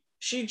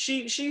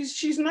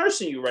she's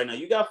nursing you right now.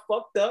 You got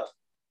fucked up,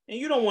 and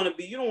you don't want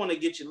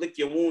to lick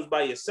your wounds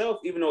by yourself,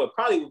 even though it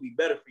probably would be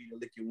better for you to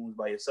lick your wounds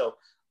by yourself.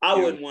 I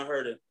wouldn't want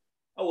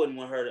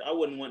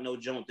no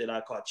junk that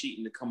I caught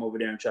cheating to come over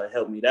there and try to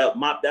help me.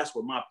 That's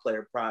where my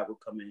player pride would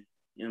come in.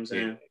 You know what I'm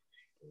saying?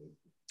 Yeah.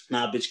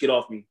 Nah, bitch, get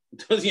off me. You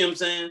know what I'm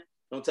saying?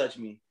 Don't touch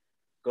me.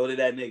 Go to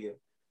that nigga.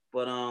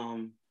 But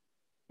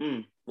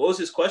what was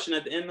his question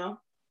at the end now?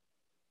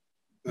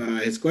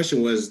 His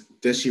question was,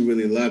 does she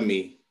really love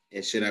me,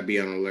 and should I be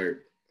on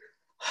alert?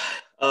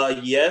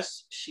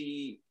 Yes,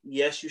 you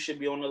should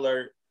be on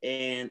alert.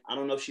 And I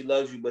don't know if she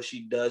loves you, but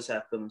she does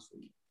have feelings for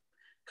you.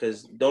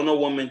 Because don't no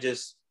woman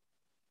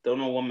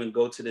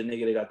go to the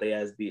nigga that got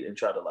their ass beat and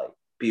try to like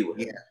be with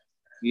him.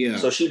 Yeah.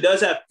 So she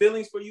does have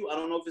feelings for you. I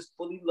don't know if it's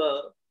fully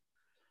love,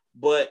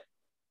 but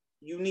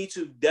you need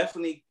to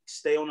definitely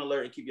stay on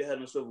alert and keep your head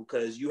on the swivel,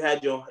 because you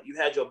had your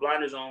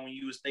blinders on when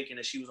you was thinking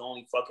that she was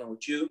only fucking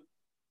with you,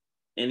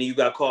 and then you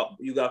got caught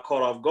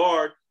off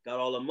guard, got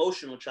all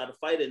emotional, tried to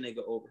fight a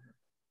nigga over her.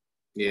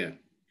 Yeah.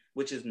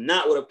 Which is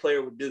not what a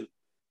player would do.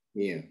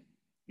 Yeah.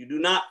 You do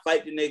not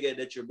fight the nigga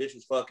that your bitch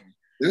was fucking.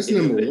 That's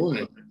number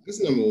one.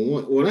 That's number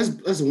one. Well, that's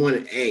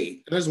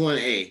 1A. That's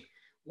 1A.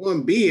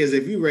 1B is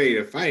if you ready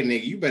to fight,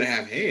 nigga, you better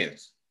have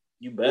hands.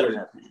 You better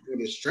have hands.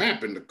 With a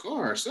strap in the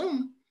car or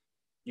something.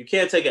 You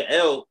can't take an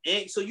L.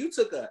 And so you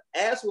took a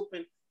ass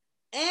whooping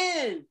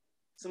and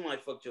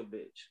somebody fucked your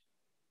bitch.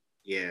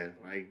 Yeah,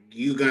 like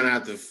you gonna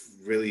have to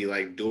really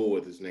like duel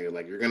with this nigga.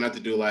 Like you're gonna have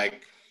to do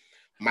like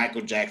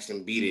Michael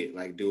Jackson beat it,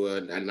 like do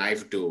a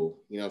knife duel.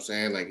 You know what I'm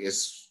saying? Like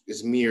it's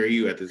me or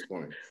you at this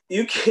point.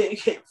 You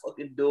can't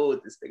fucking duel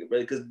with this nigga, bro,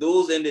 because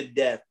duels end in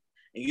death,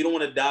 and you don't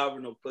want to die over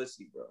no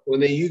pussy, bro. Well,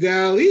 then you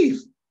gotta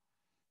leave.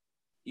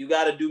 You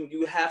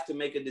have to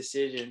make a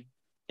decision,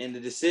 and the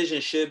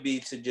decision should be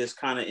to just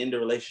kind of end the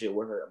relationship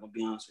with her. I'm gonna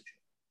be honest with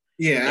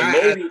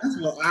Yeah,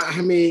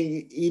 I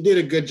mean, he did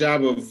a good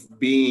job of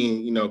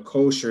being,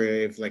 kosher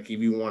if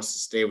he wants to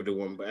stay with the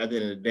woman. But at the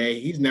end of the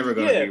day, he's never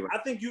going to be right.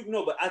 I think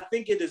but I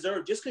think it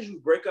deserves. Just because you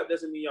break up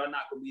doesn't mean y'all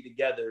not going to be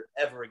together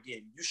ever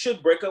again. You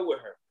should break up with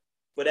her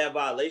for that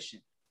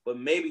violation, but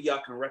maybe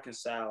y'all can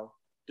reconcile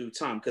through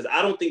time. Because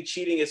I don't think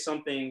cheating is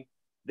something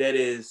that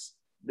is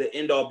the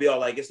end all be all.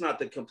 Like, it's not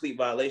the complete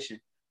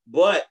violation,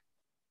 but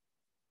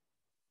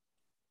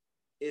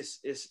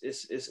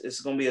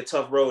it's gonna be a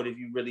tough road if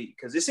you really,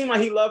 because it seemed like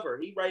he loved her.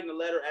 He writing a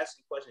letter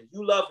asking questions.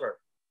 You love her,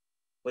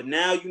 but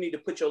now you need to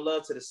put your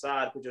love to the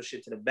side, put your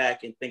shit to the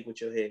back, and think with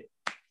your head.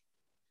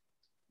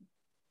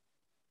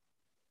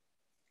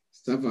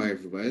 Stuff out here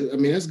for, I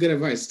mean, that's good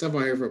advice. Stuff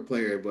out here for a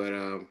player, but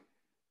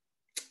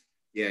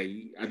yeah,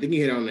 I think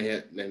you hit on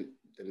the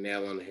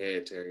nail on the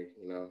head, Terry.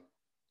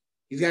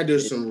 He's got to do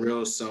some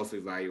real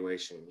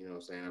self-evaluation. You know what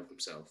I'm saying, of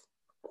himself.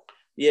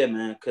 Yeah,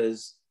 man,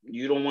 because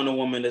you don't want a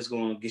woman that's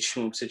going to get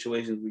you in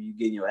situations where you're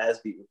getting your ass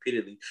beat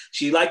repeatedly.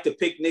 She like to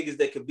pick niggas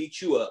that could beat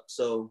you up.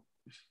 So,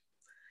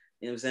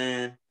 you know what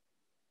I'm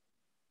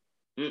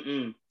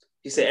saying?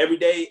 He said, every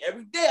day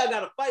I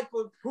got to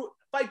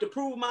fight to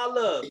prove my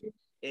love.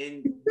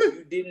 And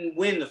you didn't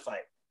win the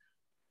fight.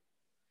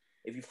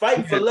 If you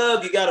fight for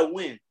love, you got to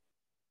win.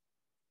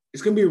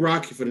 It's going to be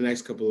rocky for the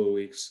next couple of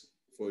weeks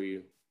for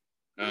you.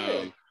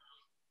 Yeah.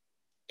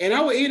 And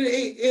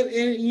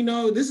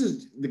this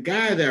is the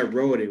guy that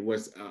wrote it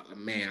was a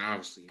man,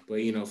 obviously, but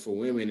for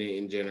women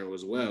in general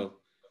as well,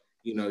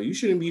 you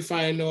shouldn't be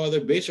fighting no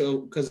other bitch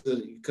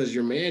because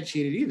your man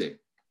cheated either.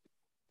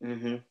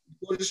 Mm-hmm.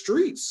 Go to the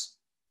streets,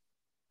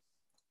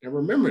 and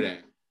remember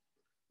that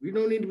we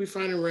don't need to be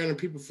fighting random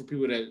people for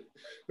people that.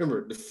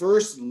 Remember, the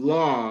first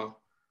law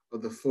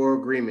of the 4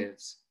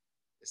 agreements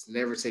is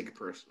never take it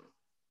personal.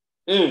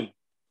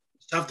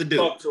 It's tough to do.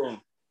 Talk to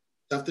him.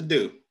 Tough to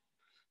do.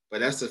 But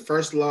that's the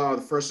first law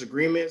of the first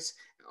agreements.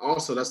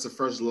 Also, that's the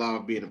first law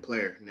of being a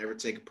player. Never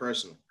take it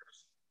personal.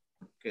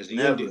 Because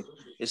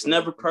it's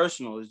never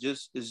personal.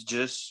 It's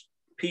just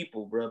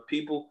people, bro.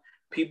 People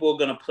are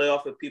gonna play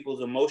off of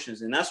people's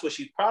emotions, and that's what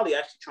she's probably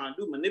actually trying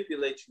to do,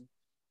 manipulate you.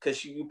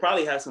 Because you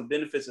probably have some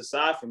benefits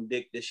aside from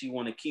dick that she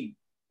want to keep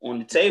on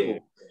the table.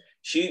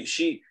 She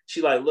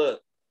like,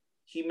 look,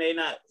 he may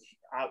not.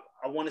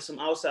 I wanted some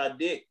outside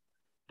dick,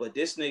 but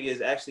this nigga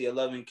is actually a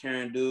loving,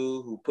 caring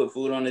dude who put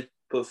food on the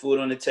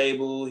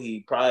table.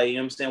 He probably, you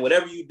know what I'm saying,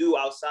 whatever you do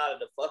outside of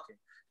the fucking,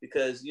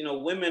 because,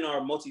 women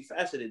are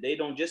multifaceted. They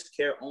don't just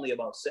care only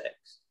about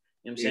sex.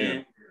 You know what I'm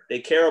saying? They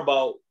care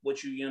about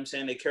what you know what I'm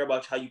saying? They care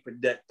about how you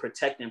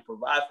protect and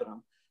provide for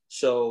them.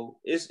 So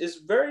it's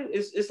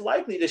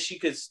likely that she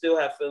could still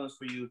have feelings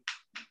for you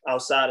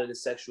outside of the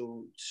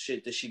sexual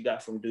shit that she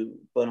got from dude.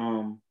 But,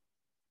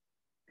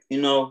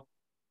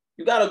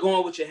 you got to go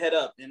in with your head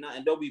up and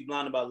don't be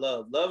blind about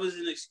love. Love is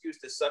an excuse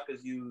that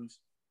suckers use.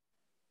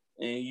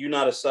 And you're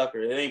not a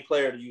sucker. It ain't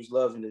player to use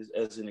love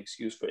as an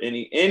excuse for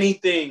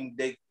anything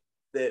that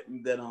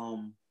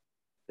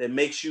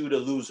makes you the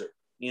loser.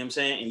 You know what I'm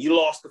saying? And you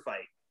lost the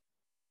fight.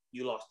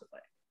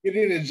 Get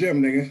in the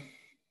gym, nigga.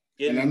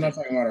 I'm not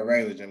talking about a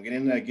regular gym. Get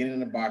in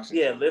the boxing.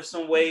 Yeah, lift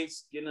some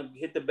weights,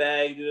 hit the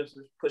bag, do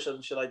some push-ups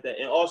and shit like that.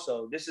 And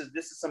also, this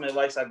is some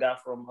advice I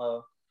got from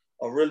a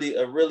really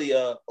OG,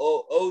 an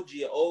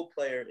old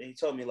player, and he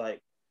told me,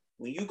 like,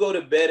 when you go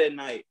to bed at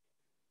night,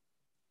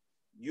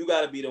 you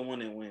got to be the one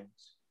that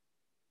wins.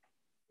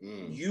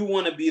 You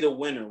want to be the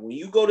winner. When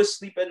you go to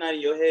sleep at night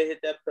and your head hit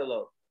that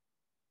pillow,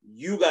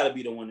 you got to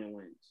be the one that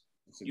wins.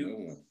 You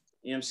know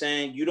what I'm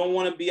saying? You don't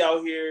want to be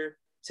out here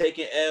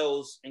taking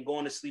L's and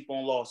going to sleep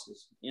on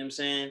losses. You know what I'm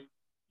saying?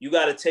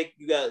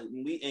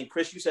 And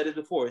Chris, you said it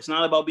before. It's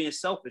not about being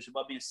selfish, it's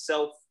about being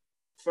self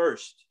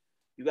first.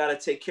 You got to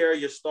take care of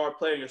your star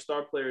player, and your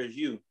star player is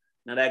you.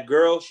 Now that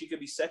girl, she could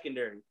be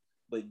secondary,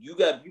 but you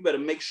better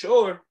make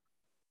sure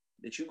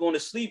that you going to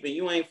sleep and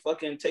you ain't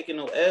fucking taking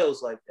no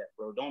L's like that,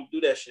 bro. Don't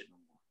do that shit no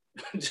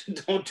more.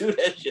 Don't do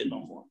that shit no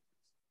more.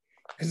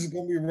 Because it's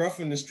going to be rough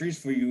in the streets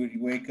for you when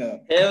you wake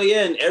up. Hell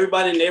yeah, and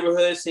everybody in the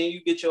neighborhood seeing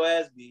you get your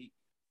ass beat.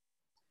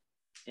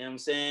 You know what I'm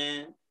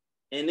saying?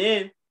 And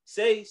then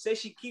say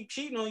she keep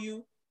cheating on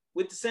you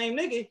with the same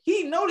nigga,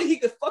 he know that he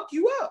could fuck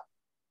you up.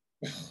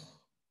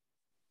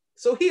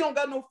 So he don't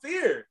got no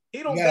fear.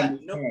 You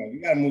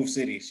gotta move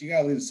cities. You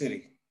gotta leave the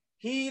city.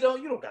 You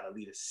don't gotta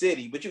leave the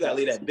city, but you gotta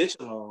leave that bitch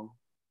alone.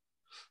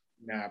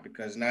 Nah,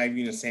 because now you're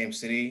in the same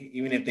city,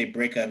 even if they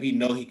break up, he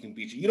know he can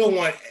beat you. You don't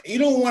want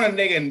a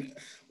nigga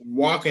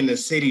walk in the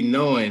city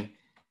knowing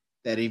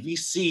that if he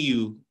see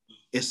you,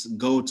 it's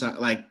go time.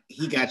 Like,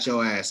 he got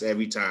your ass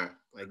every time.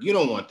 Like, you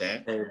don't want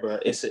that. Hey, bro,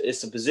 it's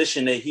a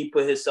position that he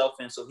put himself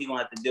in, so he gonna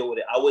have to deal with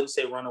it. I wouldn't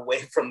say run away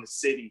from the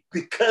city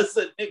because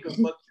a nigga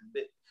fuck your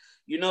bitch.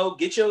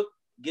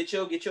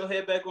 Get your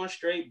head back on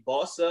straight,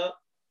 boss up,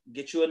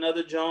 get you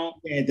another jump.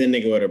 And that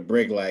nigga with a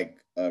brick like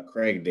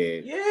Craig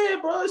did. Yeah,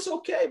 bro, it's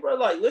okay, bro.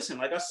 Like, listen,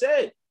 like I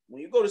said,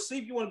 when you go to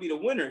sleep, you want to be the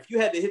winner. If you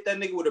had to hit that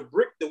nigga with a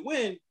brick to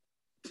win,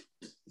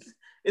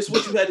 it's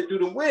what you had to do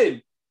to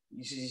win.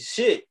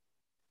 Shit.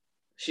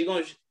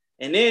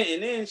 And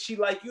then she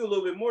like you a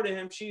little bit more than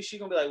him. She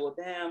gonna be like, well,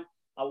 damn,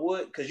 I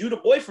would, because you the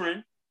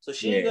boyfriend. So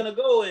she ain't gonna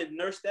go and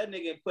nurse that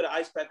nigga and put an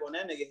ice pack on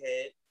that nigga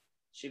head.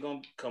 She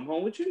gonna come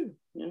home with you.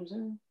 You know what I'm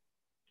saying?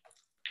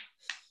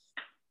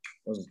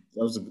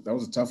 That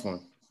was a tough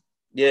one.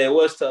 Yeah, it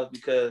was tough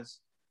because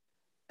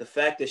the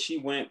fact that she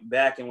went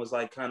back and was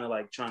like kind of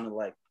like trying to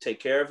like take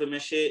care of him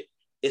and shit,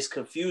 it's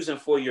confusing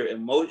for your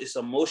It's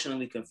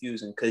emotionally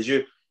confusing because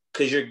you're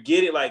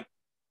getting like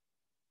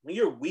when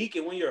you're weak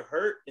and when you're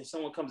hurt and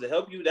someone comes to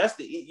help you,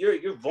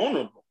 you're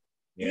vulnerable.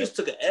 You just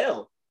took an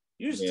L.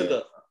 You just took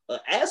a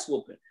ass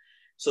whooping.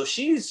 So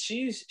she's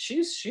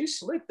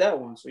slick that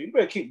one. So you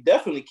better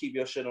definitely keep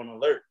your shit on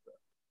alert.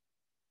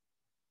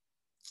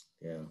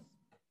 Bro.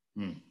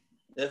 Yeah.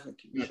 Definitely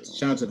keep your shit on.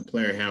 Shout out to the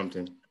player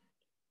Hampton.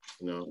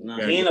 You know,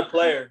 he ain't a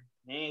player.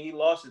 He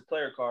lost his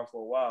player card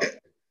for a while.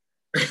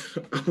 You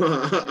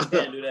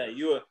can't do that.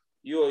 You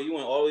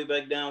went all the way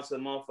back down to the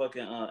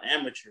motherfucking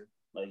amateur.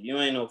 Like you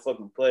ain't no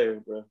fucking player,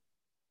 bro.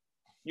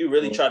 You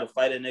really try to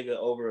fight a nigga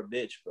over a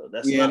bitch, bro.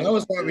 That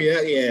was probably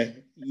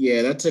that.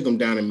 Yeah, that took him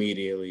down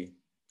immediately.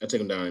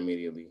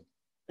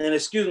 And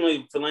excuse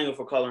me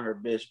for calling her a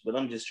bitch, but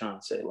I'm just trying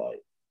to say,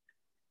 like,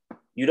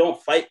 you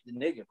don't fight the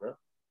nigga, bro.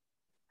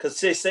 Cause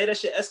say that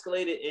shit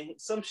escalated and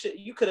some shit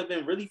you could have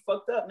been really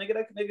fucked up, nigga.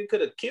 That nigga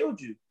could have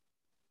killed you.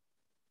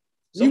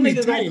 Some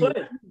niggas don't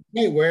play.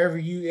 Hey, wherever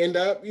you end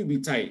up, you be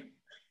tight.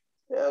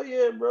 Hell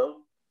yeah, bro.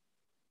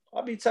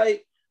 I'll be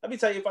tight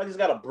if I just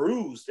got a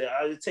bruise.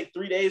 It'd take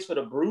 3 days for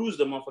the bruise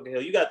to motherfucking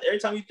hell. You got every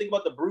time you think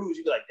about the bruise,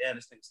 you be like, damn,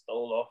 this thing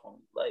stole off on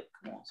me. Like,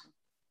 come on, son.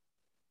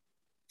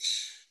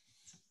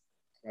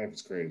 Life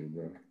is crazy,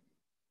 bro.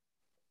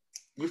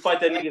 You fight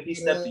that nigga if he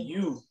stepped to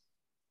you.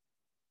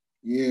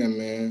 Yeah,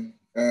 man.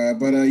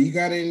 But you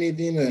got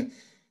anything to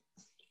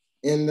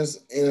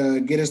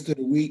get us through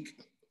the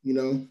week, you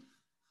know?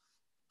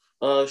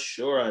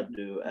 Sure I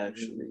do,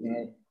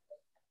 actually.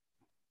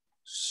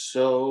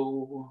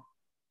 So,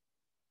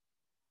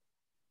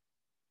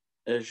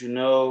 as you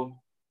know,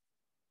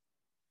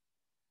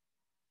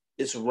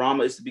 it's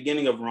the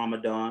beginning of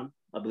Ramadan.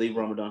 I believe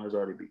Ramadan has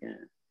already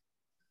begun.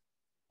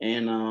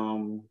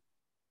 And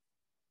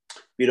if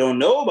you don't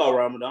know about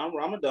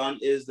Ramadan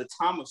is the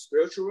time of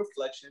spiritual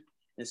reflection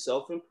and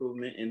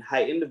self-improvement and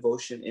heightened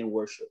devotion and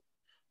worship.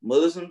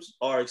 Muslims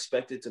are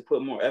expected to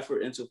put more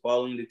effort into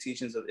following the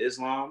teachings of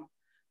Islam.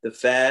 The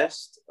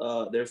fast,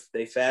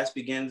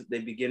 they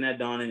begin at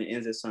dawn and it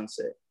ends at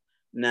sunset.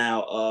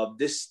 Now,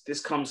 this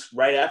comes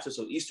right after,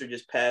 so Easter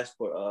just passed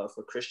for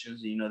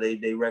Christians. You know,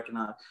 they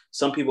recognize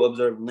some people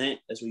observe Lent,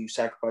 that's where you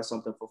sacrifice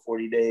something for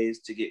 40 days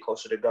to get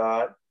closer to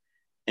God.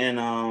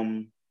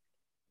 And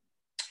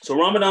so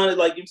Ramadan is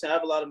like, you say, I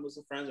have a lot of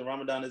Muslim friends, and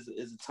Ramadan is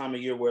a time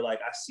of year where like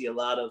I see a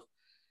lot of,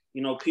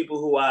 you know, people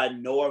who I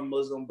know are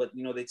Muslim, but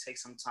you know, they take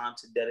some time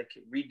to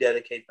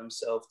rededicate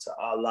themselves to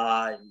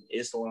Allah and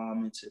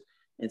Islam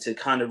and to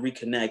kind of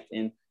reconnect.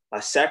 And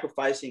by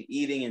sacrificing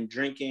eating and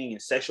drinking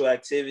and sexual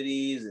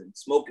activities and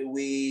smoking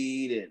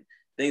weed and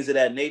things of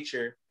that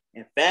nature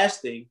and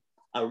fasting,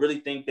 I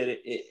really think that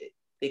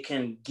it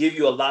can give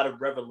you a lot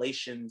of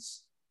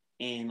revelations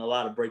and a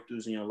lot of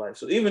breakthroughs in your life.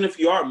 So even if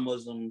you are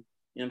Muslim, you know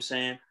what I'm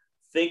saying,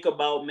 think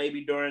about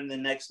maybe during the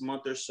next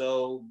month or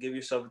so, give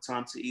yourself a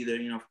time to either,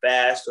 you know,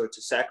 fast or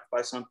to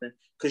sacrifice something.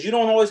 Because you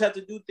don't always have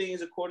to do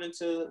things according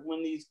to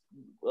when these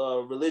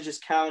religious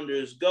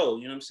calendars go.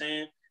 You know what I'm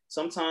saying?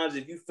 Sometimes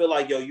if you feel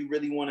like, yo, you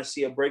really want to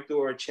see a breakthrough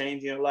or a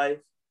change in your life,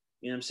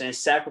 you know what I'm saying,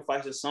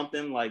 sacrifice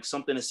something like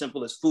something as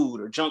simple as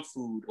food or junk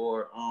food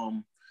or, you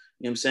know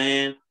what I'm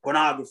saying,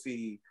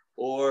 pornography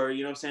or,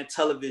 you know what I'm saying,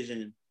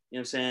 television. You know what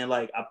I'm saying?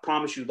 Like, I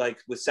promise you, like,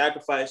 with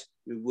sacrifice,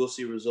 we will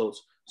see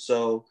results.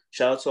 So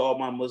shout out to all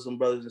my Muslim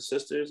brothers and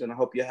sisters, and I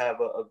hope you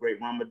have a great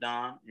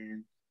Ramadan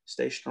and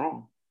stay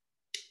strong.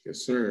 Yes,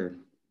 sir.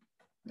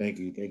 Thank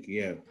you.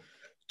 Yeah.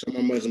 To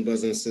my Muslim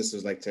brothers and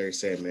sisters, like Terry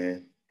said,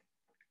 man,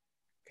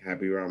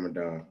 happy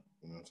Ramadan.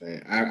 You know what I'm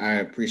saying? I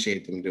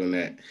appreciate them doing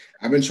that.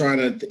 I've been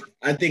trying to,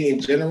 I think in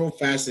general,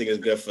 fasting is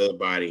good for the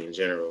body in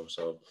general.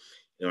 So,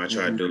 you know, I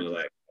try to do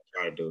it,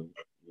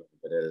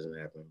 but that doesn't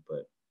happen.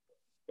 But,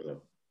 you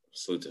know,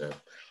 salute to them.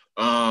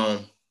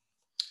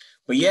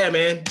 But yeah,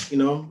 man, you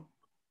know,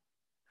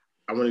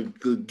 I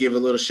want to give a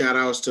little shout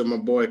outs to my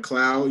boy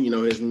Cloud. You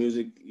know, his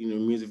music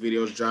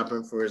videos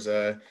dropping for his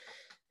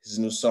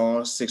new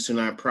song,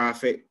 629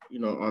 Prophet, you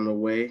know, on the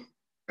way.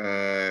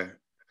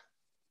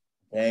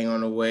 Bang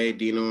on the way,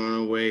 Dino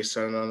on the way,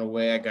 Son on the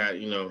way. I got,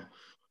 you know,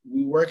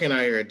 we working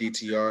out here at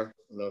DTR.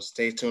 You know,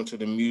 stay tuned to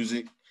the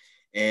music.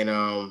 And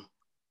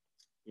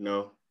you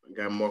know, I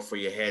got more for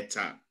your head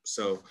top.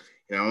 So,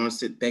 you know, I want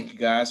to thank you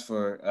guys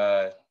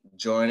for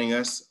joining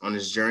us on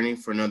this journey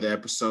for another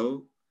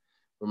episode.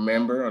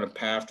 Remember, on the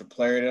path to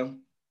playerdom.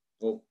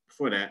 Well,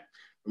 before that,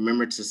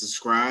 remember to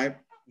subscribe,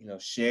 you know,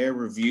 share,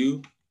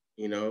 review,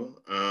 you know,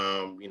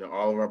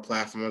 all of our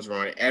platforms.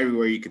 We're on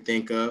everywhere you could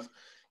think of.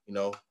 You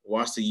know,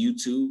 watch the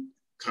YouTube,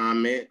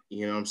 comment,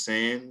 you know what I'm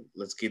saying?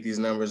 Let's get these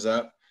numbers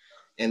up.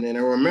 And then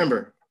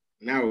remember,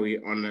 now we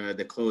on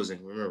the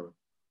closing. Remember,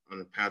 on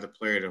the path of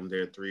playerdom,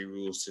 there are 3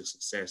 rules to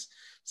success.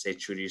 Stay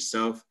true to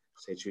yourself,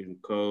 stay true to the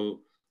code,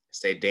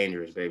 stay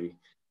dangerous, baby.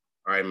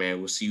 All right, man.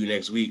 We'll see you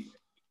next week.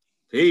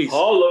 Peace.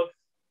 Holla.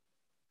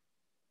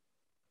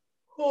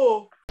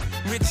 Oh.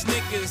 Rich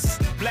niggas,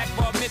 black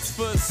bar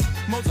mitzvahs,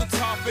 Mazel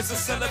Tov is a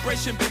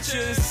celebration,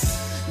 bitches.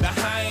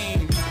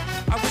 L'chaim,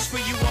 I wish for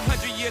you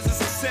 100 years of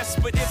success,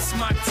 but it's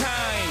my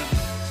time.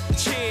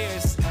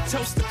 Cheers,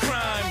 toast to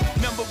crime.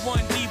 Number 1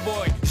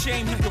 D-boy,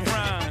 shame he can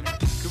rhyme.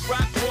 The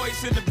rock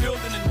boys in the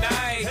building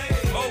tonight.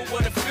 Oh,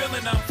 what a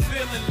feeling, I'm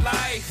feeling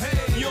life.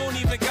 You don't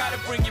even gotta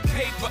bring your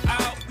paper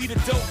out. We the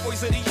dope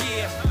boys of the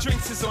year,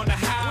 drinks is on the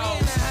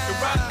house. The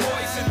rock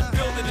boys in the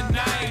building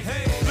tonight.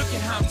 Look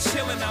at how I'm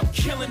chilling, I'm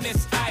killing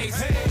this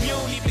ice. You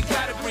don't even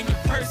gotta bring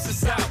your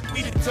purses out.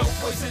 We the dope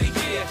boys of the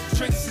year,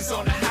 drinks is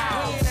on the house.